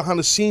everybody behind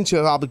the scenes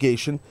here's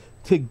obligation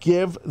to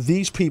give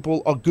these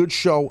people a good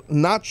show,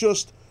 not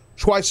just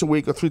twice a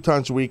week or 3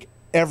 times a week,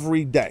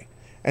 every day.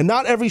 And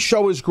not every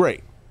show is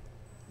great.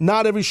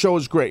 Not every show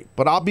is great.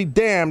 But I'll be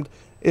damned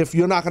if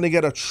you're not going to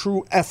get a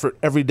true effort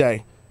every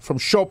day from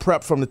show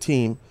prep from the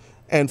team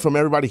and from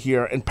everybody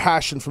here and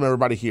passion from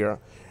everybody here.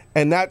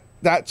 And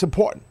that's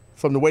important.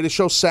 From the way the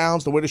show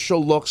sounds, the way the show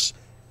looks,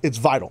 it's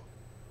vital.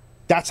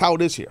 That's how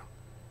it is here.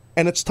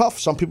 And it's tough.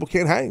 Some people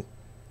can't hang.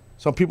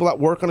 Some people that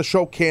work on a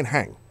show can't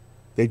hang.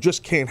 They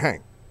just can't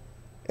hang.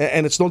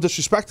 And it's no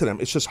disrespect to them.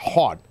 It's just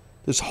hard.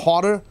 It's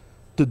harder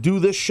to do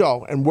this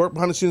show and work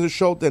behind the scenes of the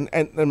show than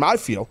I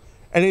feel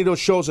any of those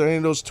shows or any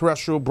of those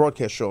terrestrial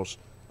broadcast shows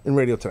in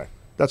radio today.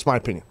 That's my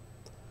opinion.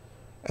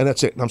 And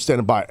that's it. And I'm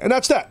standing by it. And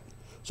that's that.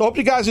 So I hope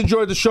you guys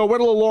enjoyed the show.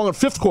 Went a little long in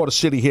Fifth Quarter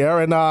City here.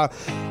 And I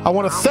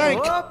want to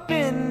thank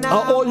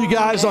all you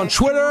guys on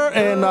Twitter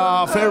and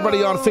for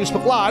everybody on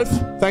Facebook Live.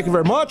 Thank you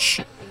very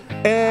much.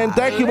 And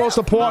thank you most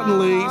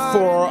importantly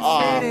for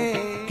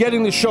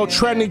getting the show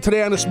trending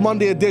today on this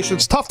Monday edition.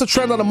 It's tough to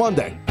trend on a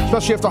Monday,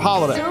 especially after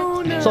holiday.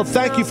 So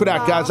thank you for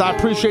that, guys. I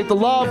appreciate the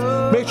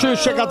love. Make sure you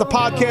check out the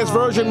podcast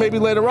version maybe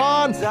later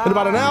on in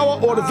about an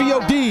hour, or the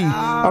VOD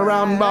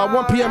around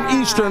 1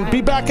 p.m. Eastern.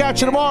 Be back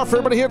at you tomorrow for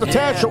everybody here at the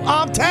Taz Show.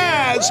 I'm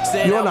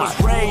Taz. You're not.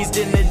 I was raised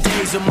in the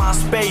days of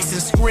MySpace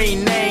and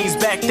screen names.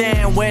 Back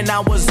then when I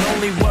was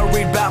only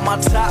worried about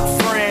my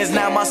top friends.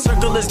 Now my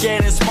circle is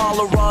getting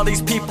smaller. All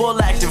these people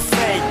acting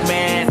fake,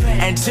 man.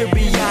 And to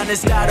be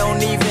honest, I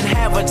don't even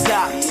have a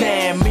top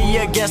 10. Me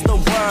against the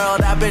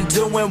world. I've been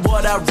doing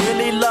what I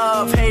really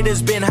love.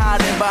 Haters been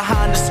hiding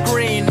behind the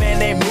screen, man,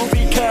 they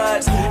movie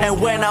cuts.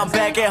 And when I'm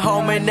back at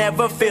home, it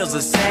never feels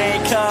the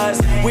same, cause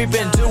we've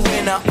been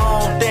doing our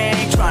own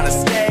thing, trying to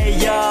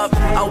stay up.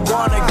 I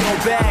wanna go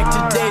back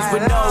to days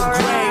with no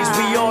grades.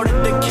 We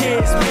ordered the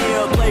kids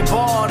meal, play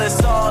ball,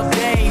 that's all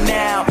day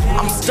now.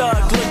 I'm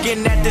stuck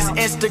looking at this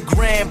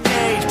Instagram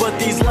page, but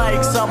these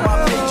likes on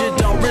my picture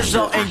don't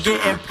result in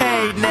getting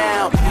paid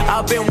now.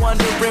 I've been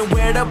wondering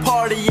where the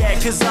party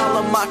at, cause all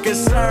of my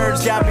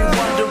concerns got me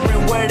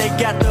wondering where they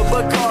got the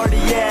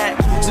Bacardi at.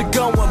 So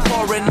go and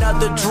pour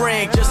another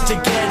drink just to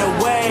get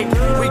away.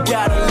 We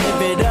gotta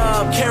live it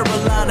up,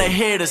 Carolina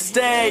here to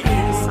stay.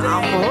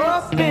 I'm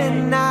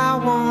hoping I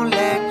won't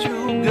let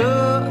you go.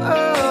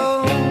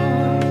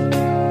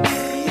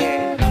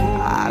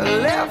 I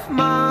left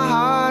my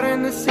heart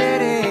in the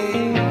city.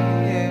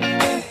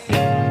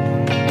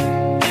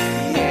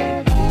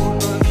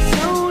 But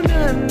soon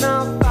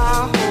enough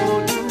I'll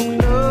hold you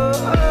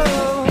close.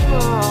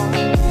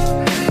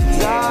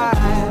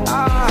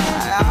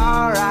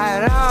 Alright,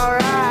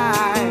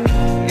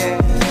 yeah.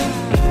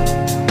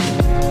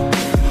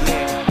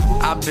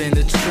 I've been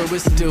the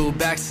truest dude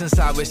back since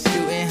I was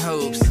shooting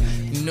hoops.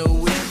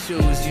 New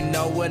issues, you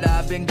know what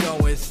I've been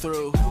going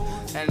through.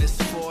 And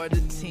it's for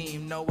the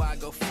team, know I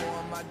go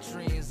for my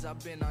dreams. I've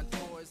been on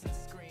tours and